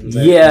dad. And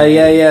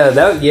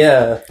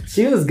Yeah.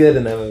 She was good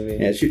in that movie.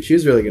 Yeah, she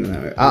was really good in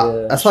that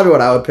movie. That's probably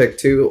what I would pick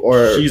too.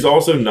 Or she's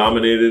also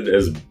nominated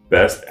as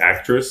Best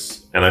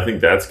Actress, and I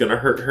think that's gonna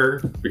hurt her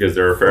because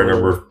there are a fair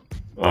number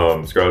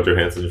of Scarlett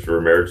Johansson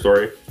for Marriage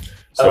Story.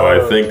 So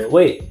I think.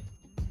 Wait.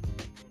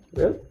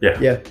 Really?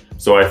 Yeah.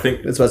 So I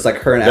think it's what's like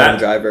her and Adam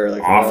Driver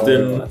like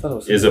often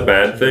is a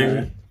bad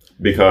thing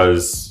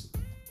because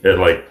it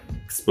like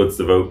splits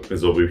the vote because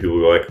there'll be people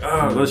who are like,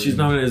 well, she's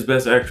nominated as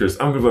Best Actress.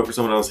 I'm gonna vote for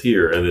someone else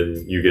here, and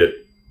then you get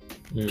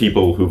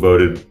people who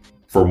voted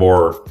for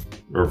more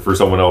or for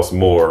someone else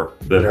more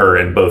than her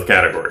in both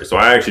categories. So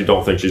I actually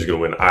don't think she's gonna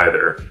win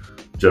either,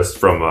 just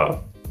from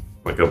a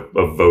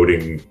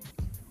voting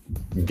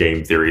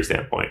game theory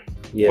standpoint.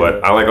 Yeah.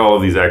 But I like all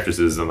of these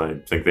actresses, and I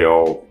think they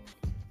all.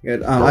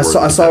 Good. I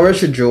saw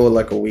Richard Jewell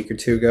like a week or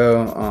two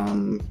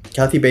ago.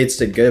 Kathy Bates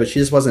did good, but she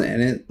just wasn't in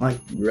it like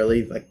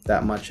really like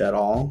that much at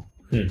all.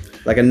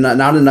 Like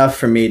not enough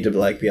for me to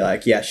like be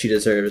like, yeah, she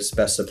deserves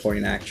Best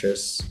Supporting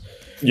Actress.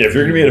 Yeah, if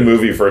you're gonna be in a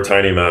movie for a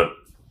tiny amount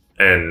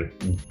and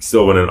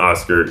still win an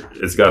Oscar,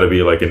 it's got to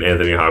be like an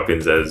Anthony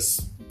Hopkins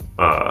as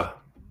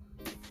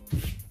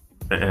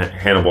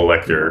Hannibal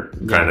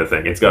Lecter kind of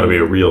thing. It's got to be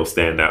a real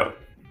standout.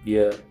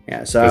 Yeah.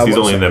 So because he's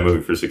only in that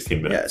movie for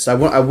 16 minutes. Yeah,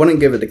 so I wouldn't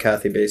give it to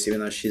Kathy Bates, even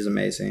though she's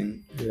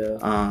amazing. Yeah.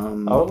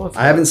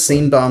 I haven't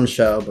seen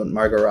Bombshell, but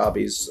Margot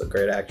Robbie's a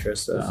great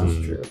actress. So. This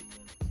is true.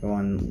 The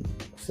one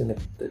I've seen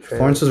the trailer.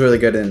 Florence was really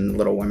good in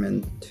Little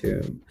Women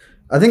too.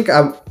 I think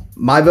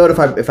my vote,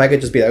 if I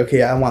could just be like,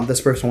 okay, I want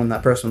this person to win,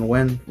 that person to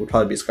win, would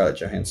probably be Scarlett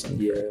Johansson.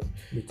 Yeah,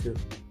 me too.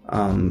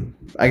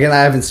 Again,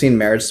 I haven't seen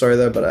Marriage Story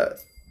though, but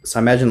so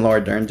I imagine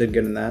Laura Dern did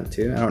good in that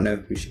too. I don't know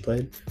who she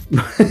played.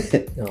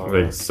 Like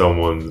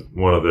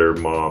one of their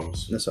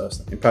moms. That's what I was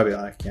thinking. Probably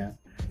like, yeah.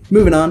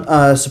 Moving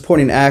on,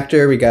 supporting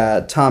actor, we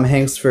got Tom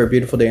Hanks for A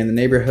Beautiful Day in the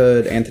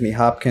Neighborhood, Anthony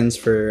Hopkins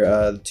for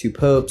The Two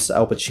Popes,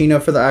 Al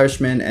Pacino for The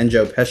Irishman, and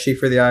Joe Pesci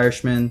for The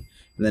Irishman,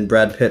 and then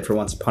Brad Pitt for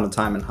Once Upon a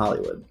Time in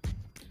Hollywood.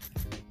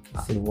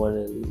 I've seen one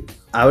of these.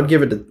 I would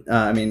give it to,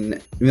 I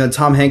mean, you know,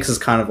 Tom Hanks is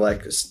kind of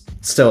like,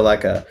 still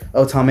like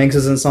Tom Hanks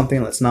is in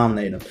something, let's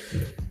nominate him.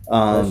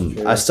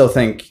 I still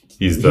think...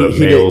 He's the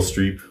Meryl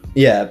Streep.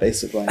 Yeah,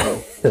 basically.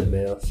 The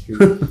Meryl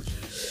Streep.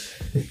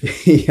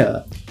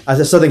 Yeah. I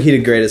still think he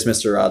did great as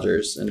Mr.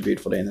 Rogers in A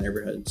Beautiful Day in the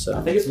Neighborhood. So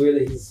I think it's weird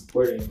that he's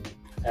supporting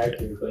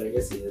actor, but I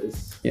guess he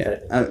is. Yeah.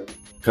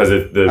 Because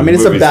the I mean,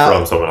 it's movie's about-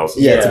 from someone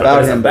else's. Yeah, it's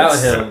about him.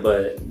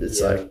 But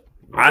it's yeah. like...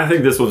 I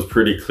think this one's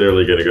pretty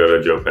clearly going to go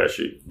to Joe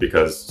Pesci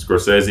because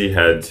Scorsese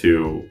had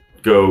to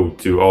go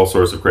to all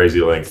sorts of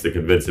crazy lengths to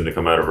convince him to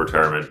come out of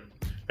retirement.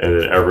 And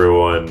then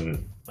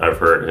everyone I've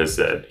heard has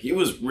said, he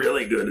was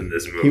really good in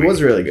this movie. He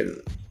was really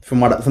good from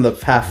the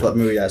half of the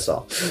movie I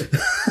saw.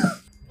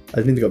 I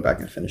need to go back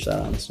and finish that,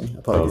 honestly.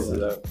 I'll probably do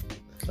that.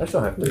 I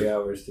still have 3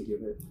 hours to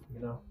give it, you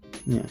know?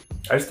 Yeah.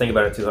 I just think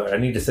about it too hard. I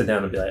need to sit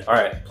down and be like, all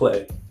right,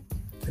 play.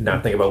 And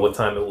not think about what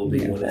time it will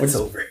be when it's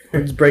over.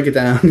 Just break it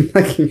down.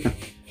 Like, you know,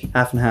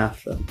 half and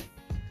half. So. All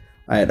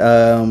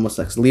right, what's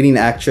next? Leading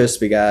actress,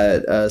 we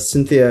got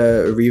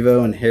Cynthia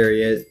Erivo and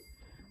Harriet.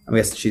 I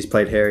guess she's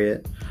played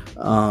Harriet.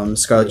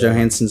 Scarlett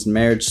Johansson's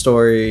Marriage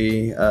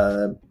Story.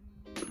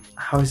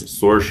 How is it?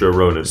 Saoirse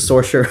Ronan.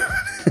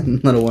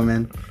 Saoirse Little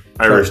Women.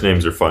 Irish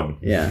names are fun.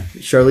 Yeah.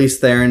 Charlize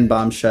Theron,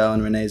 Bombshell,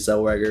 and Renee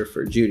Zellweger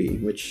for Judy,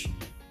 which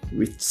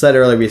we said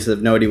earlier we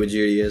have no idea what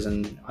Judy is,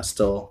 and I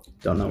still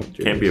don't know what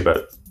Judy Can't be is.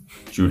 about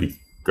Judy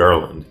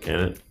Garland, can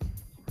it?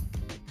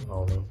 I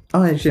don't know.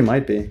 Oh, actually, it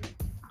might be.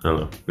 I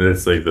don't know.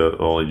 It's like the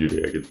only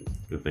Judy I could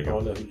think I don't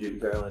of. know who Judy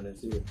Garland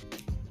is either.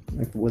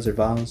 Like Wizard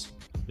of Oz.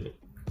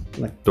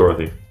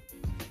 Dorothy.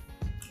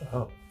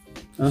 Oh.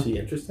 Huh? Is she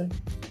interesting?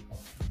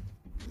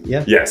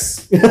 Yeah.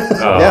 Yes. Yeah.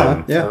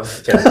 Oh,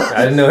 okay.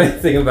 I didn't know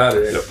anything about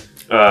her. Nope.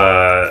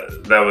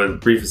 That was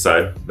brief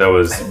aside. That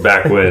was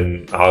back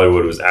when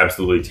Hollywood was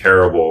absolutely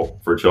terrible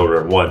for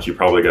children. One, she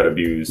probably got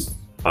abused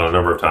on a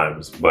number of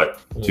times,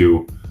 but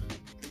two,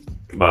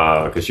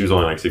 because she was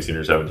only like 16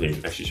 or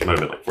 17. Actually, she might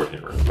have been like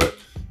 14 or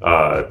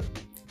but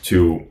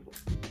to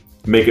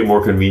make it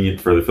more convenient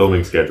for the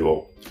filming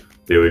schedule,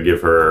 they would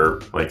give her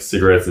like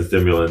cigarettes and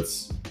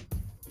stimulants,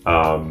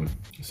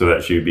 so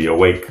that she would be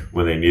awake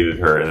when they needed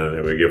her, and then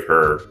they would give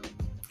her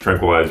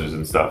tranquilizers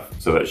and stuff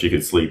so that she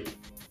could sleep.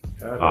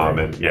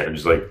 And yeah,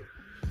 just like,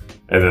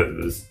 and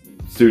then the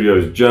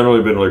studio's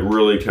generally been like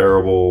really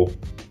terrible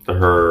to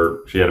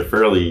her. She had a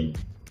fairly,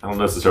 I don't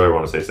necessarily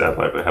want to say sad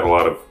life, but had a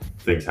lot of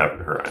things happen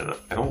to her, and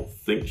I don't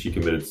think she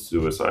committed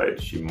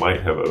suicide. She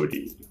might have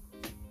OD'd.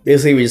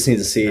 Basically, we just need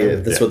to see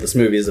if that's what this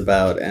movie is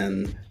about,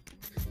 and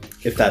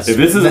if that's... If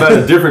this is about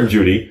a different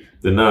Judy,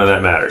 then none of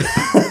that matters.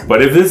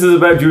 But if this is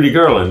about Judy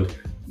Garland,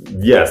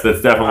 yes,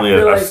 that's definitely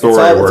a story.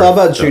 It's all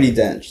about Judi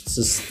Dench. It's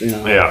just, you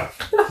know... Yeah.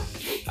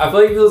 I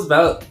feel like if it was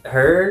about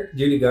her,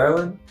 Judy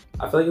Garland,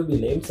 I feel like it would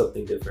be named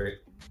something different.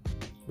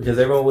 Because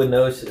everyone would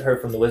know her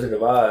from The Wizard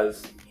of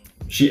Oz.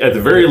 She, at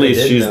the very They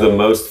least, did she's the know.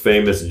 most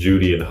famous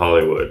Judy in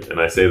Hollywood, and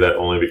I say that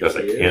only because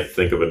I She can't is?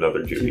 think of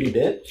another Judy. Judy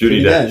Dench?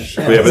 Judi Judi Dench. Dench,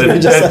 yeah. Yeah, but That's what I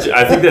just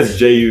I think that's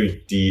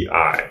Judi.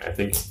 I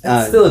think.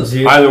 It's still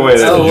Judy. Either way,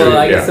 that's oh, well, Judy,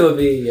 I guess yeah. it would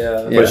be,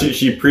 Yeah. But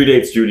she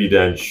predates Judi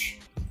Dench.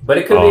 But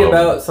it could be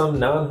about some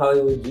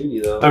non-Hollywood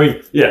Judy, though. I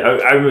mean, yeah,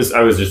 I was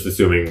just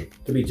assuming. It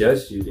could be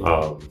Judge Judy.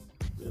 I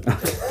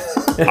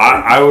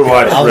would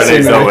watch I'll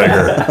Renee say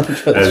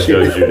Zellweger as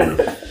Judge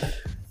Judy.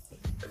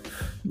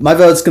 My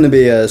vote's going to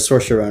be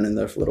Saoirse Ronan,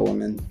 though, for Little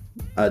Women.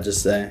 I'd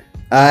just say.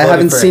 I Voting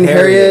haven't for seen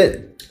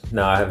Harriet,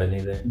 No, I haven't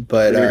either.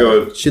 but I'm gonna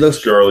go with she looks...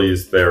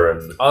 Charlize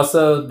Theron.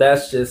 Also,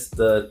 that's just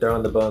the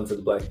throwing the bones to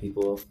the black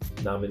people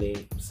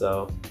nominee.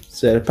 So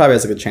So it probably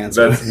has a good chance.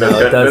 No, no,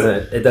 it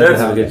doesn't. It doesn't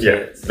have a good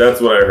Yeah, chance.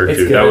 that's what I heard It's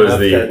too. good That was enough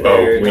the that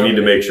they're we need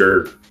to make nominated.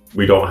 sure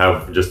we don't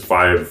have just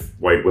 5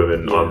 white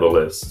women on the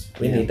list.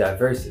 We need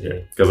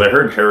diversity. Because I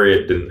heard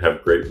Harriet didn't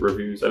have great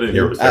reviews. I didn't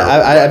hear it was terrible.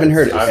 I haven't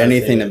heard I haven't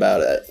anything seen it.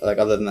 about it, like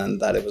other than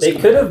that it was... They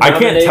could have. I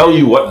can't tell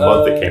you what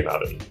month nominated, it came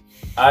out in.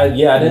 I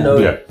didn't know.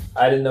 Yeah.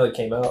 I didn't know it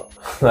came out.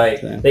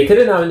 Like Yeah. they could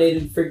have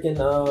nominated freaking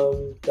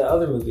the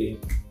other movie,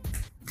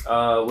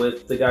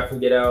 with the guy from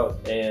Get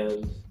Out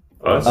and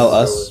Us? Oh,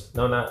 Us?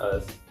 No, not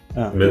Us.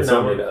 Oh.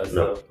 Midsummer? nominated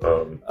Us,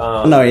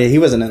 No. No, yeah, he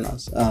wasn't in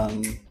us.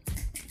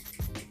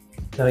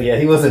 No, yeah,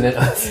 he wasn't in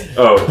Us.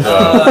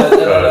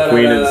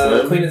 Queen and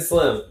Slim? Queen and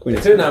Slim. Queen They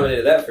and could have Slim.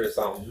 nominated that for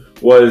something.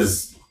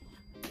 Was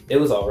It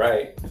was all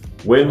right.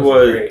 when It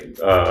was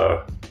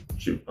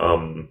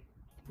wasn't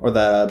Or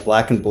the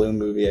Black and Blue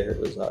movie I heard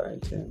was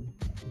alright too.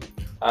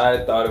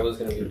 I thought it was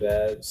gonna be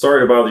bad.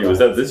 Sorry to bother you. Was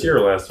that this year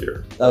or last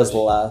year? That was the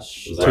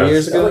last Was 2 last-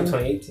 years It was ago. like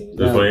 2018. It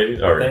was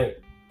 2018? I All right. think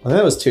I think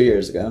it was 2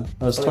 years ago.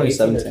 That was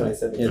 2018 or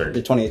 2017. 2017. Yeah,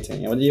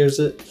 2018. Yeah, what year is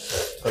it?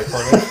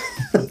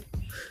 2020.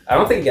 I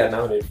don't think it got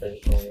nominated for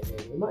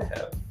anything. We might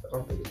have. I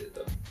don't think it did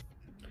though.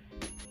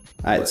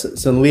 All right,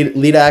 so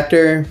lead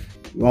actor.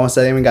 We almost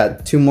said we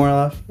got 2 more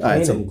left. All right,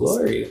 Pain so and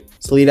Glory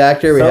so lead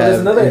actor we So there's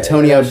have another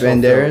Antonio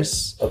international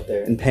Banderas up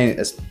there. in Pain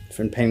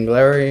and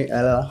Glory.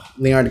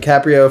 Leonardo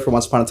DiCaprio for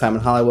Once Upon a Time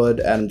in Hollywood.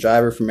 Adam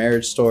Driver for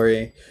Marriage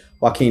Story.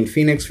 Joaquin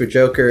Phoenix for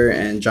Joker,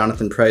 and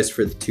Jonathan Pryce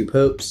for The Two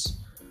Popes.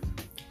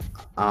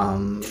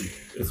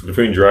 It's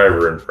between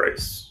Driver and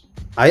Price.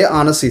 I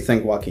honestly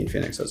think Joaquin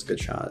Phoenix has a good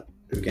shot at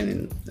the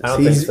beginning. I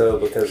don't think so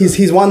because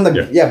He's won the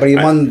but he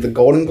I- won the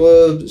Golden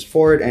Globes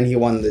for it, and he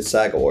won the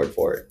SAG Award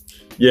for it.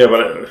 Yeah,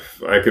 but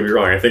I could be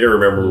wrong. I think I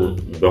remember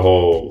the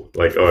whole,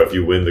 like, oh, if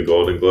you win the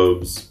Golden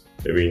Globes,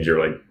 it means you're,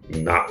 like,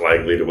 not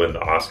likely to win the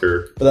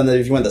Oscar. But then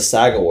if you win the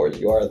SAG Award,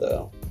 you are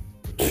though.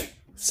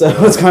 So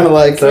it's kind of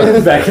like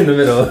so back in the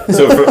middle.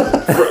 So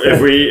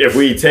if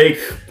we take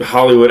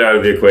Hollywood out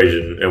of the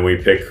equation and we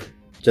pick,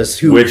 just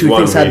who Which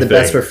one thinks had we the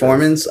best think?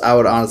 performance, I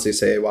would honestly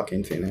say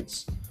Joaquin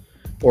Phoenix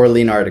or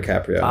Leonardo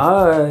DiCaprio.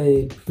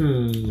 I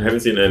I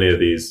haven't seen any of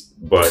these,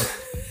 but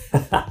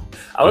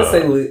I would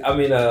say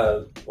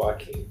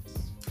Joaquin.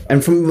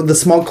 And from the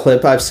small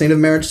clip I've seen of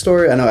Marriage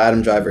Story, I know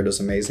Adam Driver does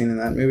amazing in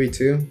that movie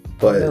too.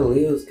 But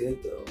Leo's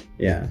good though.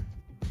 yeah,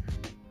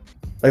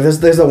 like there's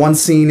that one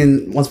scene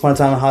in Once Upon a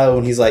Time in Hollywood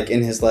when he's like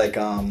in his like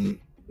when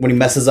he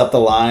messes up the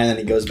line and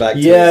he goes back to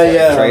his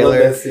like, trailer. I love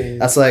that scene.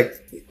 That's like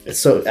it's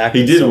so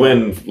acting. he did so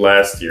win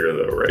last year,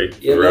 though, right?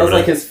 Yeah, For that was Revenant?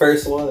 like his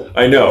first one.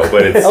 I know,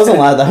 but it's that wasn't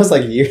loud. That was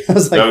like a year. That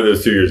was like that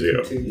was 2 years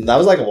ago. that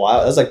was like a while.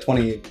 That was like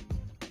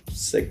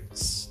 2016.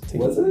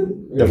 Was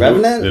it? The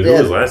Revenant? Then Yeah.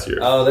 who was last year?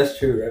 Oh, that's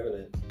true. Revenant.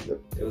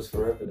 It was for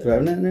Revenant. The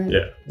Revenant? Right?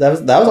 Yeah. That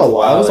was a while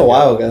ago. That was a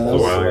while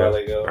while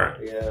ago. Alright.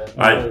 Yeah.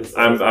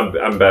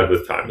 I'm bad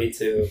with time. Me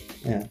too.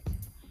 Yeah.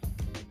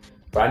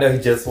 But I know he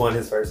just won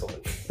his first one.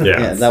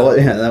 Yeah, that was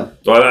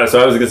So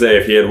I was gonna say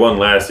if he had won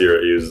last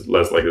year, he was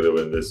less likely to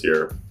win this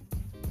year.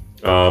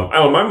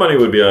 My money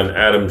would be on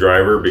Adam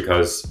Driver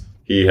because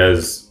he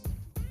has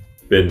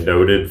been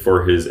noted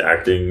for his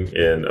acting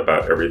in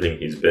about everything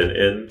he's been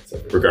in,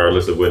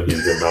 regardless of when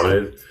he's been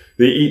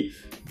nominated.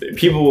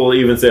 People will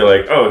even say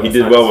like, "Oh, he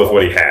did well with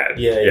what he had."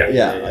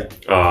 Yeah.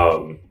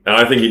 And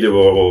I think he did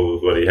well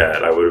with what he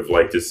had. I would have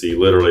liked to see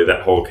literally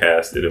that whole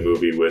cast in a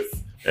movie with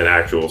an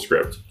actual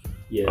script.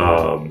 Yeah.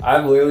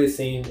 I've literally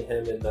seen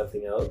him in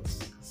nothing else.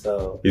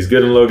 So He's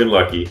good in Logan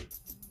Lucky.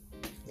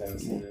 I haven't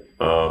seen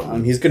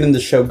it. he's good in the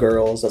show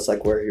Girls. That's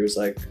like where he was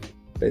like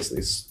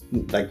basically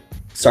like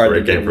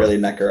started to get really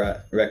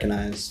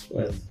recognized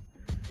with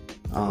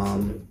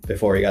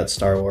before he got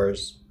Star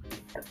Wars.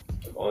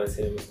 I've only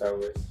seen him in Star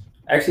Wars.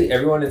 Actually,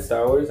 everyone in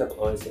Star Wars, I've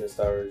only seen in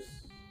Star Wars.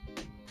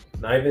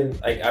 Not even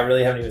like I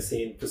really haven't even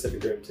seen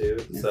Pacific Rim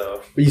 2. Yeah.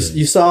 So But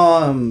you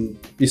saw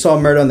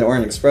Murder on the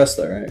Orient Express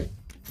though, right?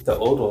 the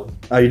old one.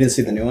 Oh, you didn't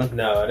see the new one?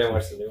 No, I didn't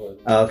watch the new one.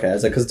 Oh, okay. I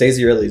was like, because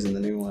Daisy Ridley's in the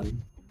new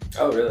one.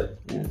 Oh, really?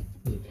 Yeah.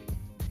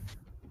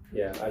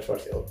 Yeah, I just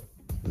watched the old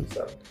one.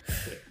 So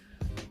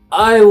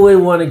I would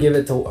want to give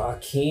it to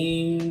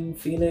Joaquin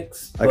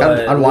Phoenix. Like,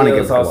 I'd want to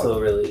give it to also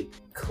Joaquin. really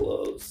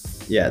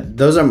close. Yeah,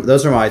 those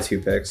are my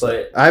 2 picks.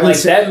 But I haven't like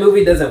seen. that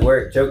movie doesn't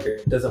work. Joker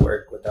doesn't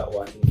work without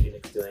Joaquin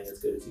Phoenix doing as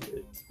good as he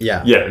did.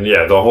 Yeah,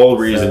 Yeah. The whole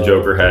reason So-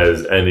 Joker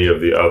has any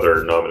of the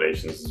other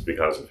nominations is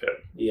because of him.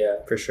 Yeah.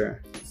 for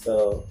sure.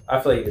 So I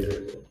feel like he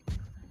deserves it.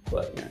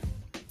 But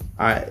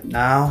All right,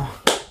 now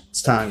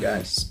it's time,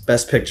 guys.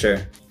 Best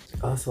Picture.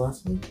 oh, that's the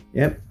last one.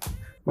 Yep.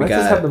 Why We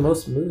does this got. have the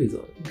most movies on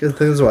it? Good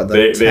things. What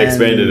They 10,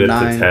 expanded it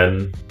 9, to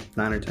 10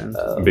 9 or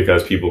 10.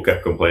 because people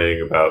kept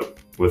complaining about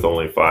with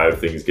only 5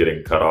 things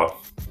getting cut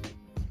off.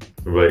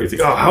 It's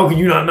like, oh, how can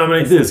you not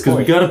nominate this? Because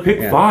we gotta pick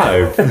Yeah.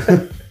 5.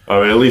 I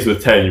mean, at least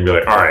with 10, you'd be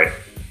like, all right,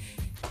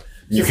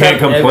 you Just can't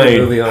have every complain.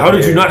 movie on How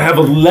did here. you not have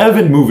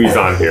 11 movies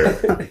on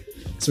here?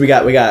 So we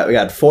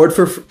got Ford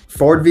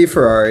v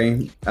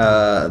Ferrari,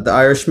 The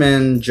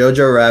Irishman,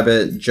 Jojo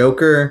Rabbit,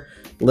 Joker,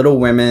 Little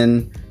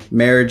Women,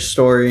 Marriage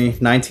Story,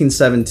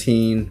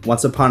 1917,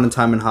 Once Upon a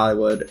Time in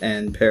Hollywood,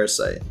 and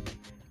Parasite.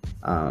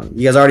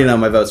 You guys already know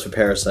my votes for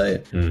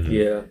Parasite.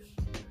 Yeah.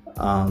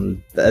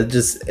 That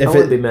just I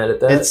wouldn't be mad at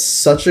that. it's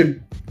such a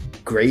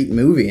great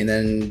movie, and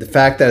then the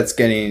fact that it's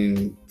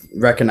getting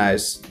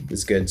recognized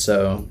is good.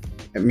 So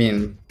I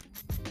mean,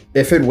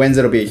 if it wins,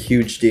 it'll be a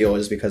huge deal,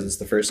 just because it's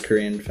the first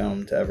Korean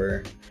film to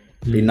ever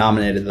be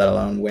nominated, let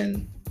alone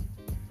win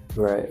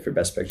right. for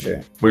Best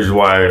Picture. Which is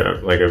why,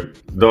 like, I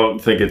don't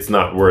think it's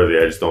not worthy.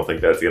 I just don't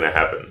think that's gonna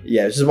happen.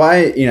 Yeah, which is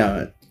why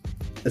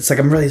it's like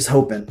I'm really just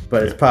hoping,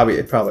 but it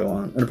probably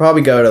won't. It'll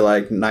probably go to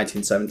like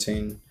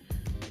 1917.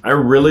 I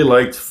really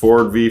liked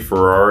Ford v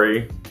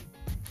Ferrari,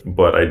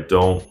 but I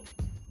don't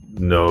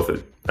know if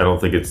it. I don't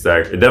think it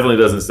stacks. It definitely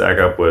doesn't stack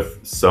up with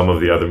some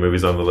of the other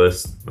movies on the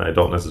list. I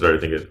don't necessarily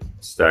think it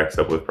stacks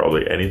up with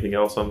probably anything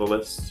else on the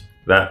list.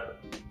 That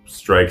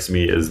strikes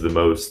me as the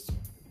most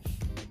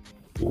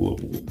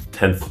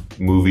 10th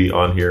movie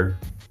on here.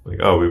 Like,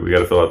 oh, we got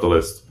to fill out the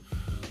list.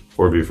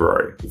 Ford v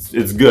Ferrari.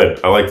 It's good.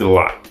 I liked it a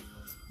lot.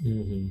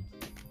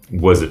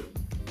 Was it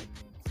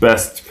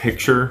best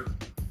picture?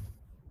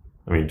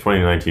 I mean,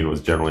 2019 was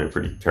generally a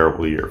pretty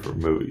terrible year for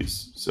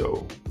movies.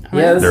 So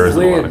yeah, this there is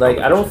isn't a lot weird. of Like,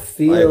 I don't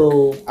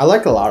feel. I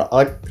like a lot. I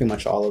like pretty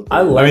much all of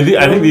them. I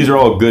think these are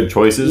all good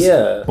choices.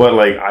 Yeah. But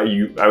like,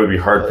 I would be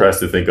hard pressed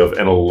to think of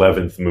an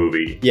 11th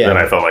movie that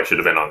I felt like should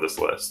have been on this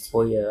list.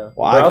 Well, yeah.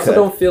 Well, I I also could.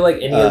 don't feel like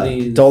any of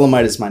these.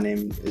 Dolomite is my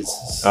name.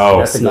 Is Oh,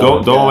 That's a good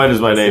one. Dolomite is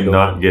my That's a name, good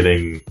not one.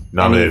 getting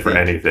nominated for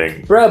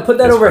anything. Bro, put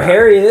that It's over bad.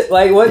 Harriet.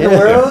 Like, what in the Yeah.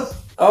 world?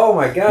 Oh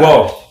my god.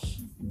 Well,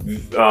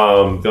 the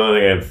only thing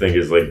I have to think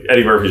is like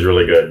Eddie Murphy's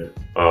really good.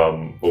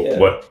 Yeah.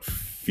 What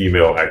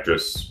female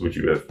actress would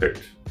you have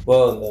picked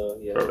Well, no,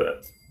 yeah. over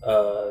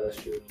that?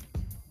 That's true.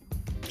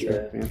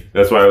 Yeah. Yeah.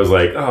 That's why I was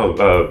like,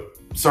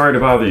 sorry to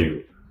bother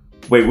you.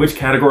 Wait, which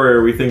category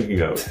are we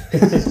thinking of?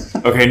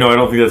 Okay, no, I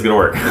don't think that's gonna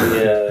work.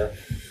 Yeah.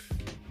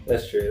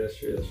 That's true.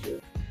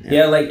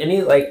 Yeah, like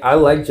I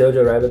like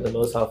Jojo Rabbit the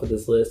most off of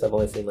this list. I've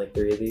only seen like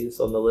 3 of these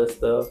on the list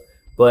though.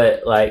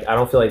 But like I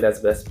don't feel like that's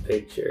best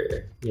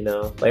picture, you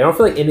know? Like I don't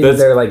feel like any of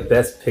these are like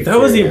best picture. That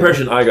was the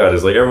impression I got,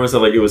 is like everyone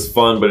said like it was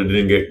fun, but it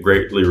didn't get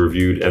greatly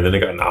reviewed, and then it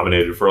got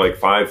nominated for like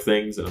 5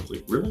 things, and I was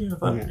like, really? I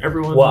thought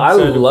everyone Well, I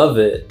said love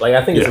it. Like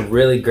I think it's a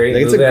really great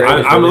Like, it's movie. a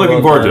great- I'm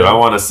looking forward to it. I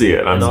want to see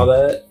it. and all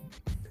that.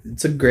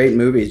 It's a great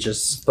movie.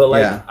 Just But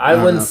like yeah, I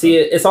don't wouldn't know. see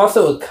it. It's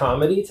also a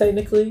comedy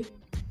technically.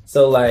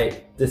 So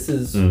like this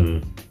is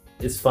Mhm.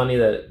 it's funny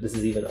that this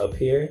is even up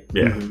here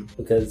Yeah, Mhm.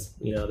 because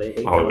you know they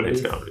hate Hollywood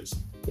comedies. hates comedies.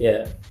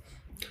 Yeah.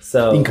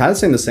 So You can kind of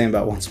say the same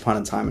about Once Upon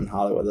a Time in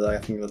Hollywood. I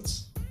think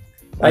that's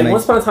like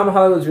Once Upon a Time in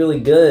Hollywood was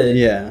really good.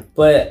 yeah.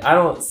 But I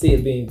don't see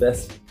it being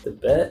best.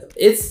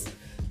 It's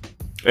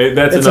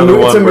That's It's another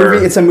a one where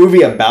movie. It's a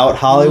movie about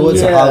Hollywood.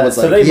 So Yeah, Hollywood's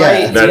so like they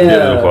yeah. might- that's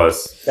Yeah. the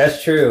plus.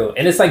 that's true,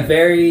 and it's like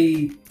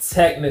very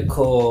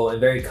technical and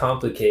very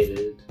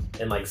complicated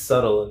and like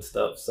subtle and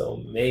stuff.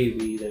 So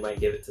maybe they might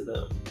give it to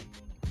them.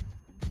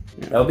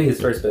 That'll be his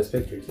first best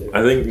picture too.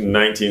 I think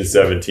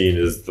 1917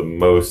 is the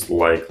most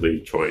likely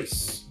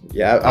choice.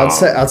 Yeah, I'd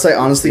say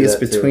honestly, see it's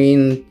that too. between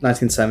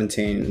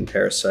 1917 and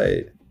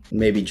Parasite,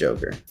 maybe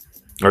Joker.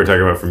 Are we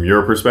talking about from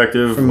your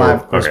perspective? From my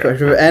Okay.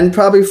 perspective, and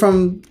probably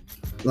from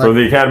From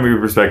the Academy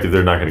perspective,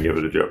 they're not going to give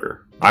it a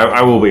Joker.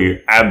 I will be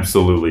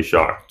absolutely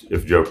shocked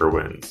if Joker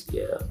wins.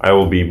 Yeah. I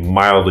will be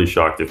mildly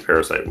shocked if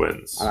Parasite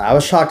wins. I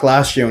was shocked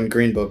last year when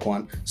Green Book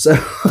won. So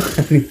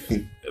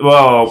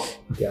Well,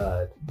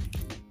 God.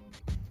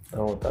 I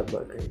don't want to talk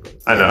about Green Book.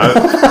 I know.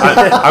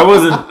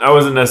 I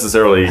wasn't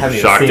necessarily Haven't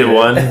even shocked seen it it.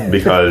 won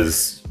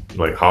because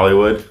like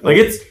Hollywood. Like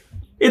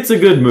it's a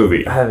good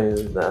movie. I haven't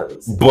even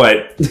that.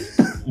 But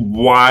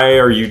why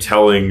are you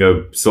telling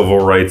a civil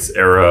rights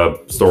era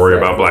story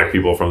about black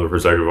people from the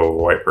perspective of a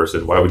white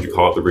person? Why would you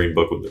call it the Green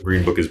Book when the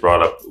Green Book is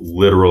brought up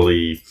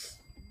literally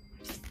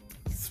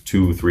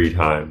 2-3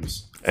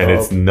 times and Oh.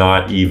 it's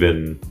not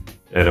even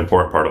an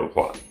important part of the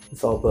plot?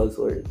 It's all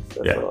buzzwords.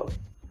 That's Yeah. all.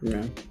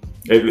 yeah.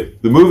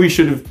 If the movie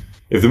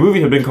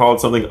had been called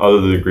something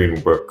other than Green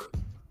Book,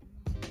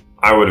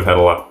 I would have had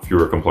a lot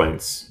fewer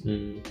complaints.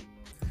 You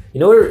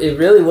know what? It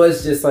really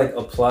was just like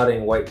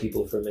applauding white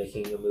people for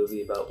making a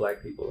movie about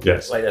black people.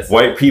 Yes, Like that's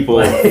white people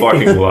like-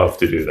 fucking love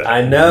to do that.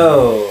 I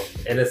know,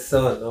 and it's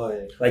so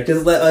annoying. Like,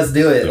 just let us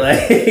do it. Like,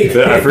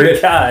 I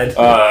forget- God.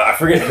 I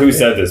forget who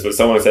said this, but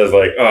someone says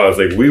like, "Oh, it's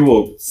like we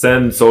will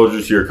send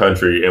soldiers to your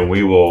country and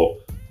we will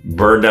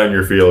burn down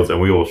your fields and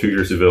we will shoot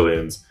your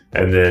civilians,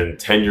 and then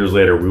 10 years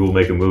later we will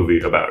make a movie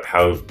about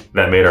how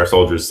that made our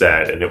soldiers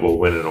sad and it will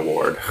win an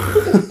award."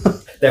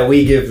 That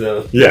we give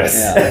them. Yes.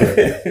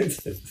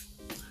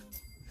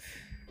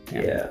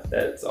 Yeah,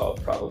 that's all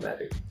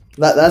problematic.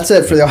 That's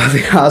it for the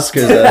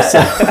Oscars.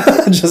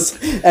 Though, so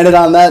just ended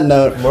on that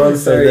note. Moral of the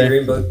story, There.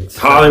 Green Book.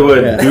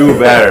 Hollywood, Yeah. do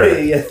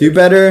better. Yeah. Do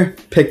better.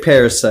 Pick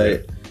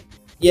Parasite.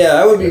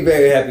 Yeah, I would be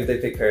very happy if they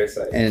picked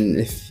Parasite. And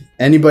if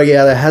anybody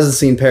out there hasn't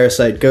seen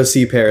Parasite, go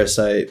see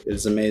Parasite.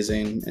 It's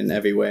amazing in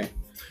every way.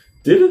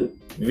 Didn't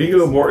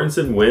Viggo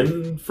Mortensen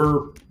win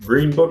for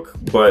Green Book,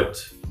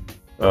 but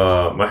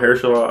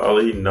Mahershala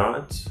Ali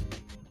not?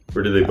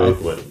 Or did they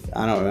both win?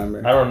 I don't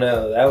remember. I don't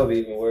know. That would be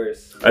even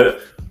worse.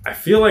 I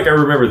feel like I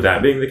remember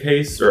that being the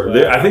case. Or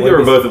Yeah, I think I they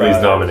were wouldn't be both at least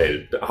surprised.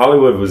 nominated.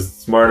 Hollywood was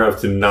smart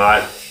enough to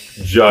not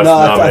just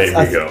No, nominate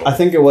Viggo. I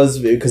think it was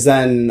because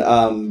then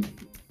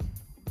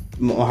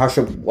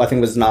Mahershala, I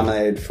think, was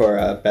nominated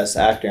for Best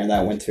Actor, and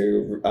that went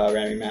to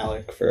Rami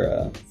Malek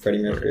for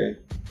Freddie Mercury.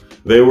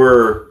 They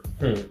were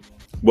Hmm.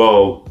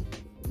 well.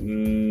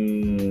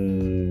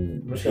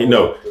 Michelle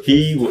No,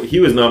 Williams. he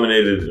was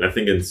nominated, I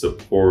think, in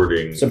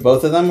supporting. So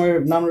both of them were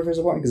nominated for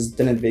support because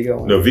didn't Viggo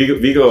win? No,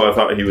 Viggo. I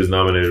thought he was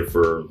nominated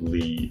for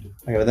lead.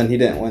 Okay, but then he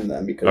didn't win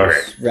then because Okay.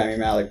 Rami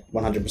Malek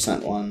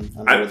 100% won.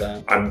 I remember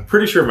that. I'm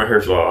pretty sure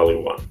Mahershala Ali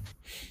won.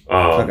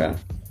 Okay.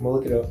 We'll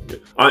look it up.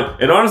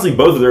 And honestly,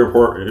 both of their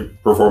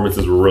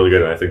performances were really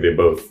good, and I think they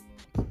both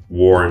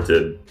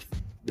warranted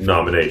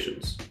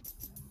nominations.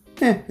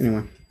 Yeah,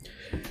 anyway.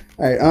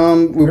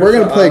 right. We were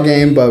gonna play a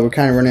game, but we're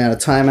kind of running out of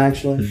time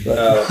actually.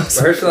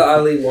 Mahershala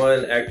Ali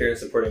won actor in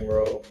supporting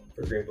role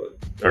for Green Book.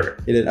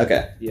 Okay. He did.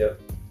 Okay. Yep.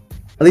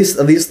 At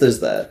least there's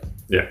that.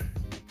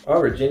 Oh,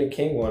 Regina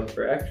King won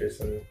for actress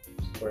in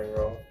supporting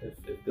role.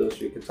 If Bill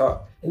Street could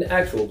talk, an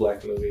actual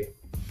black movie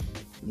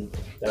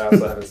that I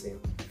also haven't seen.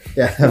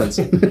 Yeah, I haven't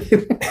seen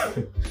it.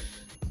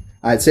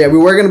 All right, so yeah, we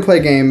were gonna play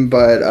a game,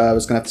 but I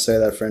was gonna have to say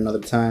that for another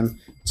time.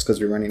 It's because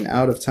we're running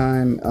out of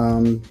time.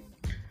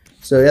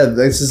 So yeah,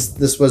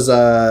 this was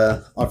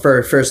our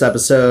first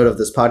episode of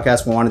this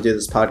podcast. We want to do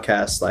this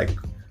podcast like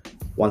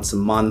once a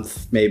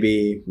month,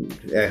 maybe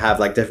have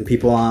like different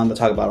people on, but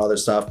talk about other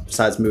stuff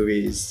besides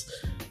movies,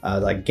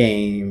 like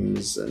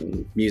games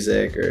and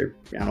music, or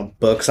I don't know,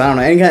 books. I don't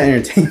know, any kind of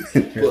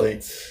entertainment really.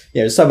 Books.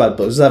 Yeah, just talk about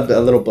books. Just have a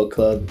little book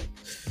club.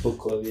 Book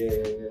club, yeah.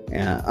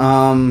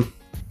 Yeah.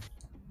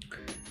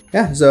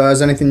 Yeah. So, is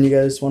there anything you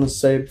guys want to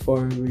say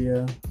before we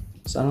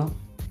sign off?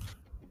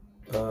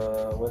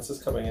 When's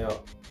this coming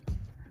out?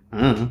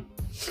 I don't know.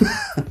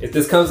 If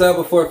this comes out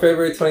before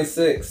February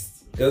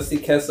 26th, go see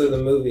Kessler the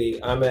movie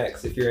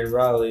IMAX if you're in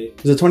Raleigh.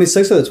 Is it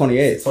 26th or the 28th?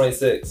 It's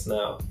 26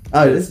 now.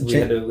 Oh, it is. We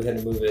had to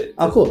move it.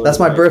 Oh, cool. That's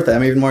my birthday.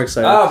 I'm even more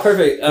excited. Oh,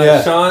 perfect.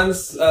 Yeah.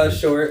 Sean's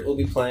short will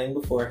be playing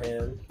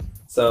beforehand.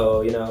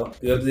 So, go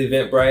to the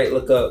Eventbrite,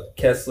 look up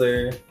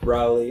Kessler,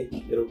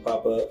 Raleigh. It'll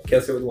pop up.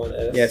 Kessler with one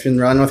S. Yeah, if you're in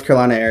the North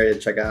Carolina area,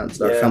 check out.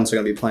 Our Yeah. films are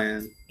going to be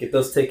playing. Get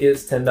those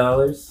tickets,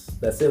 $10.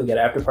 That's it. We got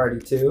after party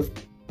too.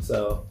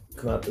 So,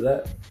 come out to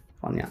that.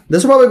 Fun, yeah.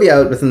 This will probably be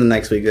out within the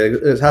next week.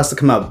 It has to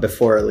come out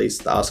before at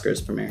least the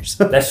Oscars premiere.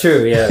 So. That's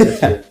true. Yeah, that's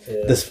true.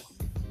 Yeah. This.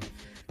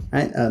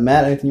 All right,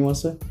 Matt, anything you want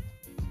to say?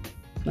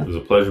 It was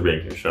a pleasure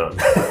being here, Sean.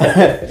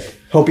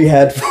 Hope you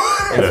had fun.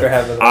 Thanks for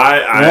having us.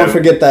 I Don't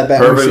forget that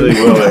Batman perfectly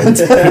scene. willing.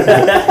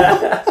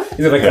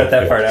 He's going to cut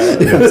that part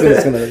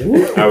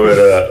out. I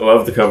would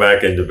love to come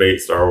back and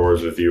debate Star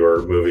Wars with you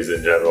or movies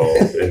in general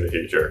in the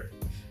future.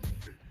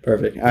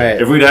 Perfect. All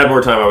right. If we'd had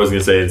more time, I was going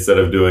to say instead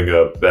of doing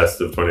a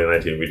best of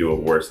 2019, we do a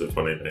worst of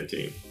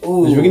 2019.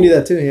 Ooh. We can do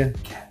that too, yeah.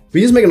 We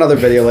just make another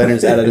video later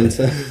and just add it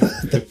into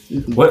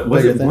What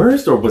was bigger it, thing.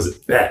 worst or was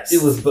it best?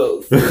 It was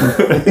both.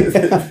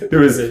 it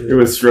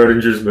was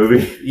Schrodinger's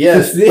movie.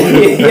 Yes,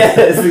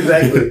 yes,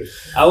 exactly.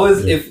 I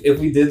was if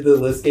we did the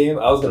list game,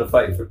 I was gonna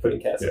fight for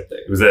putting Cass up there.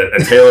 It was a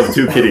tale of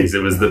two kitties.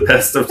 It was the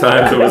best of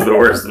times. It was the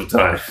worst of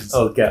times.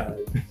 Oh god,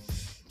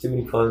 too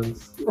many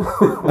puns.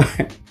 All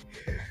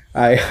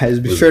right, guys,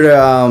 be sure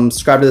to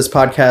subscribe to this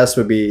podcast.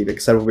 Like I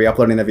said, we'll be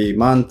uploading every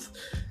month.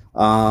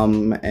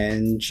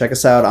 And check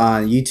us out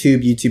on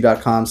YouTube,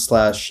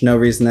 youtube.com/no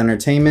reason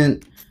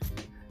entertainment.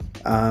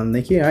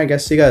 Thank you. All right,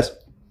 guys. See you guys.